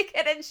this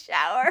weekend and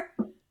shower.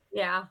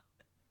 Yeah.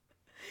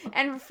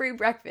 And free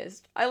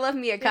breakfast. I love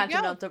me a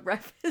continental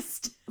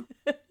breakfast.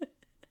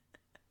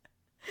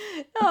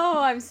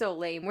 Oh, I'm so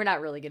lame. We're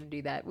not really going to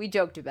do that. We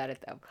joked about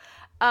it, though.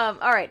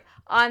 All right.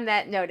 On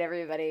that note,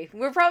 everybody,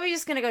 we're probably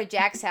just going to go to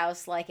Jack's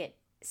house like at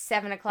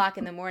 7 o'clock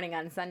in the morning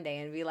on Sunday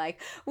and be like,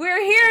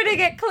 we're here to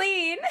get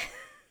clean.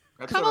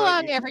 Come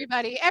along,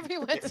 everybody.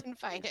 Everyone's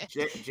invited.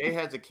 Jay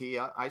has a key.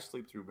 I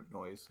sleep through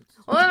noise.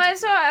 Well,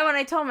 when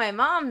I told my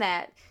mom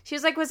that, she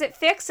was like, was it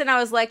fixed? And I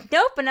was like,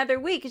 nope, another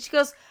week. And she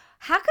goes,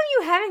 how come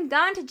you haven't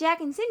gone to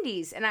Jack and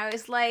Cindy's? And I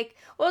was like,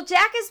 well,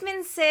 Jack has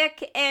been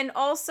sick, and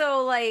also,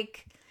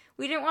 like,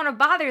 we didn't want to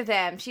bother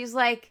them. She's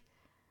like,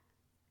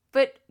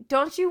 but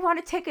don't you want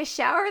to take a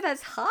shower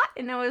that's hot?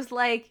 And I was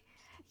like,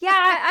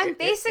 yeah, I'm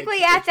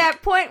basically at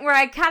that point where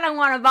I kind of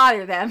want to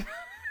bother them.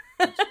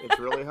 It's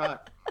really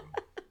hot.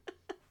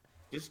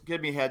 Just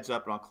give me a heads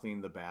up and I'll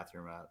clean the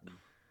bathroom out.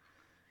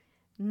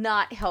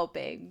 Not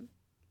helping.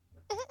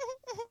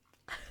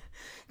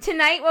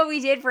 Tonight, what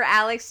we did for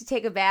Alex to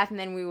take a bath, and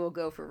then we will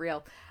go for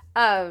real,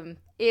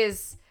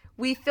 is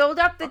we filled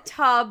up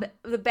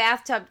the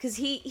bathtub, because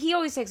he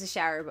always takes a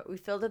shower, but we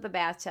filled up the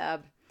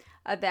bathtub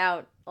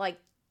about, like,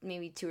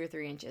 maybe 2 or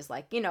 3 inches.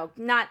 Like, you know,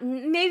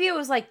 maybe it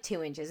was like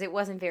 2 inches. It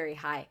wasn't very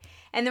high.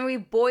 And then we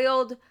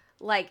boiled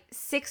like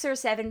 6 or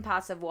 7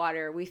 pots of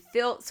water.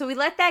 So we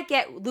let that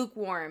get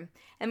lukewarm,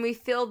 and we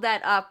filled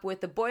that up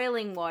with the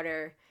boiling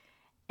water,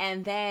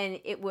 and then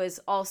it was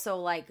also,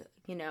 like,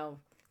 you know,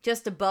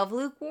 just above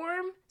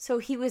lukewarm, so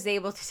he was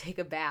able to take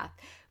a bath.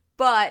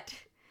 But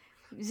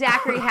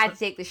Zachary had to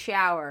take the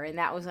shower, and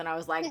that was when I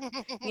was like,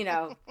 you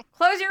know,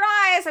 close your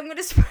eyes, I'm going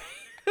to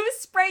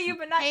spray you,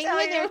 but not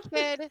tell you. There,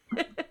 kid.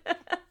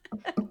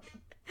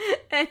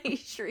 And he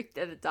shrieked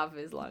at the top of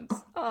his lungs.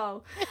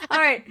 Oh, all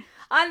right.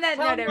 On that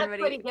note,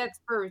 everybody. That's what he gets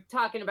for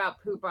talking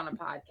about poop on a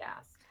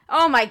podcast.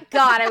 Oh my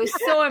God, I was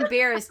so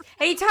embarrassed.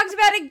 And he talked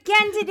about it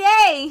again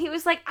today. He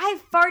was like, I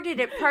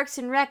farted at Parks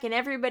and Rec and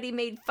everybody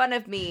made fun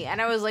of me.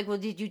 And I was like, well,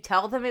 did you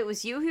tell them it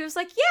was you? He was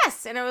like,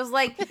 yes. And I was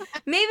like,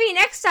 maybe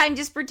next time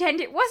just pretend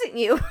it wasn't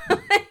you.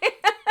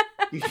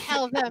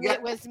 Tell them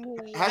it was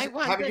me.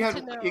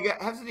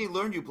 Hasn't he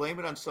learned you blame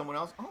it on someone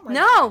else? Oh my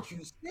no. God,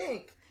 you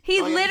stink.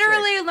 He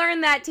literally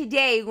learned that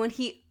today when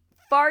he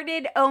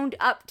farted, owned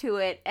up to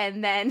it,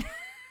 and then...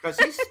 Because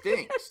he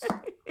stinks.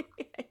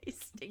 He's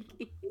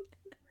stinky.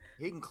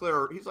 He can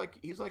clear. He's like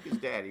his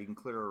dad. He can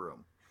clear a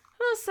room.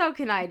 Well, so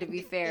can I, to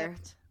be fair.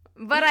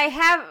 But I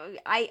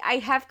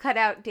have cut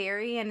out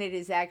dairy, and it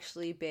has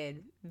actually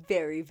been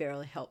very,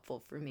 very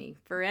helpful for me.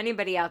 For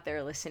anybody out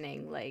there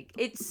listening, like,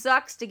 it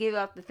sucks to give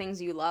up the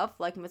things you love,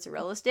 like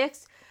mozzarella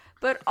sticks,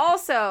 but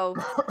also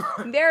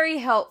very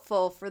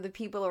helpful for the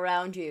people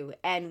around you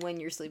and when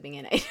you're sleeping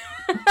at night.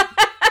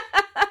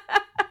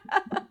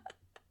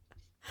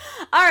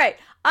 All right.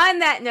 On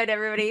that note,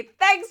 everybody,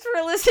 thanks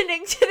for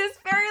listening to this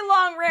very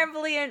long,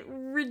 rambly,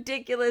 and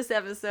ridiculous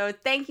episode.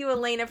 Thank you,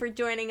 Elena, for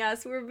joining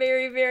us. We're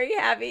very, very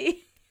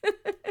happy.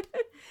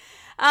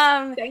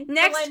 Thanks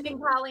for letting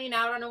Colleen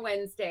out on a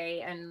Wednesday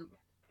and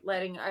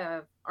letting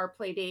our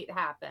play date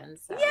happen.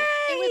 So. Yay!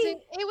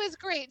 It was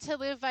great to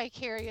live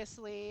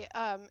vicariously.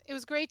 It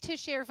was great to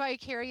share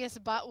vicarious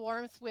butt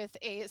warmth with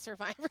a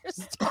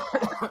survivor's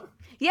dog.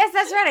 Yes,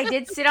 that's right. I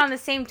did sit on the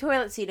same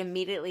toilet seat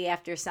immediately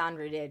after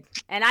Sandra did.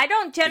 And I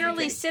don't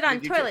generally sit on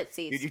toilet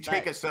seats. Did you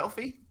take a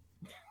selfie?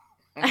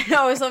 I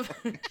know. It was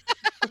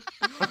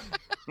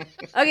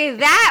okay,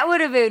 that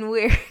would have been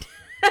weird.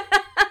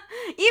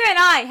 Even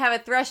I have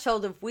a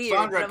threshold of weird.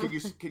 Sandra, can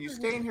you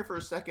stay in here for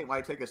a second while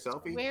I take a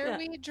selfie? Where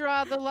we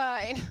draw the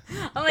line.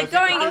 I'm like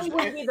going.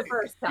 Wouldn't be the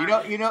first time.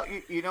 You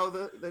know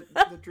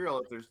the drill.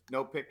 If there's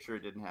no picture,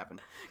 it didn't happen.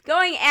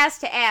 Going ass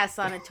to ass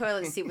on a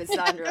toilet seat with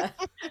Sandra.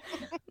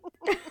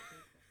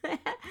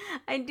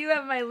 I do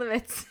have my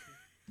limits.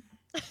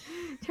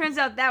 Turns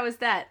out that was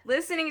that.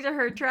 Listening to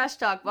her trash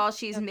talk while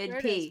she's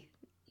mid-pee.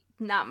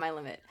 Not my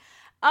limit.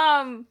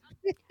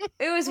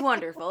 It was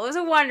wonderful. It was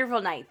a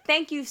wonderful night.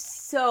 Thank you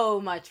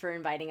so much for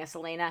inviting us,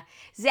 Elena.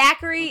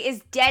 Zachary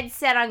is dead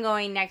set on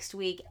going next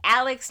week.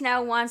 Alex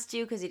now wants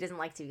to because he doesn't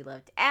like to be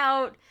left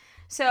out.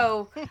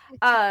 So,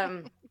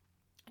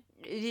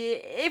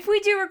 if we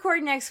do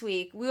record next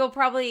week, we will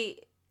probably...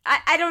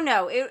 I don't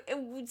know.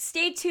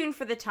 Stay tuned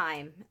for the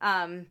time.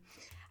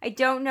 I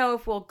don't know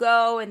if we'll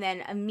go and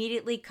then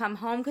immediately come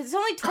home because it's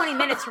only 20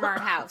 minutes from our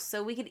house.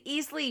 So we could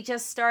easily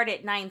just start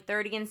at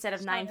 9:30 instead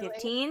of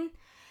 9:15.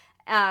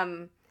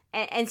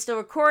 And still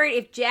record.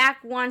 If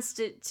Jack wants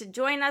to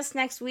join us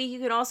next week, you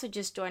can also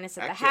just join us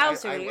at the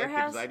house or at your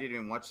house. I didn't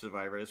even watch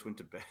Survivor. I just went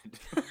to bed.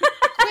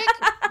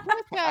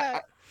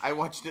 I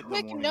watched it in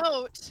the morning. Quick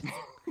note.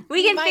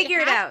 We can figure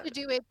it out. To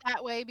do it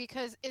that way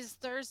because is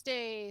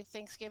Thursday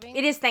Thanksgiving?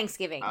 It is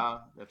Thanksgiving.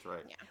 That's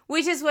right. Yeah.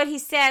 Which is what he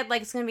said.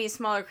 Like it's going to be a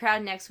smaller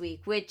crowd next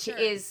week, which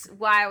is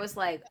why I was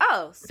like,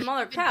 oh,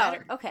 smaller crowd.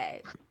 Better.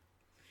 Okay.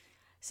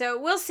 So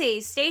we'll see.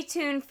 Stay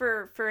tuned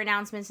for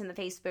announcements in the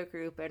Facebook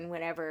group and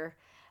whatever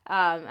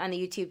on the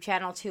YouTube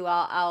channel too.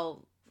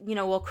 I'll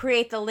we'll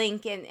create the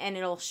link and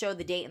it'll show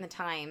the date and the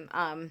time.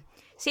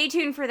 Stay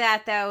tuned for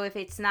that though. If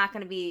it's not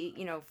going to be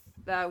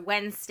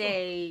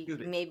Wednesday,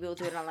 maybe we'll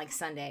do it on like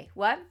Sunday.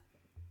 What?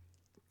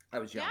 I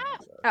was young.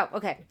 Oh,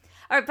 okay.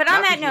 All right, but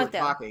on that note, though,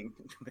 talking,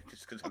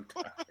 just because I'm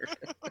tired.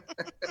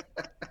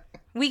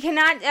 We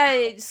cannot.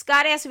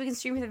 Scott asked if we can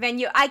stream from the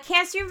venue. I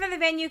can't stream from the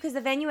venue because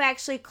the venue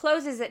actually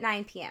closes at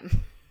 9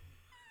 p.m.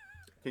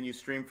 Can you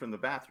stream from the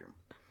bathroom?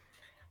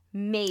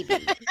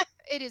 Maybe.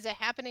 It is a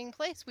happening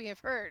place, we have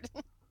heard.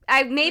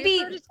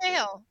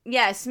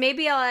 Yes,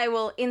 maybe I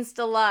will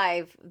Insta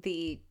Live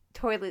the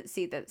toilet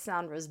seat that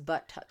Sandra's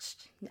butt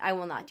touched. I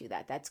will not do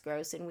that. That's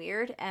gross and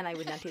weird, and I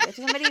would not do that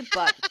to somebody,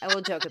 but I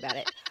will joke about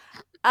it.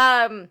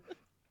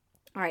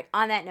 All right,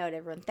 on that note,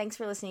 everyone, thanks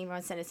for listening.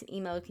 Everyone, send us an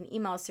email. You can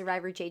email us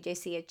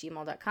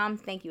survivorjjc@gmail.com.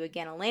 Thank you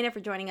again, Elena,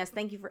 for joining us.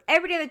 Thank you for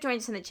everybody that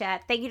joined us in the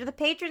chat. Thank you to the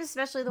patrons,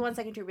 especially the ones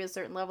that contribute a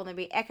certain level. There'll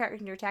be Eckhart,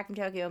 Contribute Attack from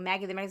Tokyo,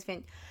 Maggie the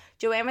Magnificent,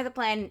 Joanne with the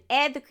Plan, and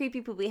Ed the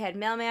Creepy Poopy Head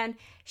Mailman.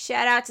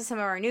 Shout out to some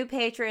of our new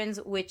patrons,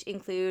 which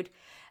include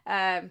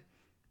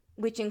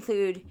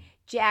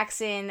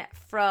Jackson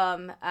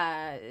from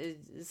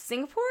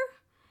Singapore.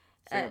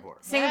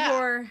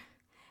 Singapore.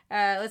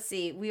 Let's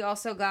see. We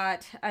also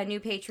got a new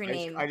patron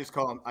named. I just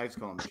call him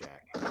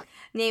Jack.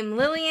 Named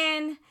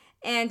Lillian,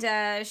 and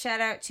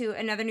shout out to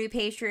another new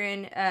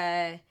patron,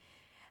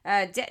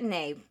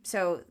 Detonate.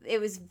 So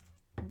it was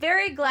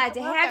very glad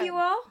to have you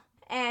all,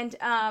 and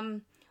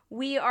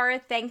we are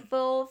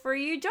thankful for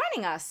you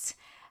joining us.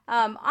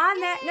 On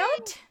that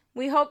note,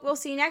 we hope we'll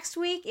see you next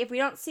week. If we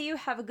don't see you,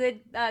 have a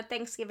good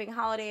Thanksgiving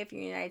holiday if you're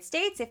in the United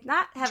States. If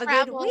not, have a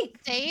good week.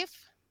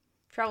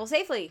 Travel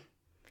safely.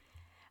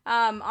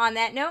 On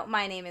that note,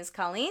 my name is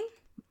Colleen.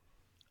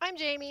 I'm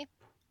Jamie.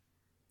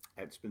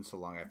 It's been so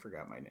long I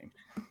forgot my name.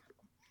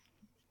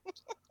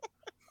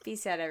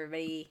 Peace out,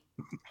 everybody.